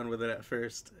was going with it at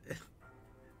first.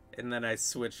 And then I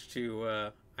switched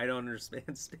to I don't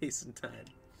understand space and time.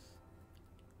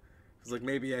 I was like,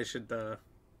 maybe I should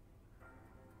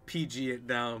PG it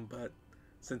down, but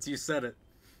since you said it,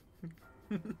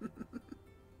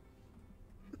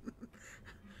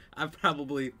 I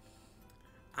probably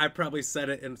said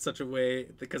it in such a way,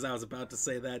 because I was about to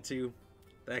say that too,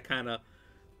 that kind of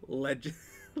led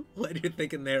you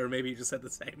thinking there, or maybe you just had the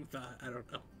same thought. I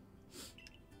don't know.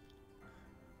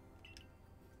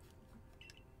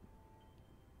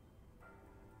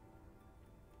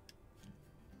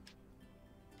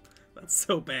 That's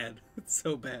so bad. It's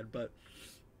so bad, but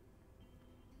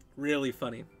really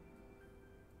funny.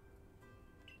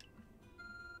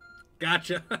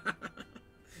 Gotcha.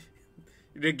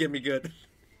 You did get me good.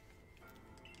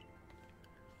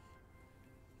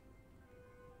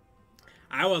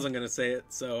 I wasn't gonna say it,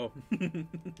 so.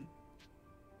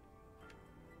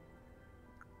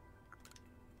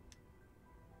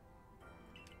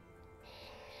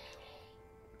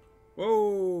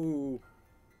 Whoa.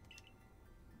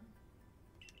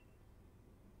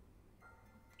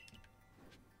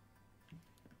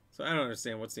 So I don't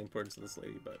understand what's the importance of this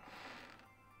lady, but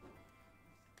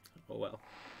oh well.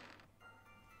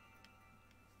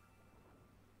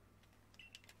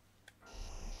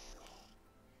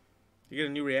 You get a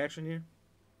new reaction here?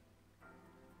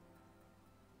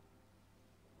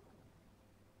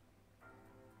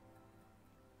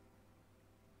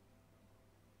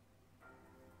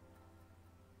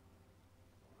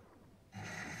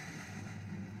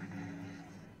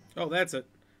 Oh, that's it.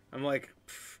 I'm like,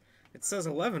 it says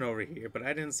 11 over here, but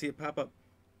I didn't see it pop up.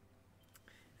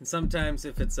 And sometimes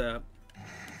if it's a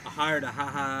hard, a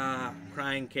haha,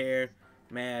 crying, care,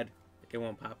 mad, it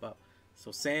won't pop up.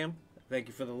 So Sam, thank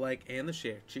you for the like and the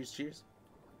share. Cheers, cheers.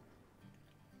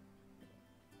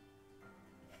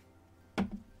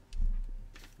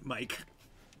 Mike.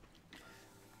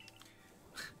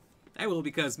 I will,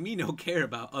 because me no care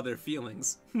about other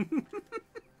feelings.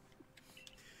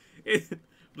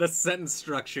 The sentence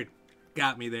structure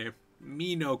got me there.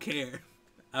 Me no care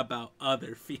about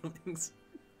other feelings.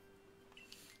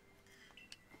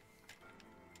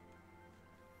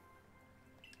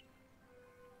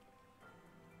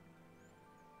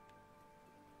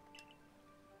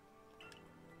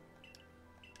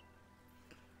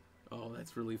 Oh,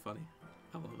 that's really funny.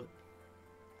 I love it.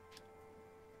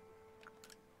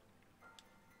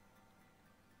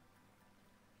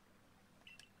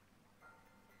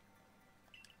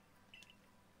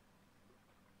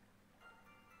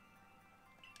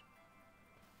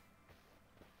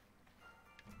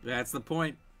 That's the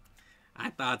point. I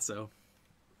thought so.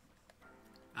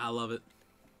 I love it.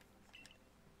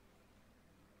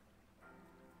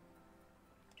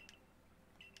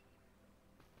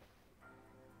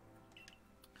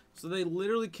 So they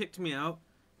literally kicked me out.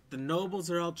 The nobles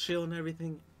are all chill and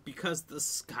everything because the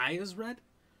sky is red?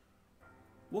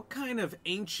 What kind of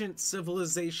ancient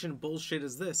civilization bullshit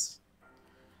is this?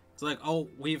 It's like, oh,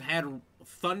 we've had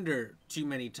thunder too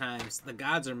many times. The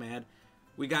gods are mad.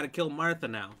 We gotta kill Martha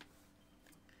now.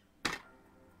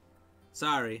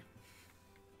 Sorry.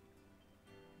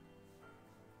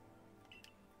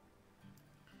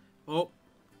 Oh,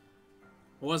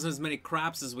 wasn't as many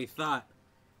crops as we thought.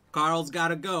 Carl's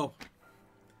gotta go.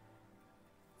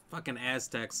 Fucking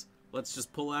Aztecs. Let's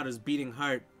just pull out his beating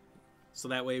heart, so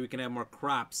that way we can have more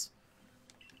crops.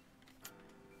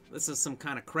 This is some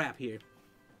kind of crap here.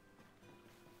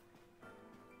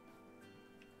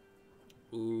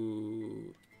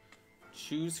 Ooh.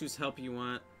 Choose whose help you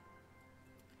want.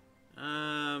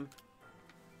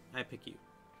 I pick you.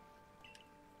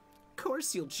 Of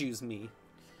course you'll choose me.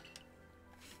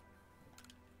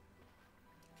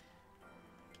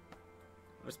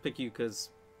 I'll just pick you because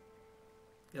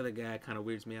the other guy kind of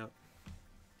weirds me out.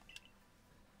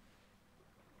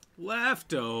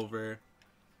 Leftover.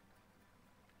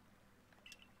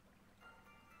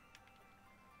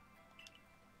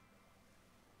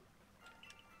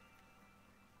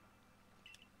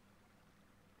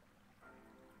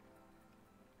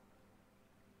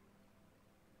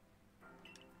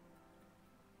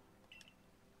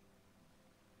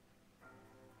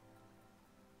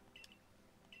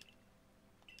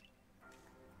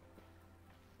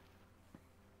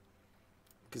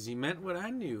 Because you meant what I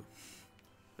knew.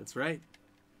 That's right.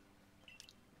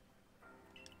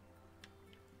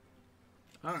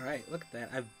 Alright, look at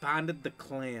that. I've bonded the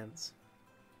clans.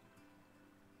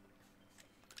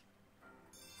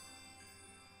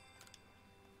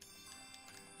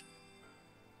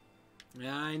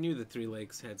 Yeah, I knew the Three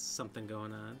Lakes had something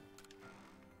going on.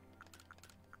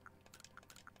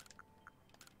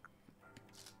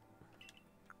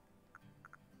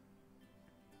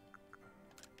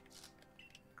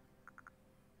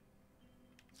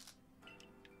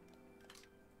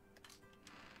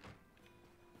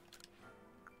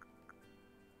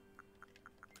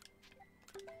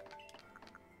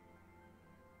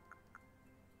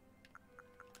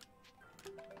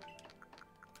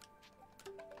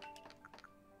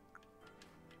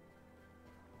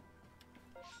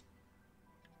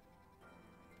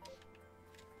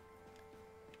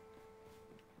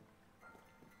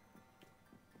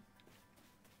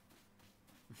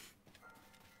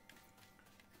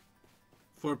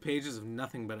 Four pages of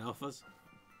nothing but alphas.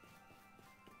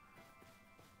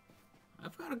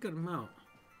 I've got a good amount.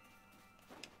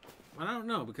 I don't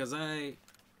know because I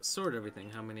sort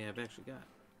everything how many I've actually got.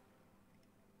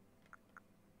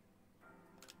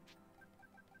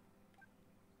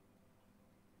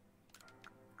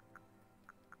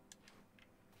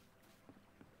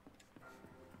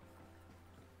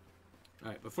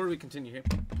 Alright, before we continue here.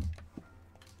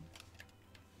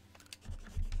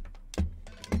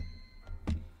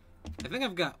 I think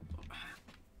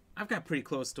I've got pretty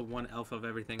close to one alpha of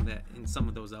everything that in some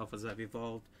of those alphas I've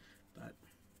evolved, but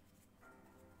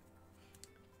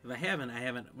if I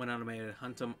haven't went out of my way to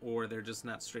hunt them, or they're just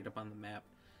not straight up on the map.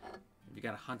 If you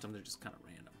gotta hunt them, they're just kind of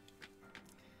random.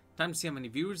 Time to see how many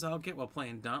viewers I'll get while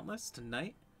playing Dauntless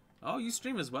tonight. Oh, you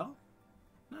stream as well?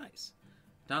 Nice.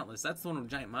 Dauntless, that's the one with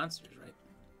giant monsters, right?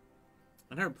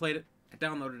 I never played it. I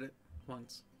downloaded it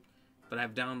once. But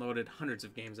I've downloaded hundreds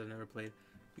of games I've never played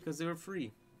because they were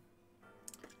free.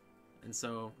 And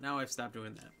so now I've stopped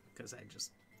doing that because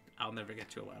I'll never get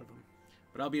to a lot of them.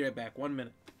 But I'll be right back. 1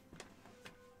 minute.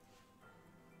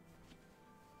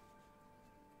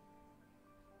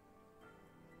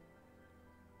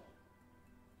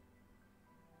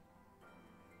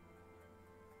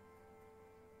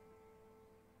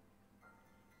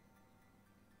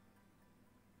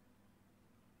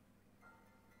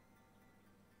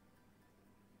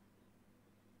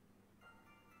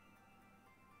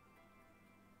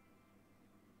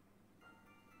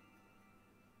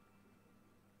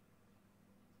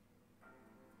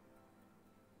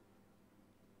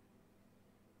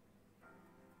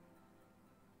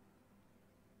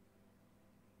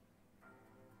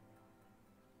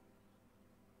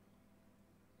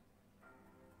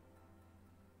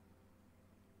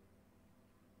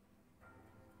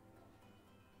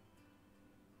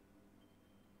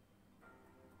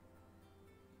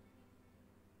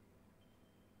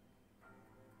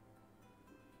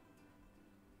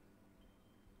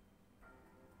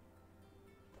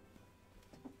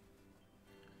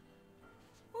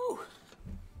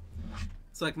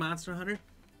 It's like Monster Hunter.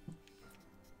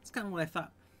 It's kind of what I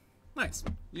thought. Nice.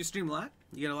 You stream a lot?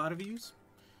 You get a lot of views?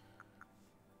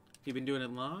 You've been doing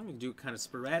it long? You do it kind of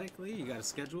sporadically? You got a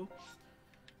schedule?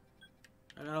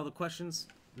 I got all the questions,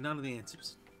 none of the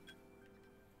answers.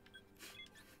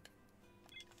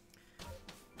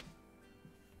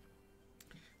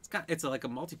 It's like a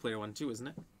multiplayer one too, isn't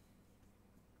it?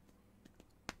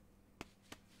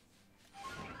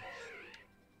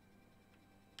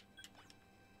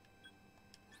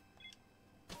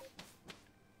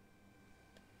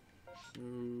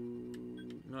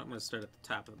 No, I'm going to start at the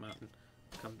top of the mountain.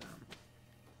 Come down.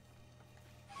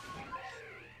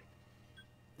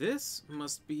 This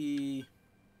must be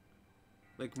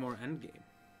like more endgame.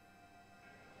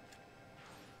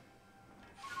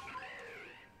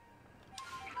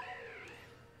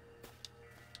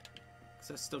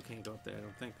 Because I still can't go up there, I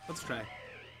don't think. Let's try.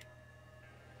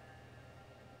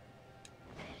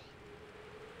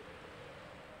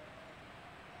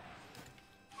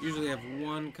 Usually have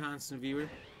one constant viewer.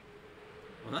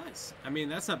 Well, nice. I mean,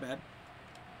 that's not bad.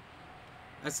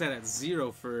 I sat at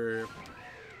 0 for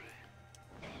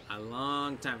a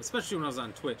long time, especially when I was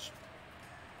on Twitch.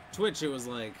 Twitch, it was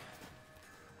like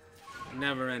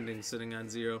never-ending sitting on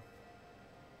 0.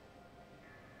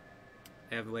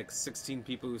 I have like 16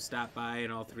 people who stop by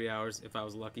in all 3 hours if I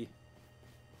was lucky.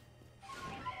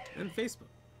 And Facebook.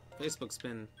 Facebook's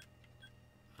been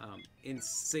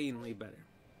insanely better.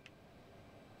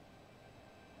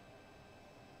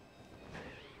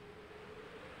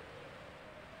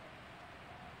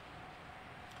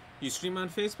 You stream on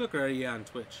Facebook, or are you on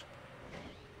Twitch?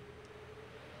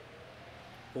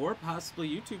 Or possibly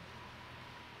YouTube.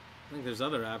 I think there's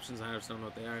other options, I just don't know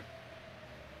what they are.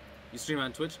 You stream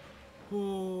on Twitch?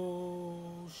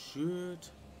 Oh,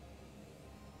 shit.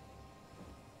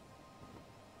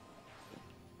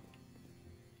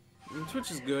 I mean,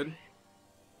 Twitch is good.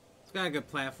 It's got a good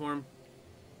platform.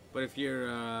 But if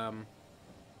you're,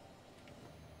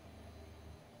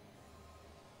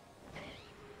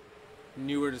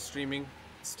 newer to streaming,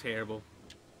 it's terrible.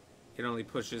 It only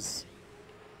pushes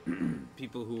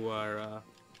people who are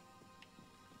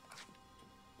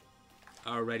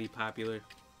already popular,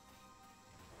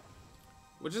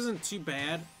 which isn't too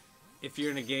bad if you're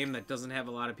in a game that doesn't have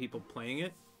a lot of people playing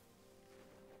it.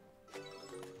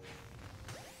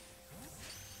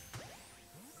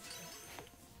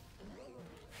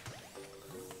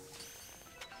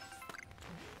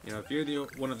 You know, if you're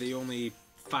one of the only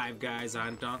 5 guys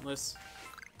on Dauntless,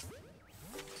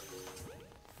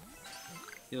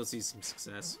 you'll see some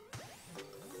success.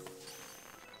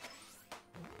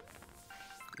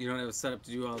 You don't have a setup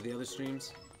to do all the other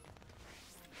streams?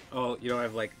 Oh, you don't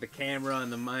have like the camera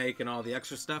and the mic and all the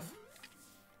extra stuff?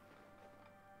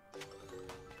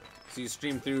 So you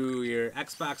stream through your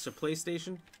Xbox or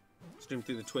PlayStation? Stream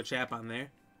through the Twitch app on there?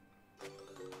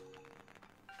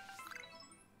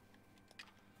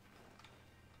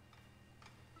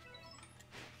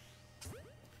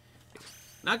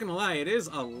 Not gonna lie, it is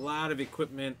a lot of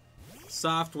equipment,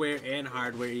 software and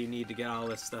hardware you need to get all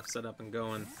this stuff set up and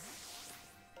going.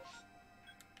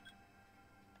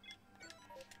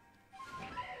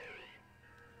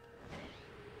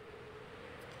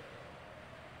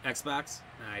 Xbox?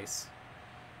 Nice.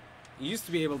 You used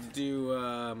to be able to do,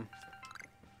 oh,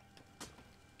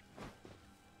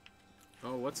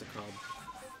 what's it called?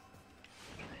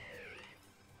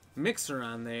 Mixer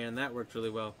on there, and that worked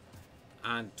really well.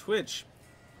 On Twitch,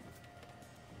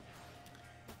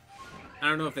 I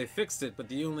don't know if they fixed it, but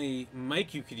the only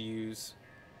mic you could use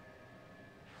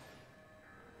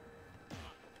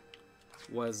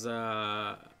was,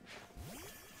 oh,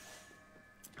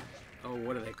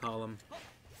 what do they call them?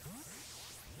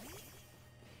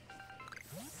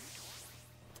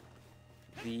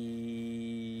 The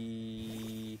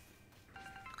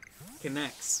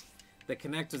Connects. The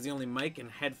Connect was the only mic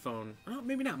and headphone. Oh,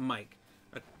 maybe not mic,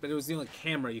 but it was the only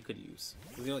camera you could use.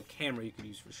 It was the only camera you could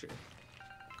use for sure.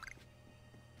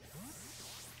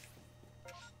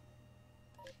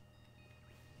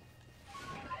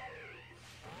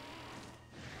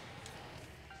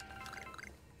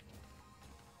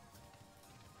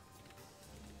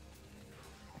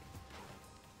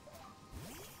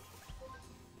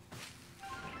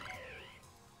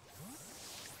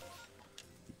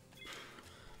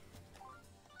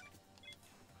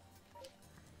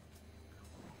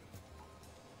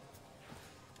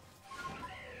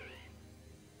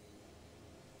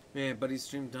 Man, buddy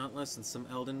streamed Dauntless and some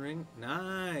Elden Ring.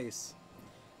 Nice.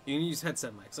 You can use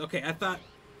headset mics. Okay, I thought...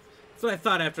 That's what I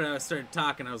thought after I started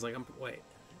talking. I was like, wait.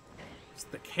 It's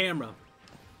the camera.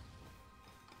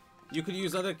 You could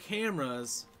use other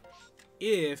cameras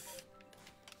if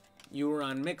you were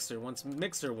on Mixer. Once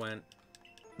Mixer went,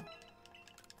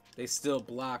 they still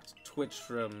blocked Twitch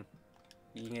from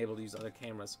being able to use other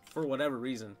cameras. For whatever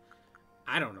reason.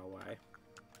 I don't know why.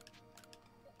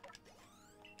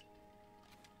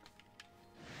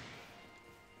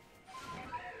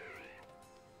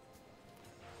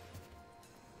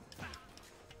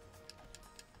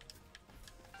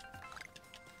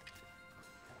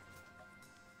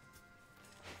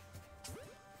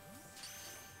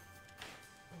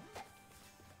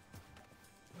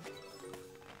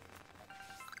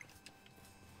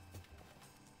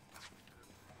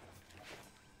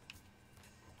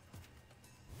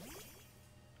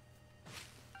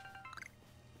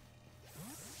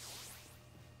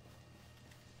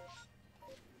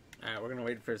 we're gonna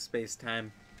wait for space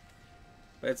time.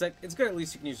 But it's like, it's good at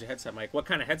least you can use your headset mic. What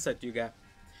kind of headset do you got?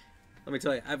 Let me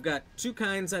tell you, I've got two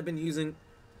kinds I've been using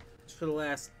for the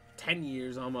last 10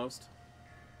 years almost.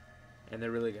 And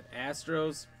they're really good.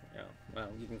 Astros, you know, well,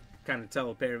 you can kind of tell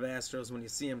a pair of Astros when you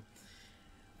see them.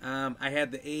 I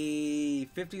had the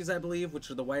A50s, I believe,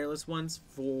 which are the wireless ones,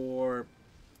 for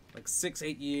like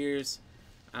 6-8 years.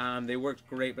 They worked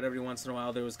great, but every once in a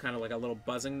while there was kind of like a little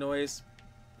buzzing noise.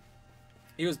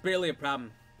 It was barely a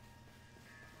problem.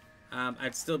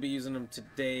 I'd still be using them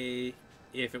today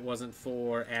if it wasn't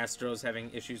for Astros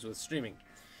having issues with streaming.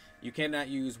 You cannot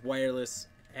use wireless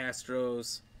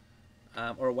Astros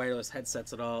or wireless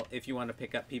headsets at all if you want to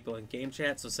pick up people in game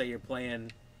chat. So say you're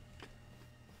playing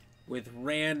with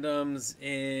randoms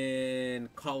in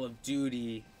Call of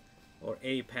Duty or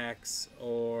Apex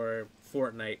or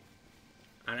Fortnite.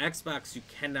 On Xbox, you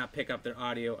cannot pick up their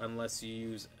audio unless you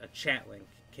use a chat link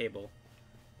cable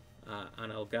on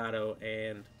Elgato,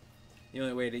 and the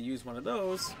only way to use one of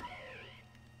those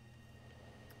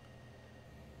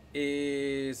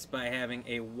is by having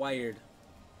a wired,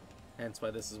 hence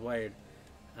why this is wired,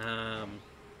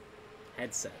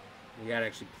 headset. You gotta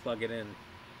actually plug it in.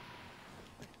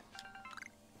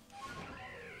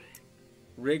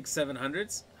 Rig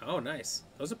 700s? Oh, nice.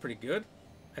 Those are pretty good.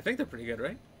 I think they're pretty good,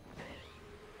 right?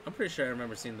 I'm pretty sure I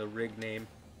remember seeing the Rig name.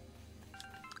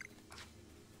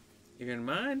 If you don't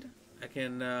mind, I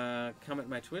can comment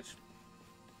my Twitch.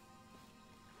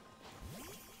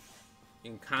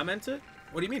 You can comment it?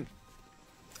 What do you mean?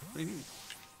 What do you mean?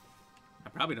 I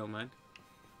probably don't mind.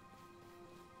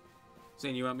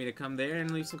 Saying you want me to come there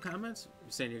and leave some comments?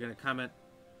 You're saying you're going to comment.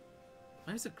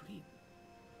 Why is it green?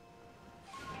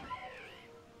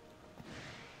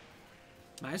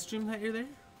 My stream that you're there?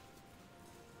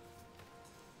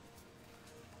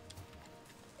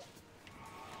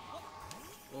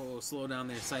 Oh, slow down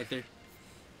there, Scyther.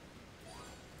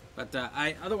 But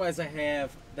otherwise I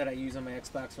have that I use on my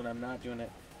Xbox when I'm not doing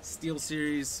it. Steel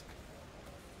Series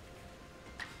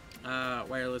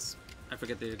wireless. I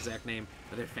forget the exact name,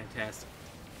 but they're fantastic.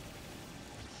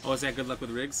 Oh, is that good luck with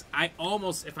rigs? I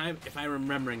almost, if I'm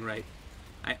remembering right,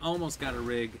 I almost got a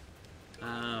rig.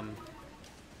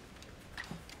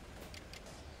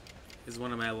 Is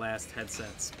one of my last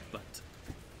headsets, but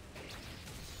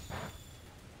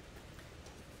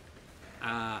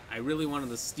I really wanted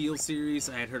the Steel Series.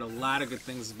 I had heard a lot of good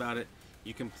things about it.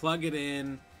 You can plug it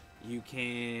in. You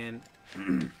can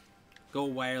go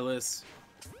wireless.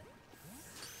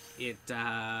 It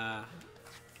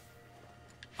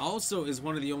also is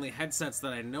one of the only headsets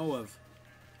that I know of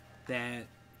that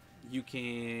you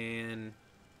can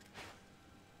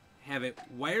have it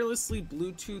wirelessly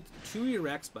Bluetooth to your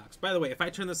Xbox. By the way, if I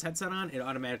turn this headset on, it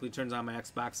automatically turns on my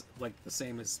Xbox like the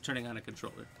same as turning on a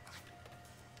controller.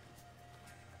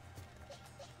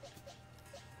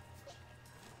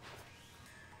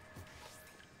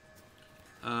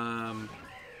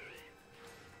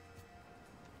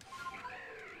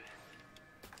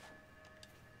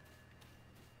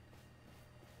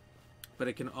 But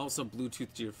it can also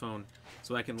Bluetooth to your phone,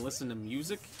 so I can listen to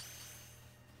music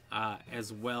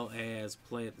as well as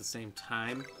play at the same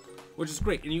time, which is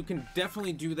great. And you can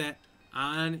definitely do that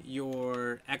on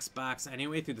your Xbox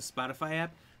anyway through the Spotify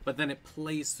app, but then it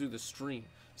plays through the stream.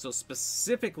 So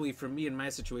specifically for me in my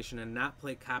situation, and not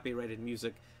play copyrighted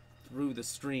music through the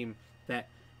stream, that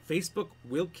Facebook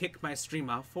will kick my stream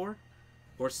off for,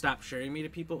 or stop sharing me to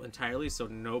people entirely, so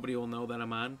nobody will know that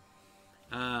I'm on.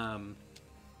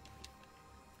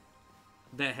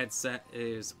 That headset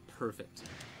is perfect.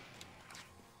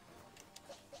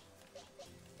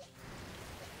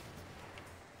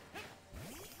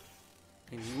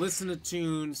 And you listen to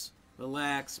tunes,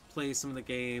 relax, play some of the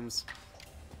games,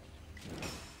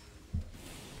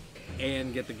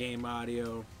 and get the game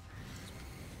audio.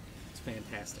 It's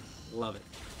fantastic. Love it.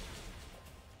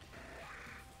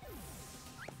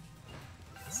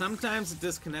 Sometimes it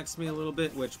disconnects me a little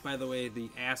bit, which, by the way, the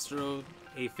Astro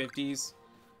A50s,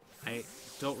 I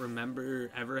don't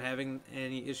remember ever having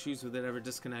any issues with it ever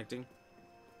disconnecting.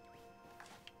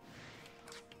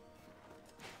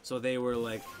 So they were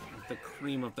like the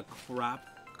cream of the crop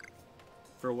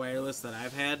for wireless that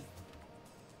I've had.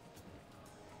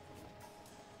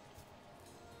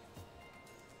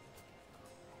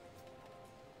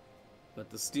 But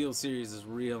the Steel Series is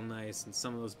real nice, and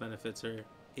some of those benefits are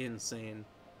insane.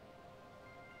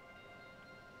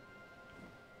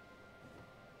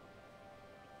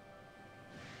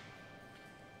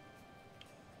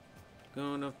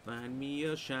 Gonna find me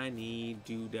a shiny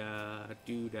doodah,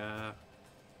 doodah.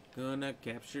 Gonna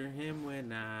capture him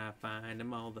when I find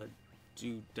him all the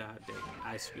doodah day.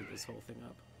 I screwed this whole thing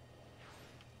up.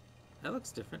 That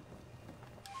looks different.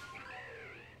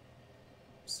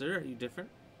 Sir, are you different?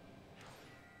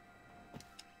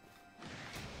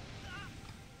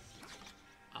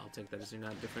 I'll take that as you're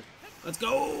not different. Let's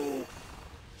go!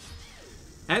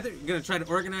 Heather, you gonna try to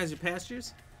organize your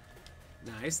pastures?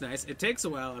 Nice, nice. It takes a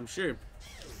while, I'm sure.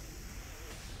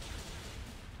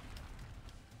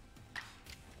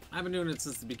 I've been doing it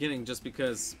since the beginning just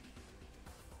because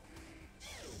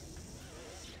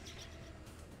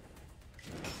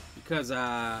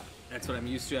that's what I'm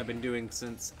used to. I've been doing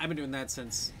that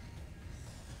since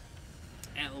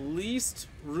at least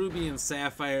Ruby and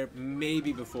Sapphire,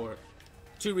 maybe before.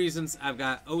 2 reasons. I've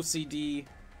got OCD,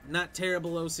 not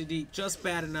terrible OCD, just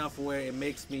bad enough where it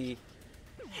makes me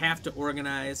have to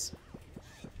organize.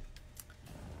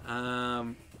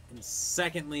 And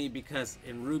secondly, because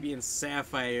in Ruby and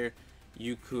Sapphire,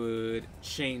 you could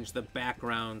change the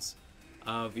backgrounds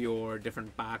of your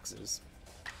different boxes.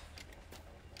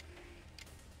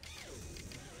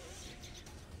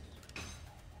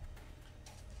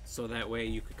 So that way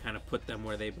you could kind of put them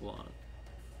where they belong.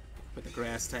 Put the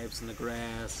grass types in the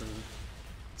grass and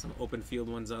some open field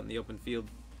ones out in the open field.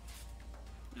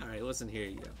 Alright, listen here,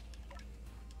 you go.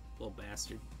 Little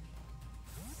bastard.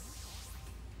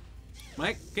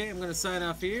 Mike, okay, I'm going to sign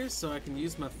off here so I can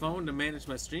use my phone to manage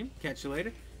my stream. Catch you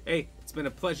later. Hey, it's been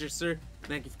a pleasure, sir.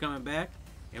 Thank you for coming back,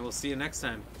 and we'll see you next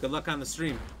time. Good luck on the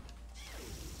stream.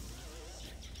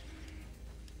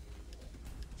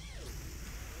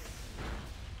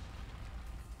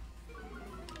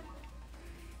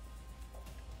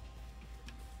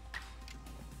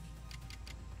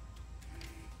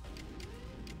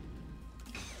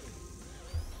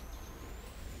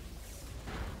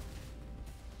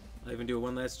 I'll even do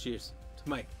one last cheers to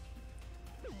Mike.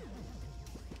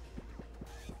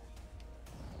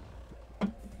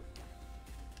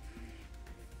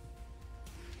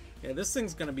 Yeah, this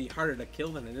thing's gonna be harder to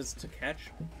kill than it is to catch.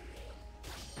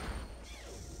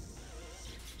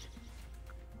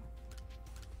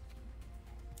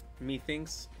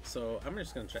 Methinks. So I'm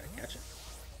just gonna try to catch it.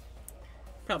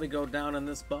 Probably go down on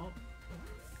this ball.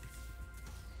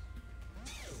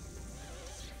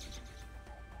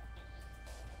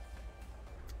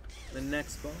 The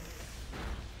next ball.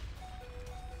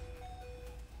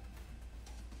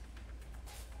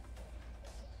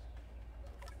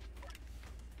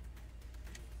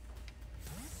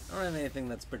 I don't have anything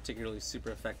that's particularly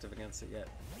super effective against it yet.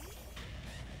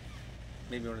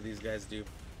 Maybe one of these guys do.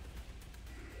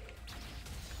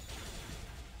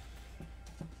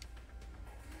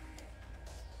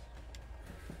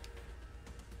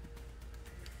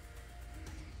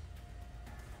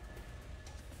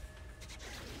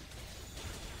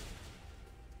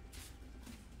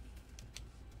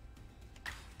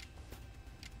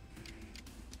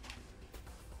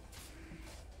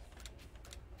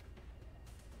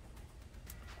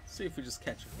 See if we just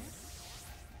catch him.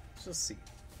 Let's just see.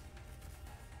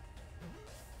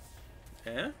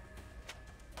 Yeah?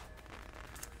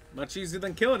 Much easier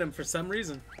than killing him for some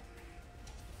reason.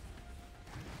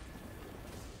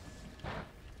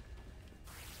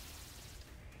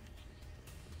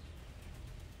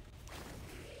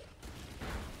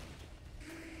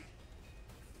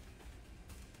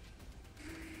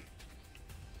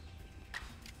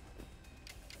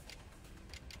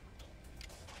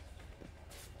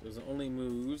 Those only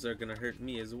moves are gonna hurt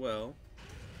me as well.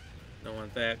 Don't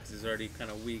want that because he's already kind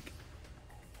of weak.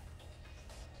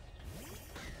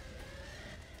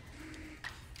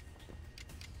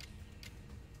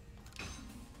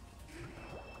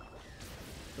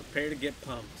 Prepare to get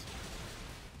pumped.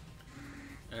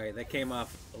 Alright, that came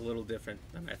off a little different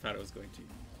than I thought it was going to.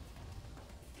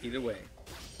 Either way.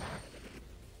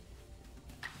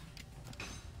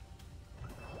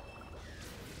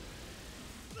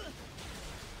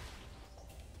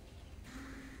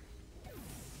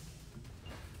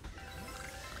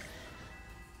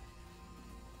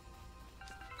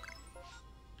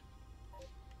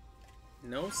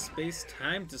 No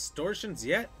space-time distortions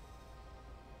yet?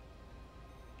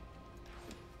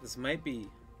 This might be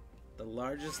the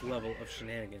largest level of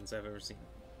shenanigans I've ever seen.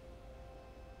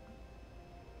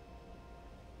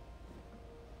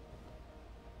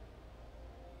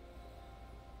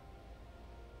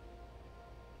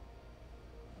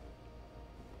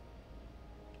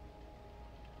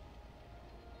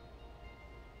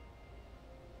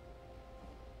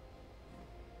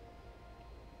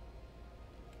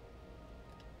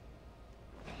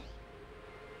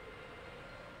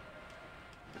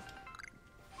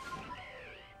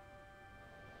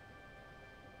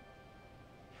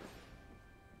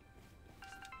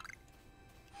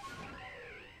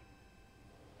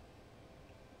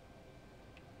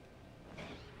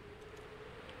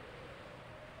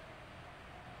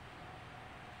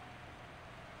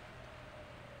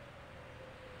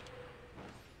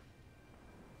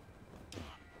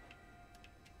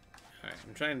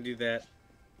 I'm trying to do that,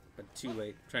 but too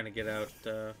late. I'm trying to get out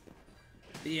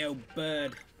the old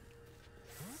bird.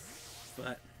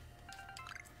 But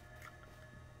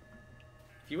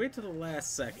if you wait till the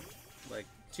last second, like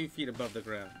 2 feet above the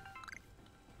ground,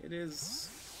 it is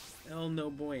el no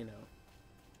bueno.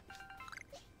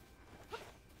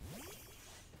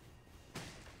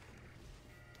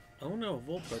 Oh no,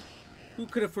 Voltbird. Who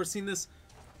could have foreseen this?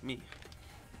 Me.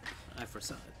 I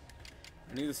foresaw it.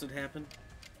 I knew this would happen.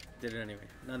 Did it anyway.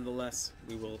 Nonetheless,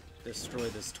 we will destroy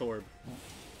this Torb.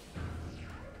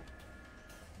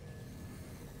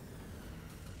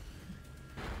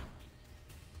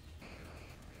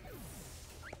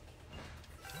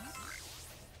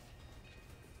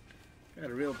 Got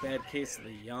a real bad case of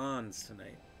the yawns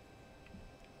tonight.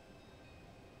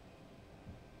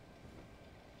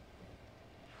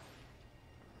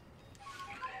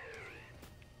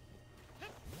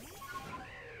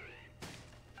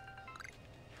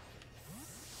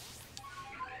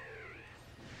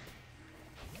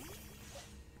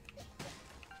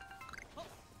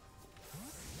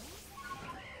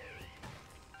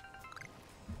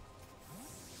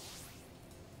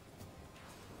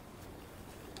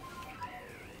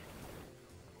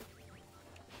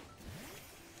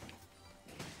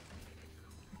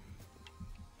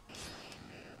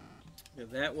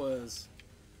 That was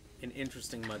an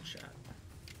interesting mud shot.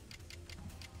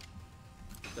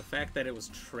 The fact that it was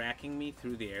tracking me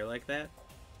through the air like that.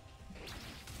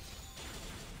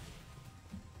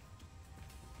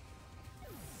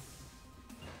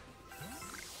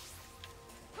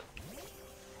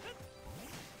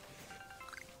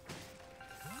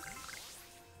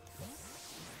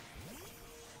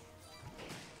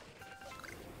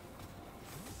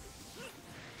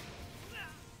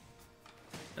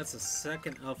 That's a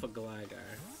second Alpha Gligar.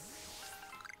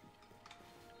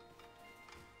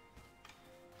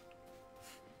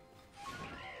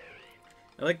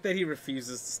 I like that he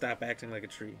refuses to stop acting like a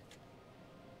tree.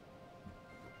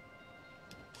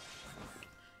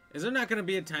 Is there not going to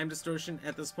be a time distortion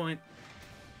at this point?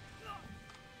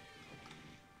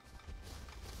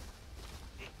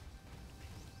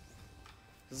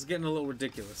 This is getting a little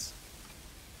ridiculous.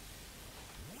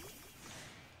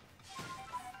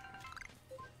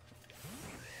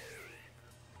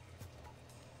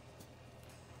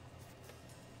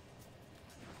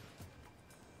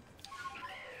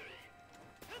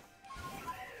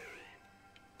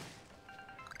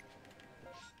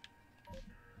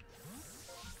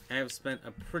 I have spent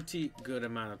a pretty good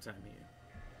amount of time here.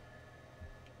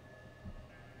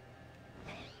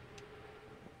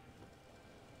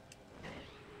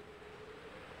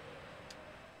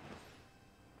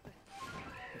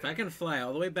 If I can fly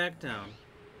all the way back down,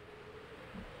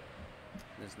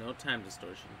 there's no time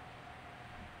distortion.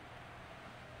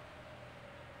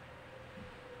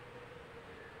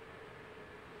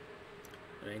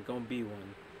 There ain't gonna be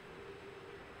one.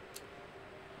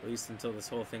 At least until this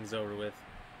whole thing's over with.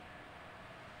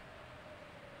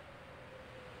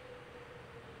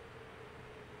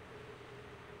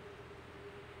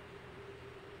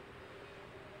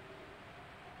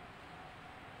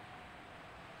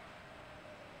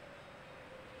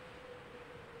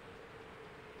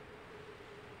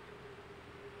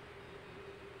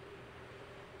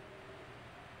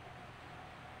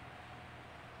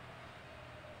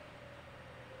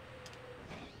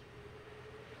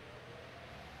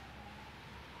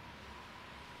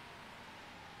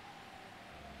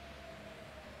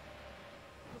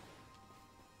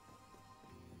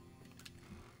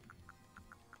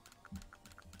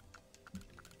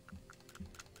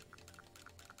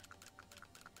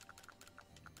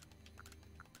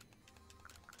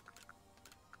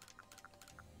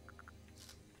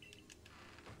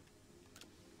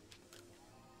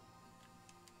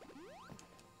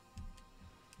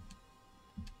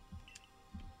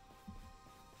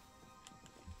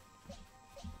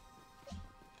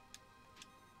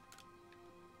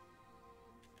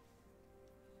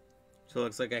 So it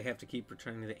looks like I have to keep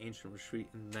returning to the Ancient Retreat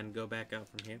and then go back out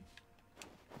from here.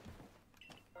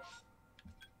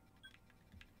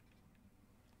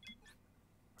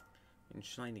 And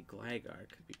Shiny Gligar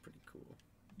could be pretty cool.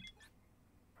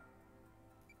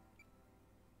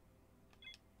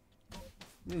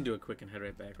 We can do a quick and head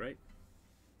right back, right?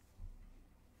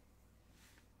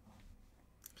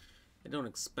 I don't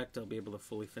expect I'll be able to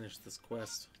fully finish this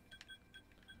quest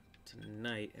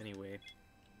tonight anyway.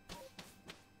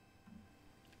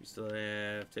 We still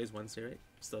have, today's Wednesday, right?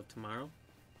 We still have tomorrow.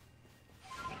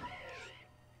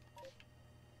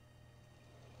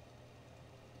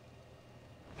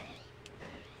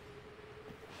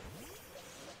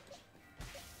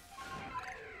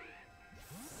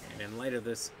 And light of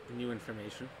this new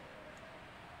information,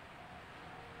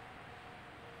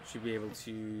 should be able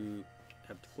to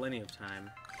have plenty of time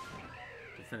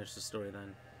to finish the story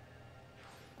then.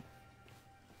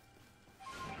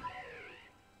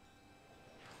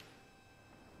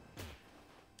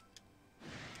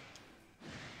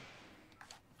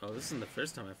 Oh, this isn't the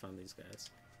first time I found these guys.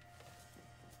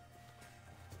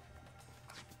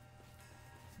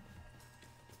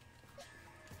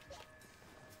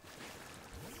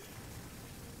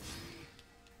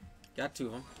 Got two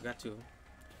of them. Got two of them.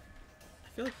 I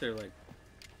feel like they're like...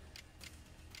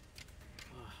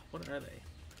 what are they?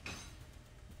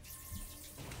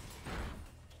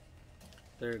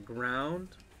 They're ground,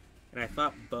 and I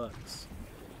thought bugs.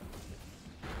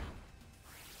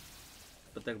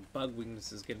 But their bug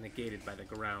weaknesses get negated by the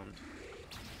ground.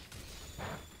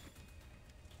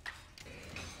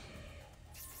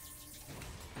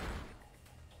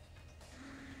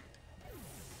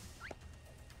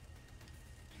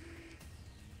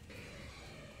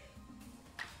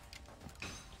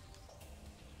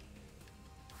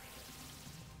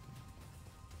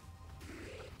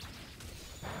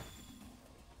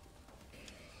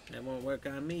 That won't work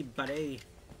on me, buddy.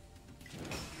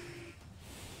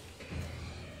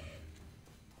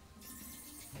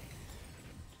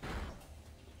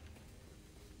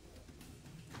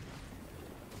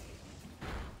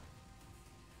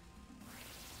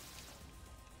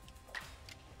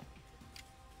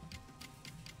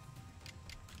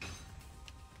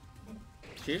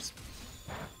 Cheers.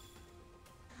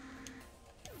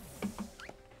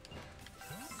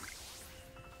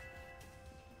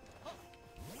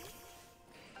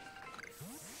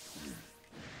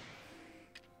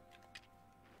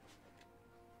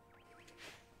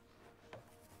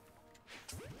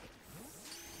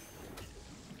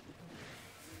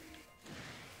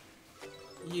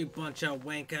 You bunch of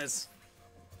wankers.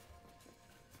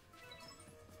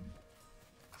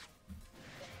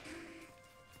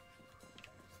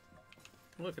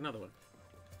 Look, another one.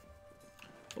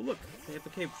 Oh, look, they have the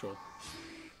cave patrol.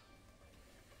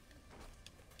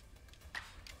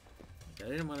 I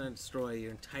didn't want to destroy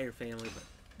your entire family, but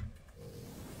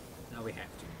now we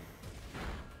have to.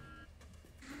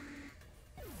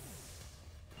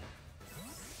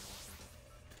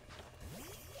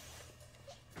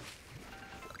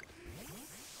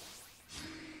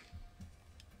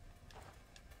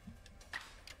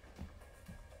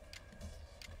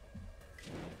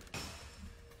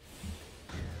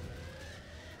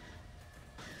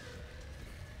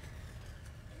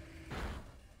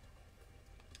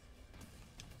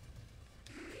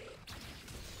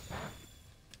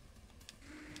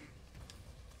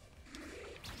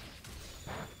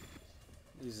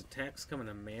 These attacks come in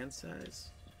a man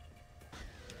size.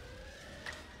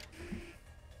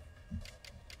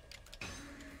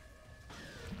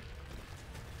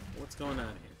 What's going on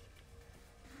here?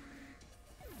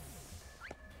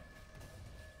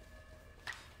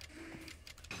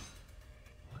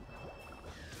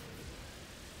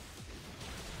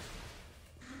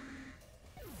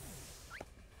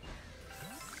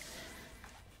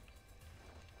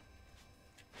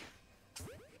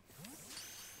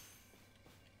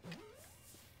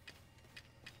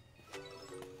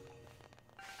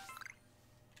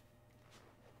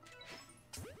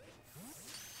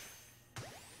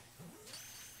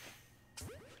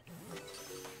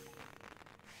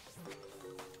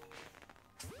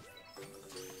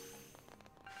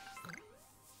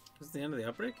 This is the end of the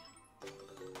outbreak?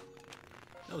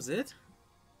 That was it?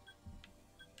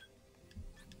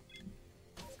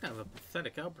 It's kind of a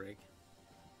pathetic outbreak.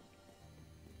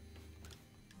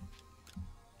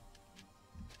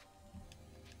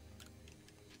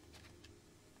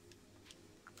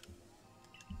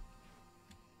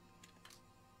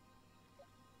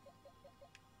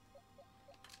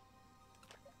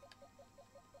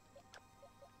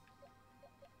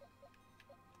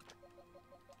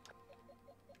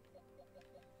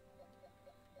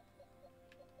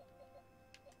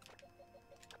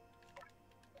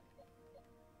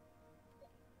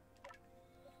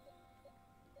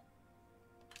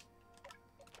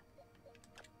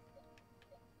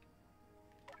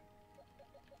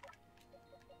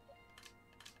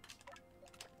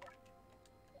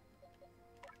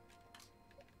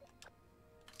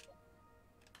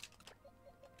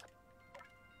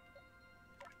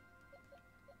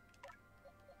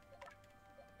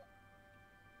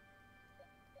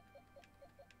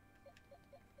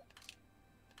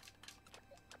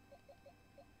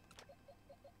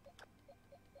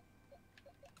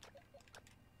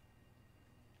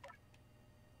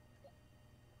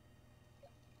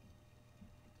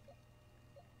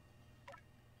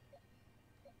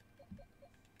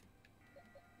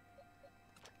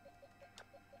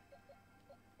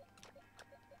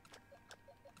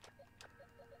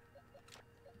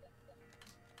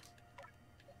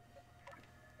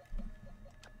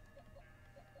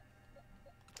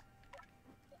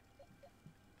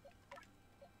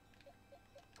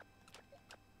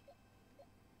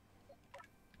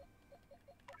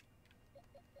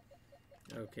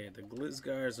 Okay, the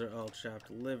Glizgars are all chopped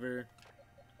liver.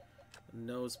 The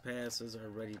nose passes are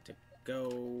ready to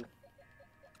go.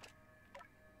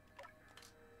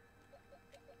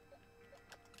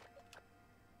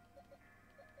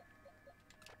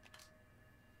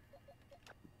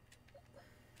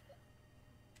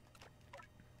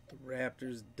 The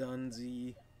Raptors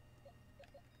Dunsey.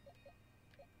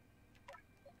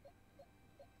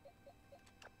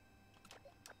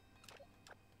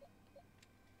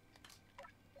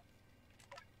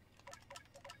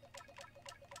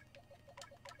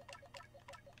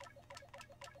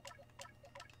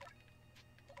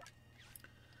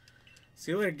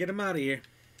 See you later. Get him out of here.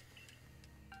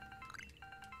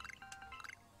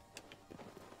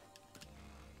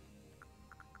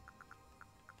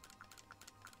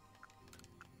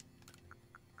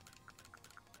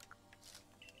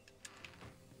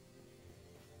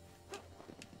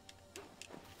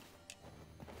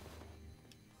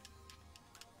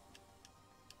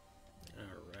 All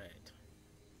right.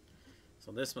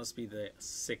 So this must be the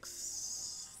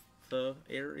 6th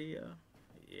area.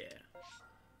 Yeah.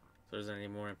 If there's any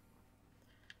more.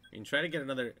 You can try to get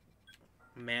another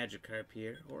Magikarp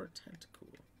here, or a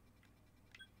Tentacool.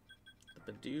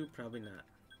 The Badoo, probably not.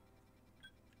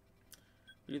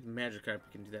 We do the Magikarp,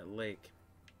 we can do that lake.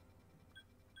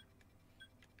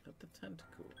 But the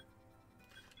Tentacool.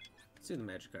 Let's do the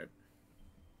Magikarp.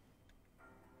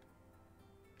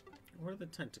 Or the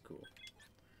Tentacool.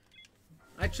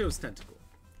 I chose Tentacool.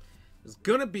 There's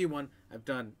gonna be one. I've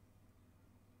done...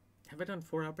 Have I done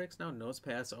 4 outbreaks now? Nose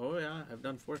pass. Oh yeah, I've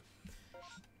done 4.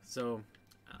 So,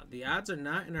 the odds are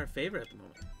not in our favor at the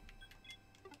moment.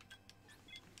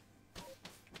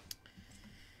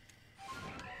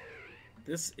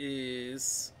 This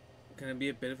is gonna be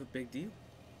a bit of a big deal.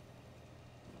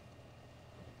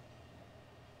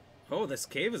 Oh, this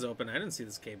cave is open. I didn't see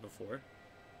this cave before.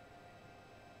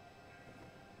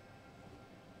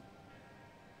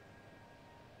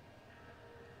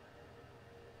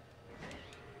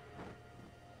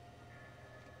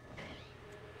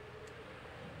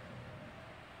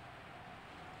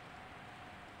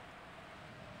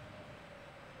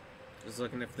 Just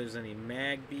looking if there's any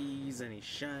Magbies, any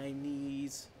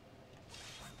Shinies.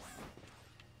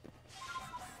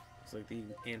 Looks like the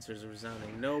answers are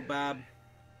resounding no, Bob.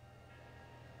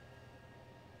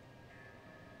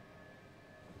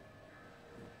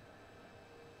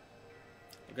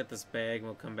 We'll get this bag and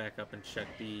we'll come back up and check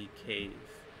the cave.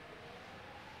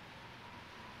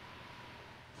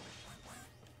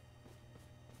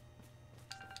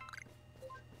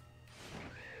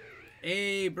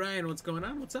 Hey, Brian, what's going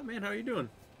on? What's up, man? How are you doing?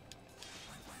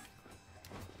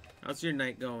 How's your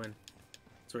night going?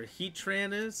 That's where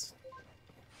Heatran is?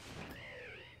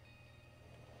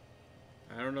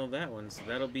 I don't know that one, so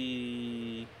that'll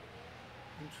be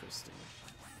interesting.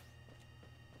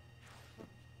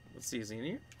 Let's see, is he in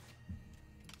here?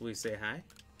 Will he say hi?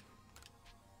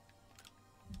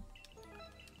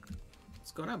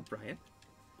 What's going on, Brian?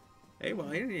 Hey,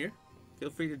 while you're in here, feel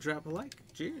free to drop a like.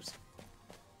 Cheers.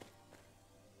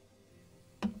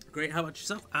 Great, how about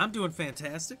yourself? I'm doing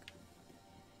fantastic.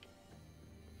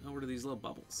 Oh, what are these little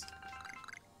bubbles?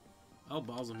 Oh,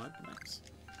 balls of mud. Nice.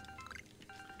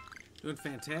 Doing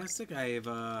fantastic. I've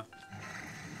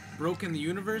broken the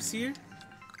universe here.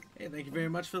 Hey, thank you very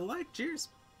much for the like. Cheers.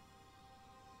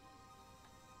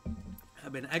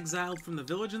 I've been exiled from the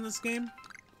village in this game.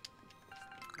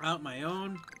 Out my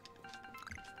own.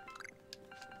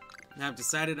 Now I've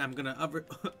decided I'm going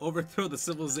to overthrow the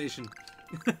civilization.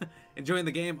 Enjoying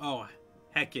the game? Oh,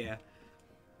 heck yeah.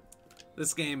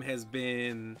 This game has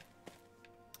been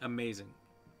amazing.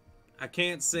 I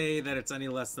can't say that it's any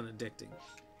less than addicting.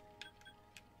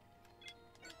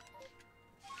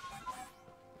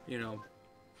 You know,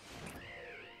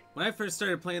 when I first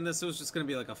started playing this, it was just going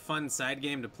to be like a fun side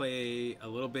game to play a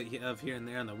little bit of here and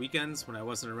there on the weekends when I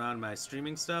wasn't around my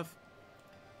streaming stuff.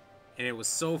 And it was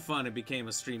so fun it became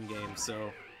a stream game,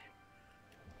 so...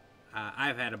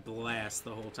 I've had a blast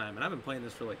the whole time, and I've been playing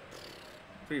this for like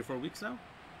 3 or 4 weeks now.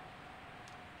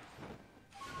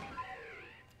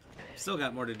 Still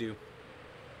got more to do.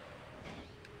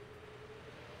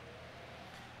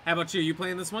 How about you? You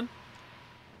playing this one?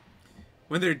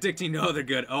 When they're addicting, no, they're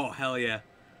good. Oh, hell yeah.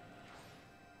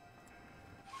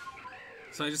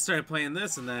 So I just started playing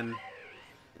this, and then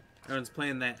everyone's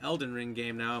playing that Elden Ring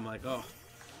game now. I'm like, oh,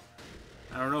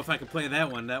 I don't know if I can play that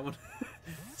one. That one...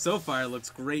 So far, it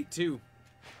looks great, too.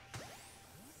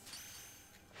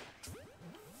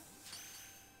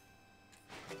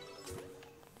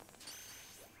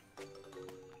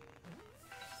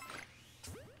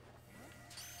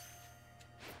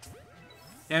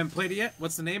 You haven't played it yet?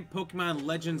 What's the name? Pokemon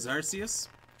Legends Arceus?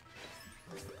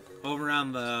 over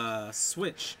on the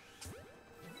Switch.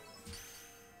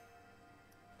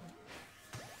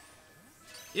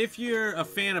 If you're a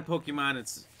fan of Pokemon,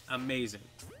 it's amazing.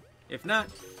 If not,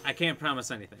 I can't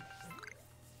promise anything.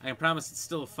 I can promise it's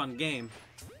still a fun game.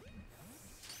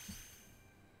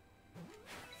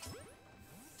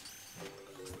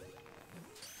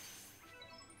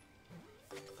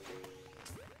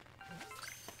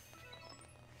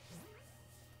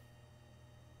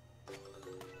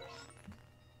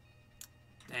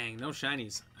 Dang, no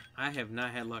shinies. I have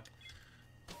not had luck.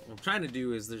 What I'm trying to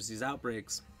do is there's these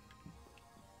outbreaks.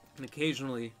 And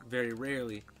occasionally, very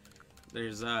rarely,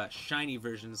 there's shiny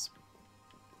versions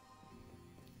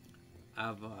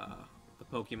of the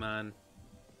Pokemon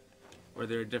where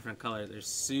they're a different color. They're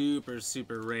super,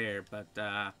 super rare,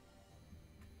 but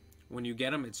when you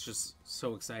get them, it's just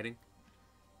so exciting.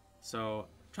 So,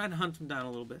 I'm trying to hunt them down a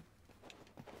little bit.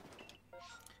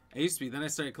 I used to be, then I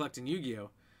started collecting Yu-Gi-Oh!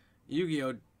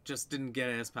 Yu-Gi-Oh! Just didn't get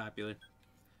as popular.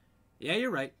 Yeah,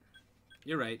 you're right.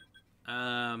 You're right.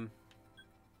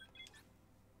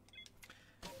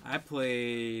 I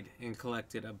played and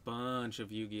collected a bunch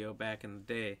of Yu-Gi-Oh! Back in the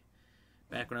day.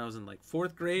 Back when I was in like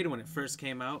 4th grade when it first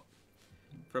came out.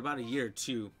 For about a year or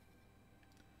two.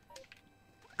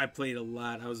 I played a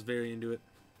lot. I was very into it.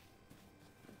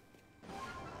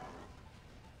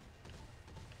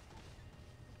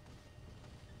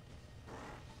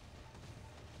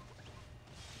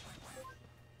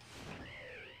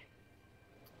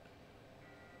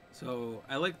 So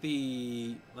I like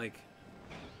the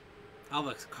all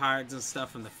the cards and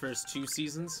stuff from the first 2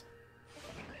 seasons.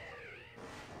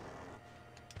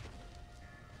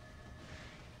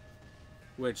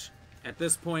 Which, at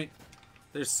this point,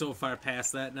 they're so far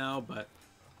past that now, but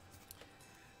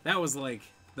that was like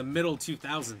the middle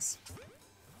 2000s.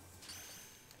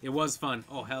 It was fun.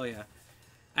 Oh, hell yeah.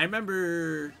 I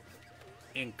remember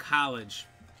in college,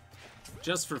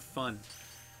 just for fun,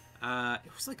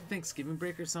 it was like Thanksgiving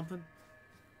break or something.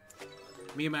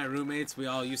 Me and my roommates, we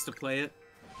all used to play it.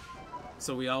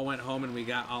 So we all went home and we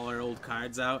got all our old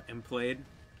cards out and played.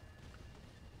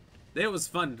 It was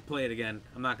fun to play it again,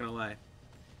 I'm not gonna lie.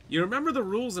 You remember the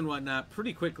rules and whatnot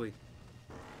pretty quickly.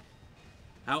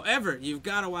 However, you've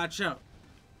got to watch out.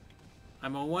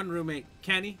 I'm on one roommate,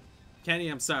 Kenny. Kenny,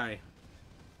 I'm sorry.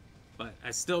 But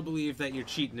I still believe that you're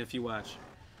cheating if you watch.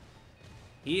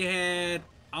 He had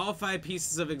all 5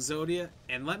 pieces of Exodia,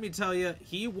 and let me tell you,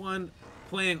 he won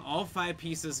playing all 5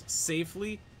 pieces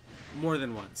safely more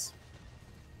than once.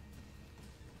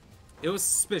 It was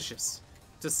suspicious,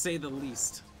 to say the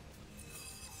least.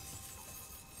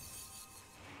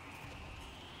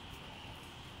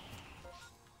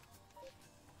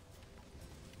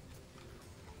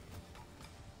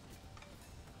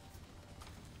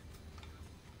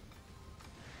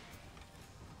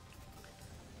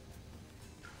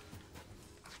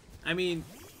 I mean,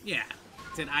 yeah.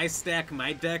 Did I stack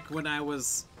my deck when I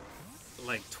was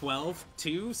like 12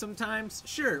 too sometimes?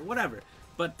 Sure, whatever.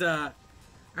 But I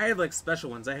had like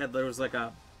special ones. There was like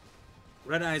a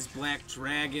Red Eyes Black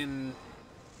Dragon,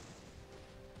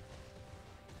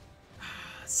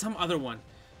 some other one.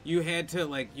 You had to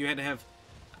have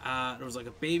there was like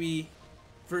a baby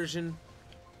version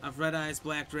of Red Eyes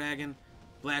Black Dragon,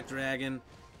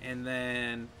 and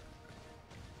then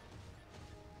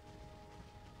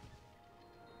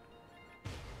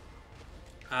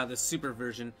the super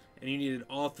version, and you needed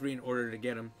all 3 in order to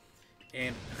get them.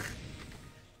 And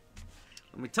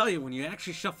let me tell you, when you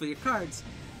actually shuffle your cards,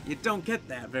 you don't get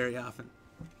that very often.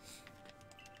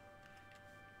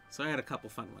 So I had a couple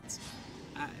fun ones.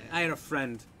 I had a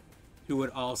friend who would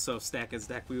also stack his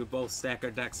deck. We would both stack our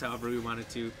decks however we wanted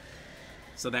to,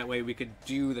 so that way we could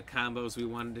do the combos we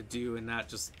wanted to do and not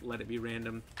just let it be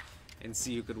random and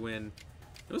see who could win.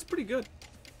 It was pretty good.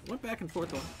 It went back and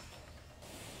forth a lot.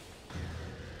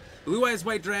 Blue Eyes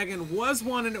White Dragon was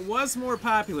one, and it was more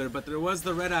popular, but there was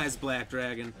the Red Eyes Black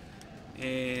Dragon.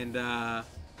 And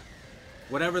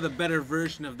whatever the better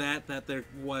version of that there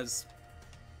was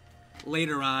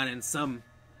later on in some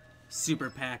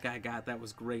super pack I got, that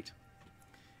was great.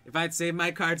 If I'd saved my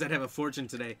cards, I'd have a fortune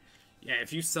today. Yeah,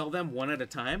 if you sell them one at a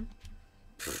time,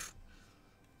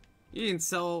 you can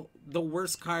sell the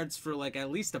worst cards for like at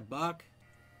least $1.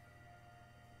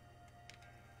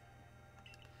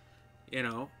 You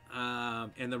know,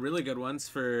 and the really good ones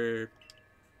for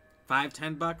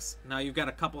 $5-10. Now you've got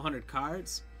a couple hundred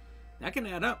cards. That can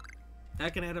add up.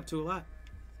 That can add up to a lot.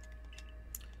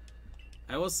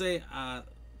 I will say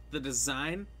the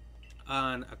design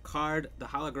on a card, the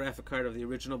holographic card of the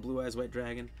original Blue Eyes White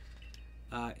Dragon,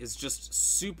 is just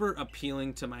super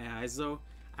appealing to my eyes, though.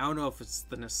 I don't know if it's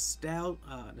the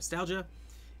nostalgia,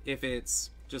 if it's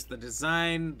Just the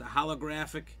design, the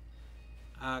holographic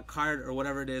card or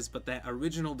whatever it is, but that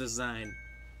original design.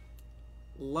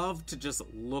 Love to just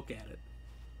look at it.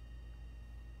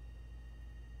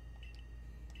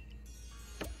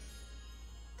 It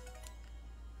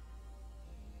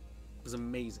was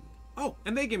amazing. Oh,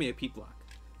 and they gave me a peep lock.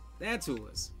 That's who it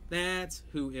was. That's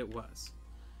who it was.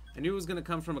 I knew it was going to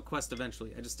come from a quest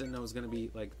eventually. I just didn't know it was going to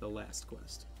be, like, the last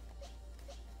quest.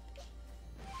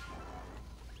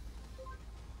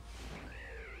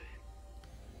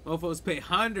 Mofos pay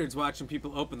hundreds watching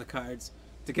people open the cards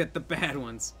to get the bad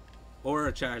ones. Or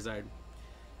a Charizard.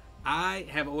 I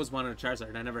have always wanted a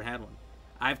Charizard. I never had one.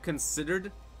 I've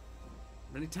considered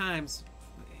many times,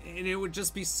 and it would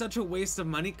just be such a waste of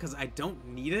money because I don't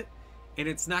need it, and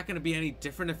it's not going to be any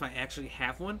different if I actually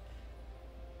have one.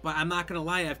 But I'm not going to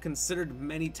lie, I've considered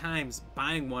many times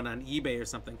buying one on eBay or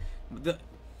something.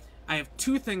 I have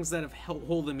two things that have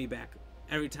holding me back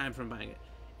every time from buying it.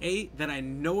 A, that I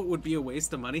know it would be a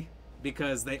waste of money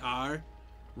because they are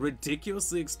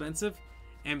ridiculously expensive.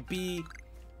 And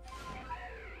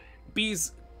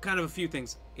B's kind of a few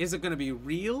things. Is it going to be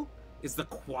real? Is the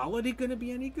quality going to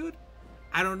be any good?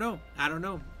 I don't know.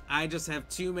 I just have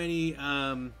too many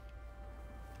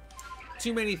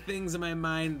things in my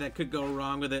mind that could go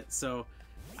wrong with it. So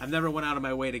I've never went out of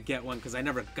my way to get one because I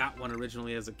never got one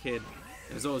originally as a kid.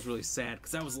 It was always really sad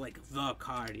because that was like the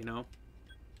card, you know?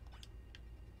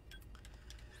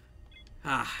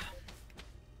 But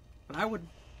I would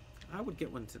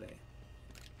get one today.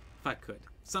 If I could.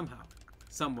 Somehow.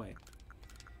 Some way.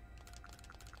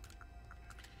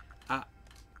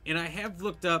 And I have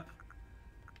looked up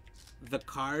the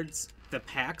cards, the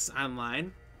packs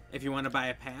online, if you want to buy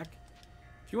a pack.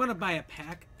 If you want to buy a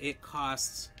pack, it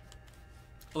costs,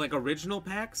 like original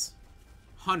packs,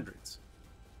 hundreds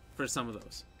for some of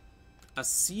those. A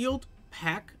sealed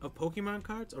pack of Pokemon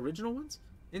cards, original ones,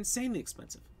 insanely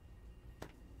expensive.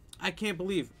 I can't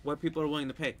believe what people are willing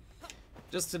to pay.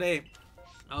 Just today,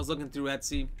 I was looking through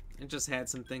Etsy and just had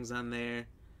some things on there.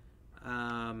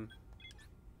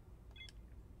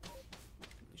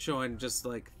 Showing just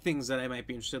like things that I might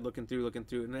be interested in looking through,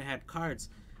 and it had cards,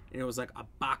 and it was like a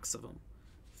box of them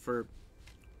for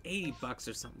 $80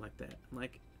 or something like that. I'm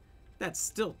like, that's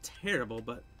still terrible,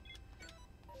 but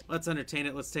let's entertain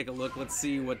it. Let's take a look. Let's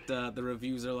see what the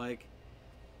reviews are like.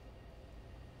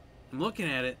 I'm looking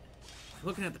at it,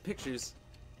 looking at the pictures,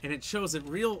 and it shows it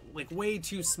real, like way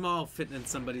too small fitting in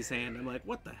somebody's hand. I'm like,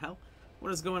 what the hell?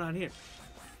 What is going on here?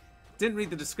 Didn't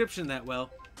read the description that well.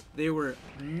 They were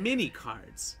mini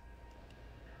cards.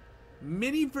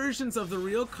 Mini versions of the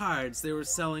real cards they were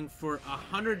selling for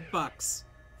 $100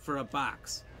 for a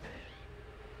box.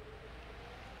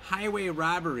 Highway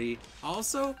robbery.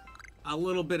 Also, a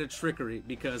little bit of trickery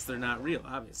because they're not real,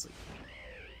 obviously.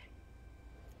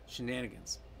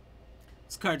 Shenanigans.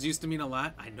 These cards used to mean a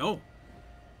lot. I know.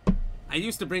 I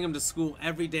used to bring them to school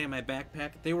every day in my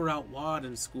backpack. They were outlawed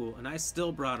in school, and I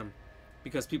still brought them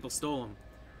because people stole them.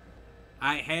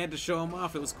 I had to show them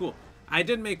off. It was cool. I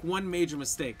did make one major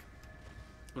mistake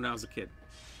when I was a kid.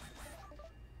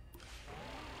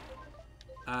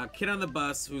 A kid on the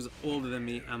bus who's older than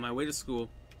me on my way to school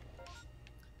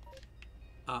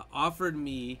offered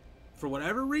me, for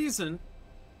whatever reason,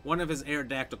 one of his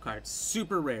Aerodactyl cards.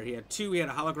 Super rare. He had two. He had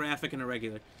a holographic and a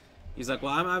regular. He's like,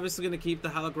 well, I'm obviously going to keep the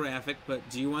holographic, but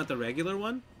do you want the regular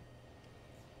one?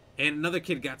 And another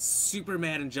kid got super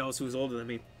mad and jealous who was older than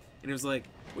me. And he was like,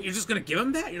 well, you're just going to give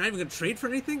him that? You're not even going to trade for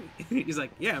anything? He's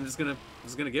like, yeah, I'm just gonna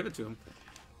give it to him.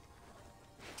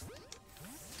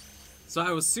 So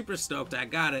I was super stoked. I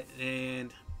got it,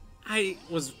 and I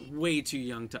was way too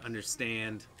young to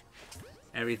understand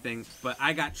everything. But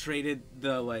I got traded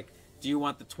the, like, do you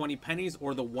want the 20 pennies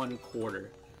or the 1/4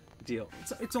 deal?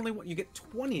 It's only what you get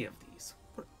 20 of these.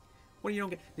 What do you don't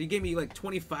get? He gave me like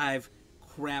 25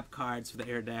 crap cards for the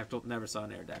Aerodactyl. Never saw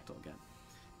an Aerodactyl again.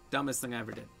 Dumbest thing I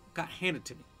ever did. Got handed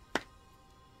to me.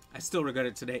 I still regret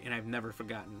it today, and I've never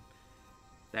forgotten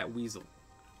that weasel.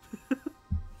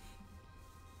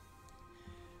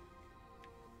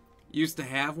 Used to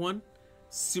have one.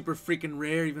 Super freaking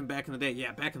rare even back in the day.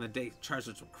 Yeah, back in the day,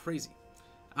 Charizards were crazy.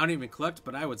 I don't even collect,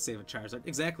 but I would save a Charizard.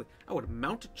 Exactly. I would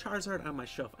mount a Charizard on my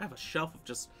shelf. I have a shelf of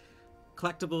just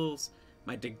collectibles,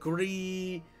 my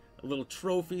degree, little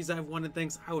trophies I've won and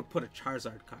things. I would put a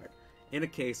Charizard card in a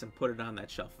case and put it on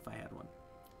that shelf if I had one.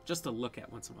 Just to look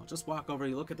at once in a while. Just walk over,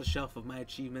 you look at the shelf of my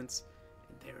achievements,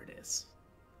 and there it is.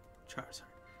 Charizard.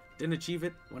 Didn't achieve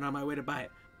it, went on my way to buy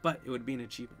it. But it would be an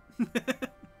achievement.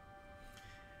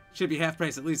 Should be half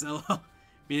price at least, LOL.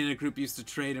 Me and a group used to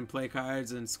trade and play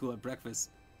cards in school at breakfast.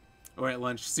 Or at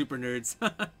lunch. Super nerds.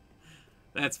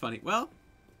 That's funny. Well,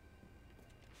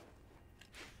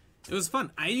 It was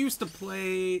fun. I used to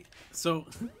play... So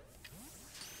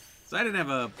I didn't have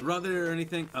a brother or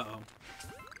anything.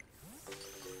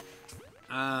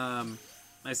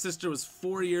 My sister was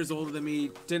 4 years older than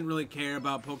me. Didn't really care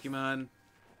about Pokemon.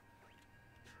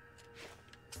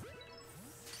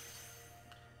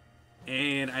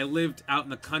 And I lived out in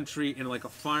the country in like a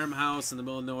farmhouse in the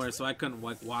middle of nowhere, so I couldn't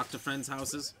like walk to friends'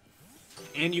 houses.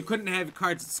 And you couldn't have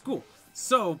cards at school.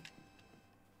 So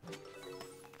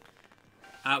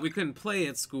we couldn't play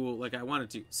at school like I wanted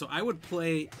to. So I would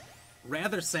play,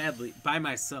 rather sadly, by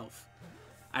myself.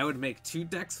 I would make 2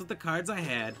 decks with the cards I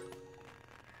had.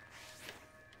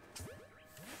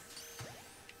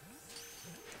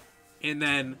 And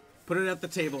then put it at the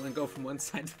table and go from one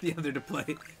side to the other to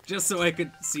play, just so I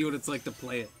could see what it's like to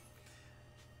play it.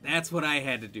 That's what I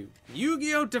had to do.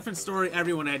 Yu-Gi-Oh! Different story.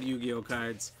 Everyone had Yu-Gi-Oh!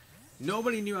 Cards.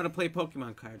 Nobody knew how to play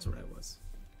Pokemon cards where I was.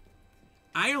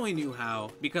 I only knew how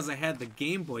because I had the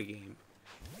Game Boy game.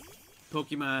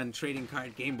 Pokemon trading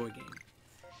card Game Boy game.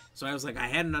 So I was like, I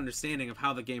had an understanding of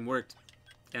how the game worked,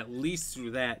 at least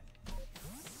through that.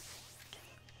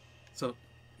 So,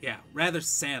 yeah, rather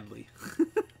sadly.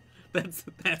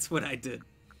 That's what I did.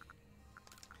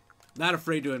 Not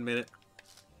afraid to admit it.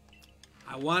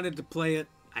 I wanted to play it.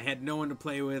 I had no one to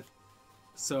play with.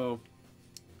 So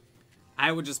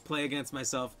I would just play against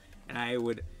myself, and I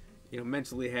would,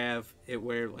 mentally have it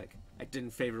where like I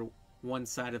didn't favor one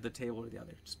side of the table or the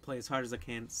other. Just play as hard as I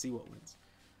can, see what wins.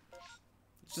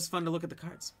 It's just fun to look at the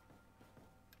cards.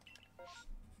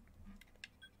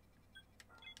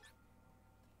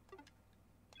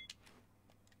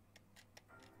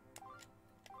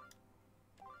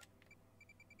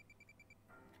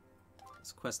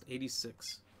 Quest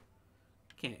 86.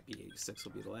 Can't be 86,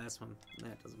 will be the last one.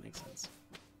 That doesn't make sense.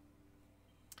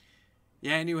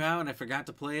 Yeah, I knew how, and I forgot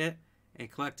to play it, and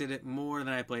collected it more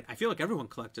than I played. I feel like everyone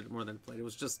collected it more than played. It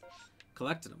was just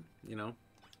collected them,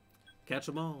 Catch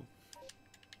them all.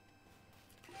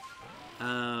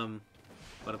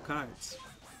 But of cards.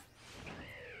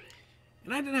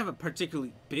 And I didn't have a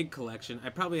particularly big collection. I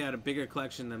probably had a bigger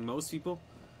collection than most people.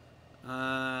 No,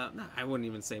 I wouldn't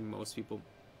even say most people.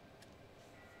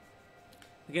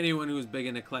 Like anyone who was big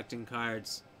into collecting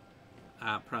cards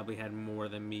probably had more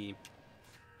than me.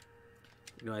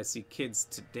 I see kids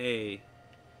today,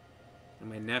 and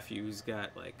my nephew's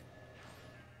got like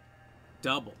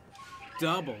double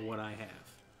what I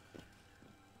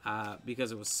have.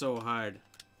 Because it was so hard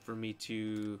for me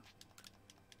to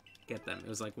get them. It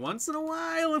was like once in a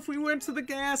while if we went to the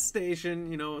gas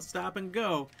station, stop and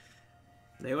go,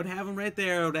 they would have them right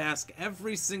there. I would ask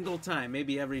every single time,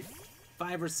 maybe every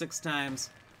 5 or 6 times,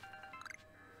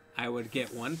 I would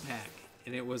get one pack,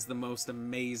 and it was the most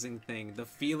amazing thing. The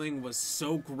feeling was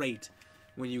so great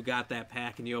when you got that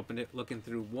pack and you opened it, looking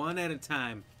through one at a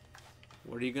time.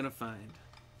 What are you gonna find?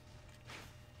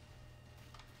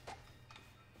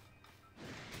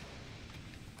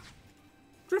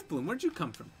 Driftbloom, where'd you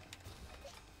come from?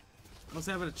 I was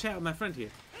having a chat with my friend here.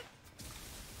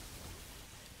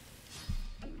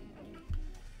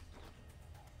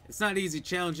 It's not easy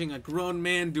challenging a grown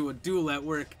man to a duel at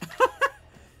work.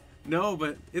 No,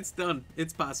 but it's done.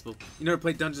 It's possible. You never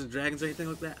played Dungeons & Dragons or anything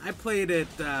like that? I played it,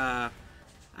 I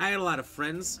had a lot of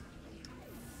friends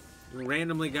who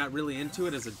randomly got really into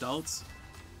it as adults.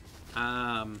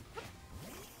 And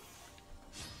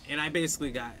I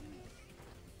basically got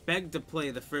begged to play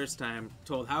the first time,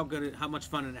 told how much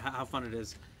fun how fun it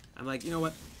is. I'm like, you know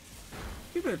what?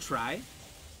 Give it a try.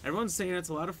 Everyone's saying it's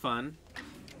a lot of fun.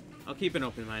 I'll keep an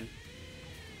open mind.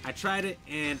 I tried it,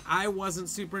 and I wasn't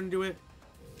super into it.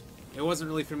 It wasn't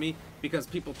really for me because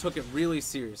people took it really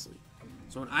seriously.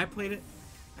 So when I played it,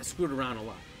 I screwed around a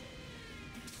lot.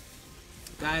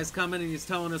 The guy's coming and he's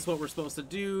telling us what we're supposed to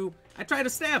do. I try to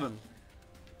stab him.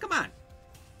 Come on.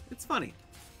 It's funny.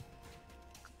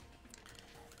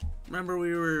 Remember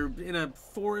we were in a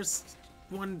forest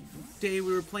one day,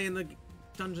 we were playing the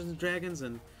Dungeons & Dragons,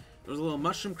 and there was a little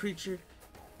mushroom creature,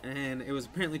 and it was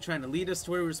apparently trying to lead us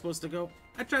to where we were supposed to go.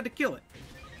 I tried to kill it.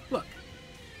 Look.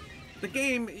 The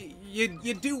game,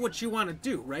 you do what you want to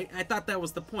do, right? I thought that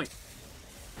was the point.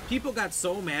 People got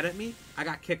so mad at me, I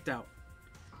got kicked out.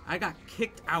 I got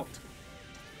kicked out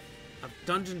of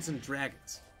Dungeons &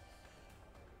 Dragons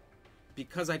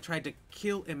because I tried to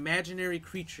kill imaginary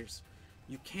creatures.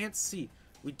 You can't see.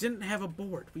 We didn't have a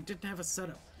board. We didn't have a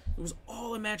setup. It was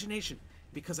all imagination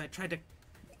because I tried to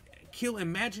kill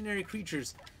imaginary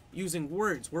creatures using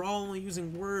words. We're all only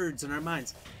using words in our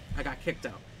minds. I got kicked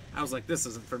out. I was like, this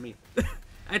isn't for me.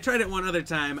 I tried it one other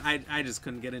time. I just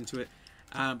couldn't get into it.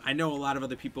 I know a lot of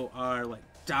other people are like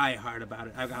die hard about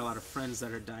it. I've got a lot of friends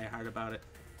that are die hard about it.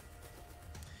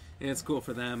 And it's cool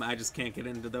for them. I just can't get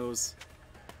into those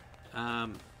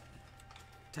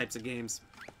types of games.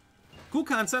 Cool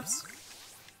concepts.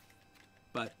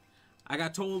 But I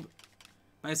got told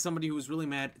by somebody who was really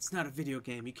mad, it's not a video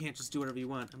game. You can't just do whatever you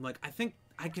want. I'm like, I think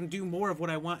I can do more of what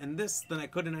I want in this than I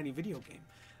could in any video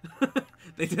game.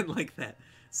 They didn't like that.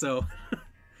 So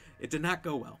it did not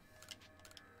go well.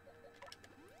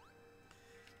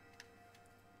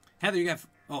 Heather,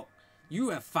 you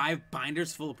have 5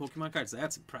 binders full of Pokemon cards.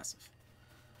 That's impressive.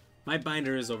 My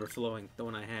binder is overflowing, the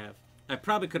one I have. I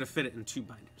probably could have fit it in 2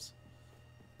 binders,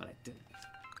 but I didn't.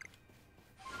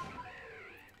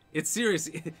 It's serious.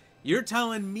 You're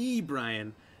telling me,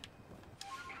 Brian,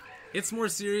 it's more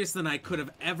serious than I could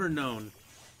have ever known.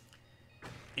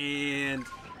 And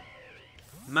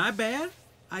my bad,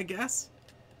 I guess.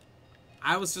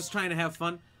 I was just trying to have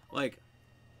fun. Like,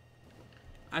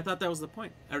 I thought that was the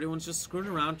point. Everyone's just screwing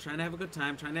around, trying to have a good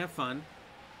time, trying to have fun.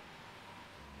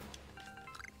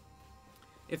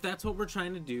 If that's what we're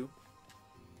trying to do,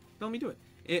 let me do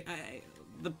it.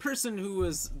 The person who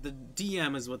is the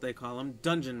DM is what they call them,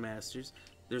 dungeon masters.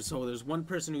 There's one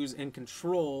person who's in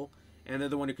control, and they're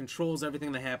the one who controls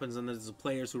everything that happens, and there's the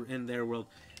players who are in their world.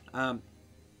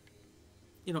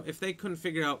 You know, if they couldn't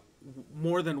figure out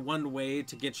more than one way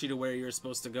to get you to where you're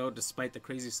supposed to go, despite the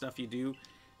crazy stuff you do,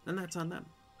 then that's on them.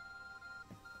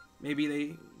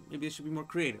 Maybe they should be more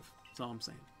creative. That's all I'm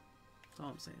saying. That's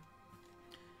all I'm saying.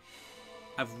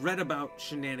 I've read about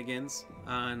shenanigans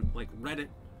on like Reddit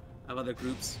of other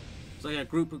groups. It's like a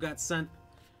group who got sent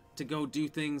to go do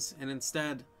things, and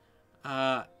instead,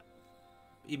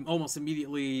 almost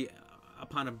immediately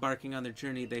upon embarking on their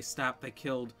journey, they stopped. They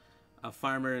killed a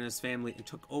farmer and his family and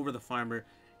took over the farmer,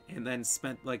 and then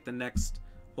spent like the next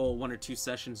whole 1 or 2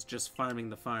 sessions just farming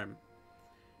the farm.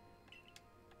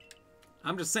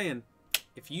 I'm just saying,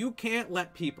 if you can't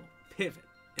let people pivot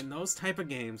in those type of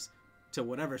games to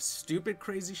whatever stupid,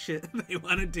 crazy shit they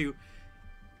want to do,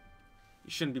 you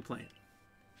shouldn't be playing.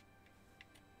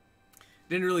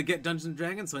 Didn't really get Dungeons &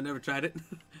 Dragons, so I never tried it.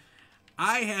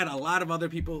 I had a lot of other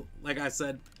people, like I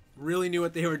said, really knew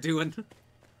what they were doing.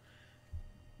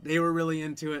 They were really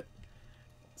into it,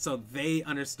 so they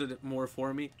understood it more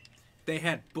for me. They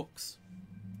had books.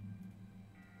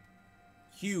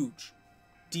 Huge,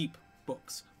 deep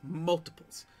books.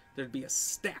 Multiples. There'd be a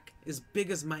stack as big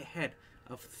as my head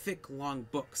of thick, long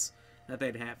books that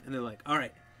they'd have. And they're like, all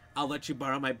right, I'll let you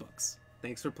borrow my books.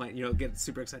 Thanks for playing. You'll get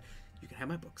super excited. You can have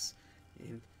my books,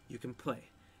 and you can play.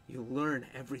 You learn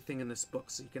everything in this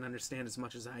book so you can understand as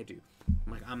much as I do.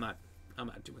 I'm like, I'm not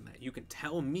doing that. You can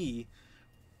tell me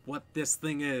what this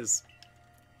thing is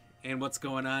and what's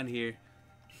going on here,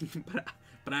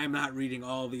 but I'm not reading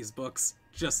all these books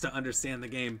just to understand the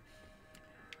game.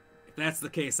 If that's the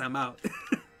case, I'm out.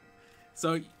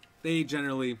 So they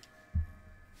generally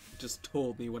just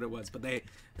told me what it was, but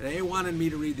they wanted me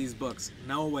to read these books.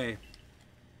 No way.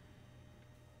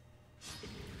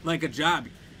 Like a job.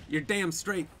 You're damn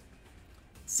straight.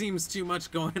 Seems too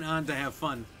much going on to have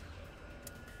fun.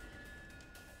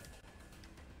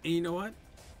 And you know what?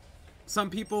 Some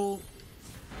people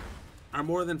are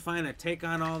more than fine to take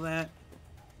on all that,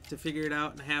 to figure it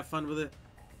out and have fun with it.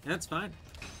 And that's fine.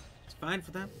 It's fine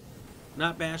for them.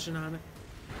 Not bashing on it.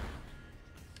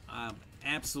 I'm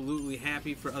absolutely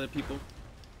happy for other people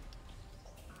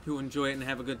who enjoy it and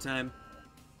have a good time.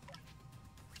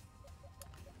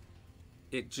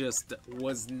 It just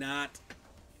was not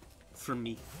for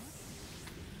me.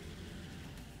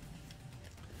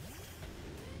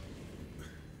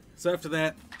 So after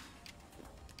that,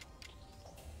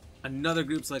 another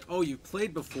group's like, oh, you've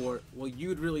played before. Well,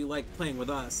 you'd really like playing with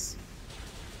us.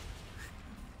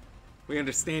 We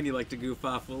understand you like to goof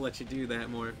off. We'll let you do that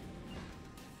more.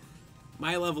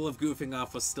 My level of goofing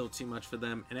off was still too much for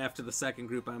them. And after the second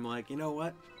group, I'm like, you know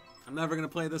what? I'm never going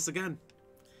to play this again.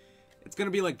 It's going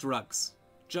to be like drugs.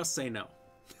 Just say no.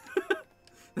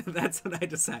 That's what I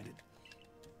decided.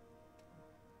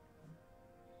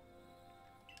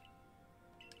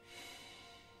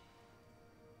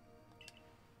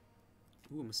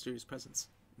 Ooh, mysterious presence.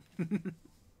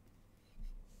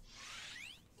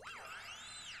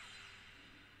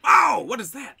 Oh, what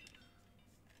is that?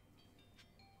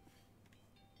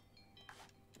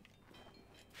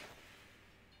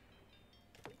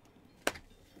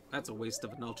 That's a waste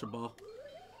of an Ultra Ball.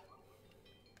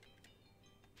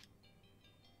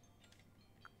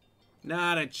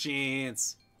 Not a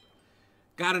chance.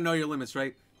 Gotta know your limits,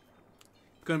 right?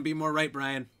 Couldn't be more right,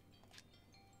 Brian.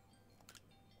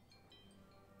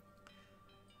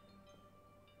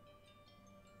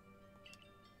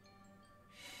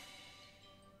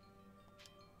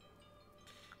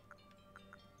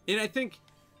 And I think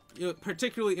you know,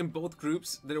 particularly in both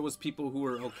groups, there was people who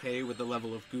were okay with the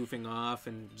level of goofing off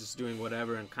and just doing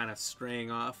whatever and kind of straying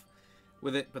off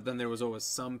with it. But then there was always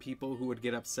some people who would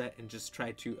get upset and just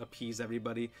try to appease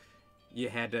everybody.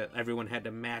 Everyone had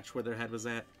to match where their head was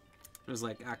at. It was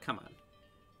like, ah, come on.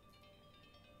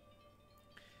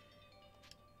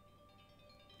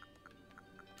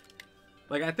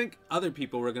 Like, I think other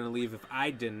people were going to leave if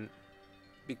I didn't,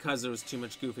 because there was too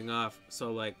much goofing off.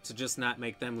 So, like, to just not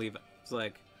make them leave, it's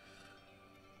like,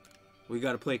 we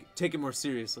got to take it more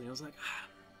seriously. I was like, ah.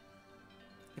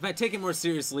 If I take it more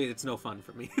seriously, it's no fun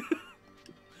for me.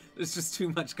 There's just too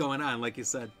much going on, like you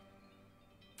said.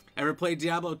 Ever played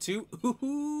Diablo 2?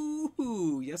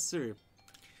 Ooh, yes, sir.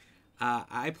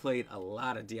 I played a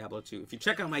lot of Diablo 2. If you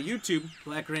check out my YouTube,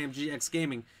 BlackRamGX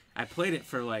Gaming, I played it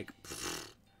for like,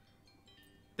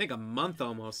 I think a month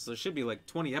almost. So there should be like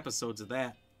 20 episodes of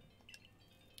that.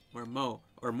 Or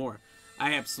more.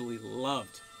 I absolutely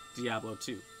loved Diablo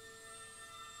 2.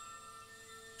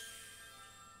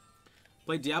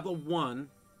 Played Diablo 1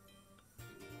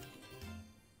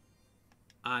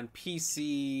 on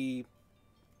PC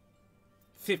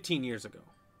 15 years ago.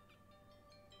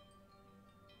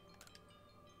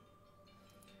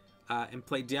 And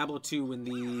played Diablo 2 when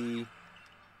the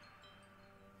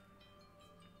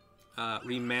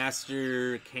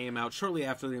remaster came out. Shortly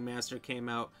after the remaster came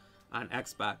out on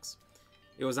Xbox.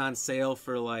 It was on sale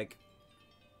for like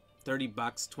 $30,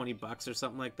 $20 or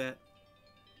something like that.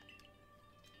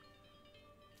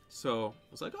 So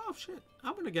I was like, oh shit,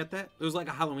 I'm gonna get that. It was like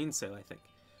a Halloween sale, I think.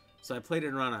 So I played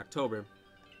it around October.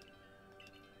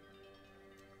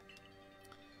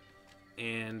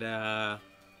 And I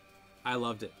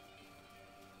loved it.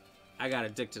 I got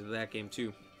addicted to that game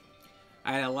too.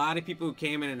 I had a lot of people who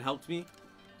came in and helped me.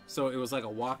 So it was like a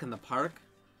walk in the park.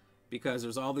 Because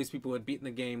there's all these people who had beaten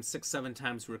the game 6-7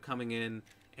 times who were coming in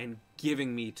and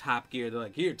giving me top gear. They're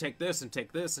like, here, take this and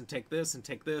take this and take this and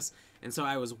take this. And so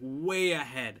I was way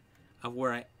ahead of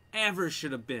where I ever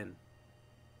should have been.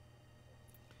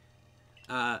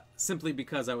 Simply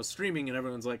because I was streaming and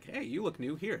everyone's like, hey, you look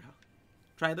new. Here,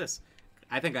 try this.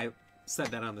 I think I said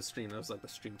that on the stream. That was like the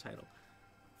stream title.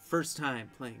 First time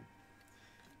playing.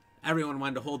 Everyone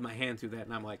wanted to hold my hand through that,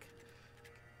 and I'm like,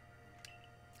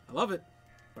 I love it,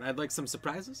 but I'd like some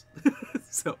surprises.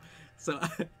 so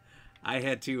I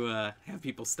had to have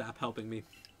people stop helping me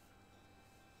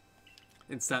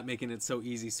and stop making it so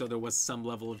easy, so there was some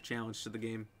level of challenge to the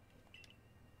game.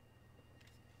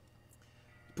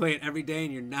 Play it every day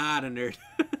and you're not a nerd.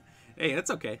 Hey,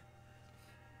 that's okay.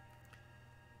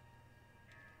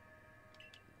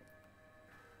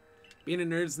 Being a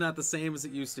nerd's not the same as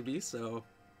it used to be, so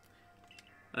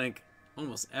I think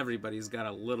almost everybody's got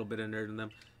a little bit of nerd in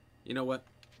them. You know what?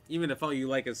 Even if all you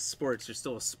like is sports, you're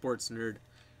still a sports nerd.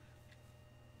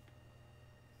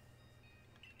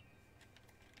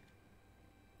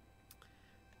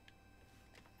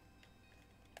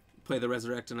 Play the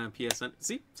Resurrected on PSN.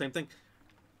 See? Same thing.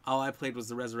 All I played was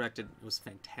the Resurrected. It was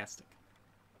fantastic.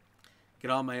 Get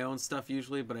all my own stuff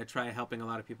usually, but I try helping a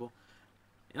lot of people.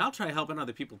 And I'll try helping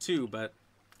other people too, but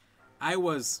I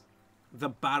was the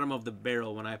bottom of the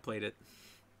barrel when I played it.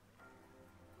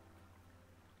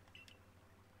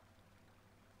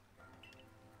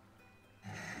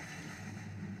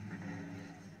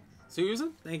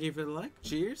 Susan, thank you for the like.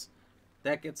 Cheers.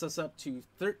 That gets us up to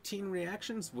 13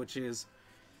 reactions, which is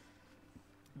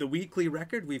the weekly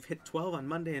record. We've hit 12 on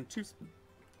Monday and Tuesday.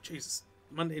 Jesus.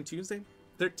 Monday and Tuesday.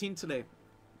 13 today.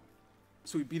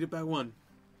 So we beat it by 1.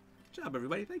 Good job,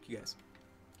 everybody. Thank you, guys.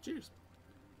 Cheers.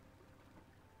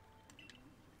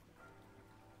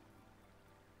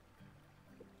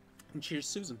 And cheers,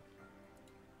 Susan.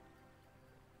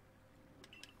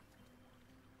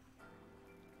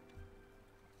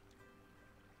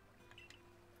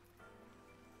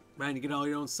 Ryan, you get all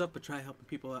your own stuff, but try helping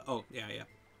people out. Oh, yeah. We have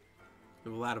a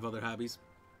lot of other hobbies.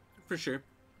 For sure.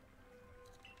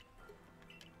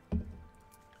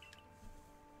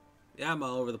 Yeah, I'm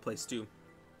all over the place, too.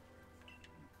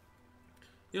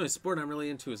 The only sport I'm really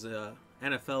into is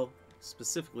NFL,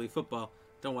 specifically football.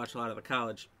 Don't watch a lot of the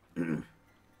college.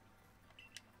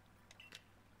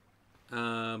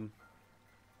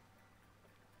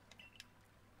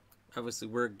 Obviously,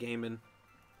 work, gaming,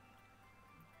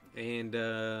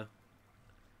 and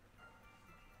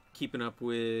keeping up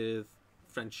with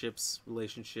friendships,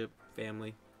 relationship,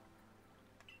 family.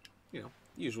 You know,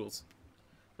 usuals.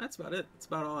 That's about it. That's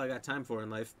about all I got time for in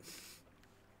life.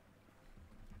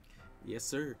 Yes,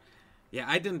 sir. Yeah,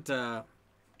 I didn't, there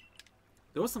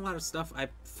wasn't a lot of stuff I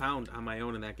found on my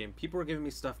own in that game. People were giving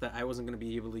me stuff that I wasn't going to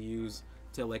be able to use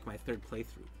till, like, my 3rd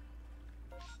playthrough.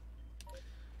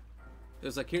 It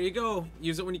was like, here you go,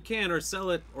 use it when you can, or sell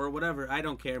it, or whatever. I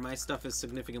don't care. My stuff is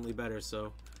significantly better,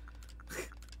 so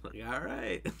like, all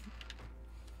right.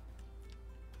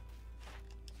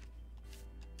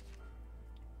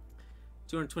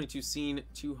 222 seen,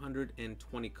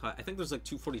 220 cut. I think there's like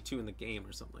 242 in the game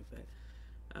or something like that.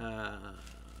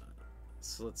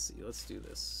 So let's see. Let's do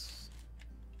this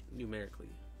numerically.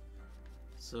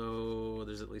 So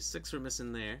there's at least 6 we're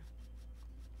missing there.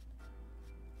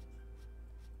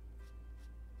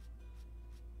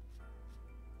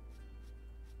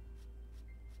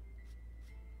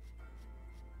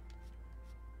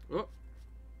 Oh.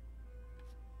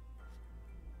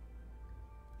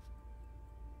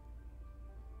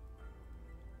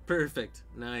 Perfect.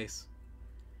 Nice.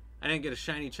 I didn't get a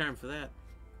shiny charm for that.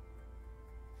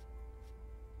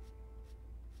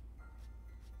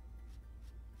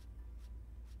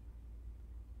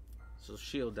 So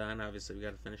shield on, obviously we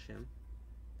got to finish him.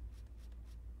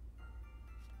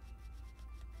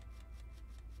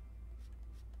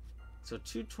 So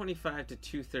 225 to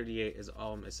 238 is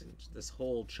all missing. This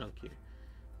whole chunk here.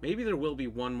 Maybe there will be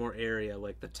one more area,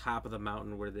 like the top of the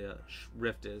mountain where the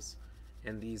rift is,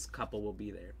 and these couple will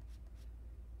be there.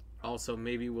 Also,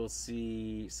 maybe we'll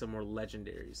see some more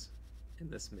legendaries in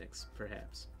this mix,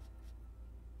 perhaps.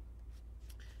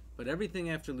 But everything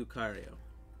after Lucario.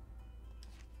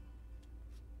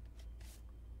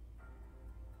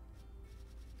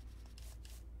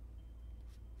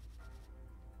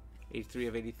 '83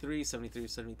 of 83, 73 of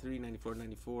 73, 94 of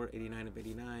 94, 89 of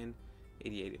 89,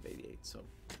 88 of 88. So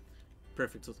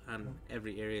perfect on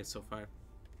every area so far.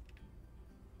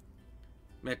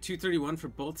 I'm at 231 for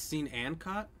both seen and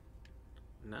caught.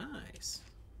 Nice.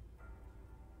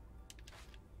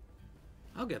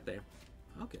 I'll get there.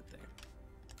 I'll get there.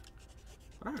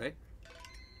 All right.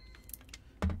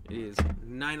 It is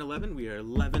 9:11. We are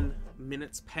 11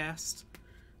 minutes past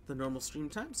the normal stream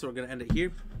time, so we're going to end it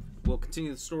here. We'll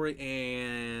continue the story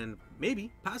and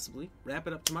maybe, possibly, wrap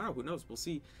it up tomorrow. Who knows? We'll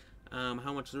see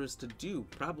how much there is to do.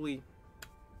 Probably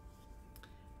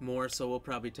more, so we'll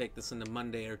probably take this into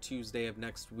Monday or Tuesday of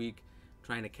next week,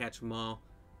 trying to catch them all.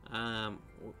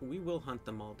 We will hunt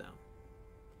them all down.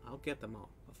 I'll get them all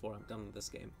before I'm done with this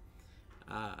game.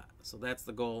 So that's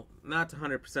the goal. Not to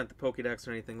 100% the Pokédex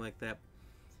or anything like that,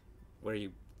 where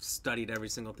you studied every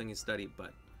single thing you studied,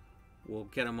 but we'll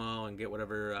get them all and get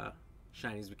whatever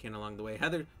shinies we can along the way.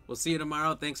 Heather, we'll see you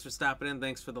tomorrow. Thanks for stopping in.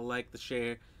 Thanks for the like, the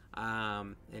share,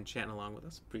 and chatting along with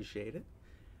us. Appreciate it.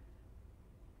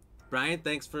 Brian,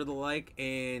 thanks for the like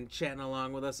and chatting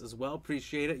along with us as well.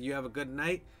 Appreciate it. You have a good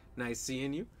night. Nice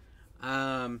seeing you.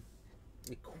 The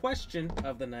question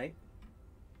of the night.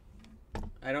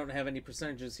 I don't have any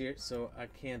percentages here, so I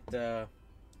can't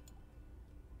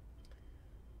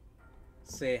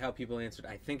say how people answered.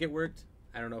 I think it worked.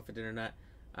 I don't know if it did or not.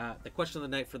 The question of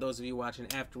the night, for those of you watching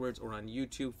afterwards or on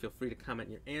YouTube, feel free to comment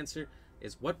your answer,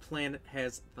 is what planet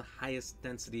has the highest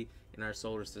density in our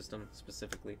solar system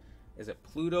specifically? Is it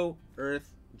Pluto,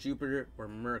 Earth, Jupiter, or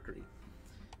Mercury?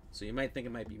 So you might think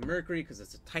it might be Mercury because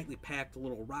it's a tightly packed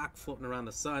little rock floating around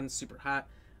the sun, super hot.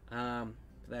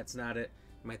 That's not it.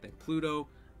 You might think Pluto,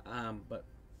 but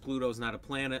Pluto's not a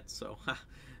planet, so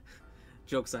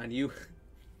joke's on you.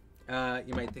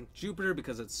 You might think Jupiter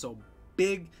because it's so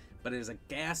big, but it is a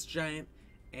gas giant,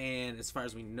 and as far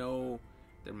as we know,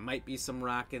 there might be some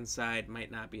rock inside,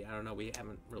 might not be. I don't know. We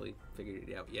haven't really figured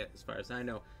it out yet, as far as I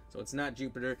know. So it's not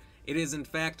Jupiter. It is, in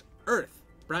fact, Earth.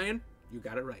 Brian, you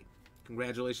got it right.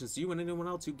 Congratulations to you and anyone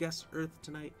else who guessed Earth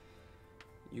tonight.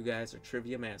 You guys are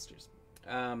trivia masters.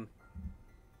 I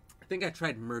think I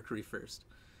tried Mercury first,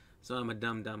 so I'm a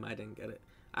dum-dum. I didn't get it.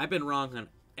 I've been wrong on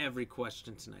every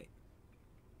question tonight,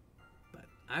 but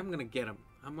I'm going to get them.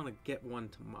 I'm going to get one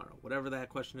tomorrow. Whatever that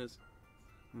question is,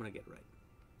 I'm going to get it right.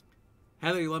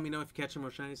 Heather, you let me know if you catch some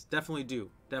more shinies. Definitely do.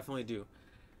 Definitely do.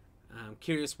 I'm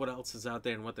curious what else is out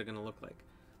there and what they're going to look like.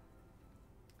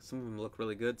 Some of them look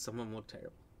really good. Some of them look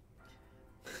terrible.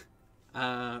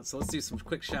 So let's do some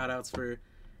quick shout outs for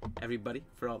everybody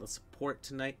for all the support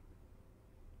tonight.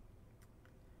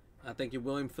 Thank you,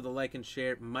 William, for the like and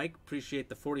share. Mike, appreciate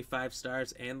the 45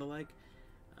 stars and the like.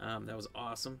 That was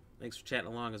awesome. Thanks for chatting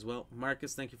along as well.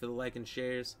 Marcus, thank you for the like and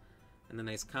shares and the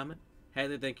nice comment.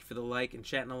 Heather, thank you for the like and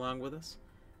chatting along with us.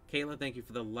 Kayla, thank you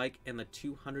for the like and the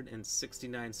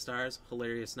 269 stars.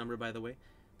 Hilarious number, by the way.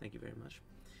 Thank you very much.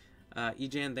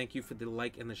 Ejan, thank you for the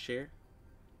like and the share.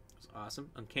 It was awesome.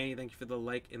 Uncanny, thank you for the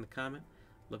like and the comment.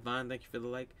 Levon, thank you for the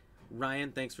like.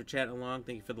 Ryan, thanks for chatting along.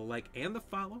 Thank you for the like and the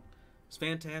follow. It's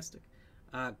fantastic.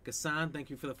 Gassan, thank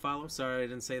you for the follow. Sorry I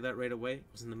didn't say that right away. I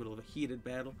was in the middle of a heated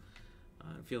battle.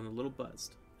 I'm feeling a little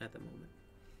buzzed at the moment.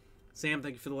 Sam,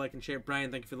 thank you for the like and share.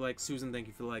 Brian, thank you for the like. Susan, thank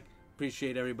you for the like.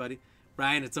 Appreciate everybody.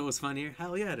 Brian, it's always fun here.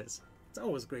 Hell yeah, it is. It's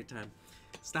always a great time.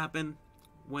 Stop in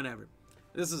whenever.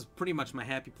 This is pretty much my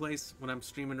happy place when I'm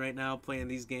streaming right now, playing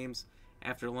these games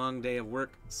after a long day of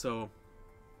work. So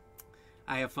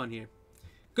I have fun here.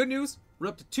 Good news, we're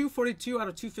up to 242 out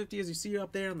of 250, as you see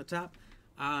up there on the top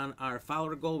on our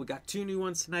follower goal. We got 2 new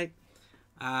ones tonight.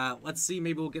 Let's see,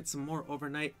 maybe we'll get some more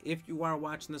overnight. If you are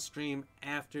watching the stream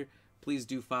after, please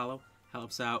do follow.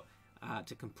 Helps out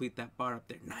to complete that bar up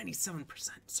there. 97%,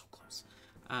 so close.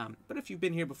 But if you've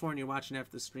been here before and you're watching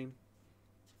after the stream,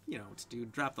 you know what to do.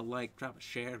 Drop the like, drop a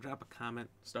share, drop a comment,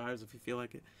 stars if you feel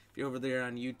like it. If you're over there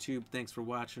on YouTube, thanks for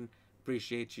watching.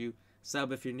 Appreciate you.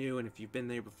 Sub if you're new, and if you've been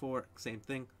there before, same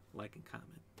thing, like and comment.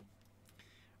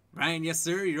 Ryan, yes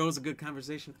sir, you're always a good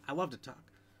conversation. I love to talk.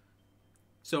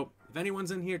 So if anyone's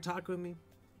in here talking with me,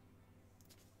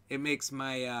 it makes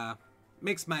my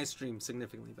stream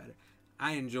significantly better.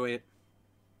 I enjoy it.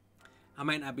 I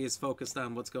might not be as focused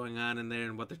on what's going on in there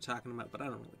and what they're talking about, but I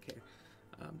don't really care,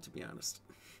 to be honest.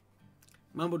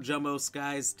 Mumbo jumbo,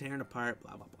 skies tearing apart,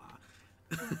 blah blah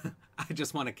blah. I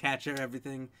just want to capture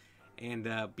everything and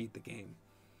beat the game.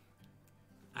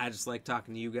 I just like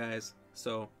talking to you guys,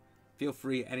 so feel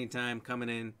free anytime coming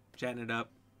in, chatting it up.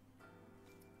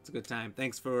 It's a good time.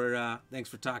 Thanks for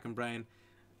talking, Brian.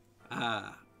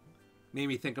 Made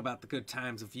me think about the good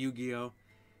times of Yu-Gi-Oh!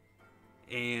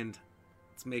 And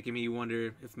it's making me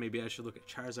wonder if maybe I should look at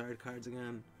Charizard cards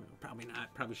again. Well, probably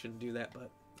not. Probably shouldn't do that, but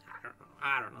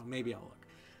I don't know. Maybe I'll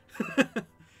look.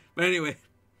 But anyway,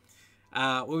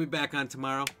 we'll be back on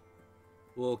tomorrow.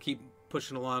 We'll keep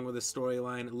pushing along with the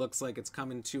storyline. It looks like it's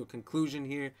coming to a conclusion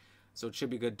here, so it should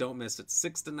be good. Don't miss it.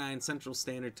 6 to 9 Central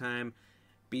Standard Time.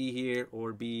 Be here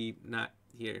or be not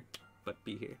here, but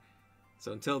be here.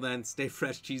 So until then, stay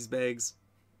fresh, cheese bags.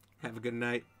 Have a good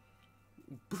night.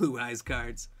 Blue eyes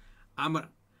cards. I'm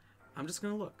just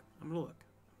gonna look. I'm gonna look.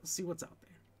 Let's see what's out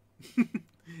there.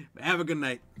 Have a good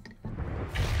night.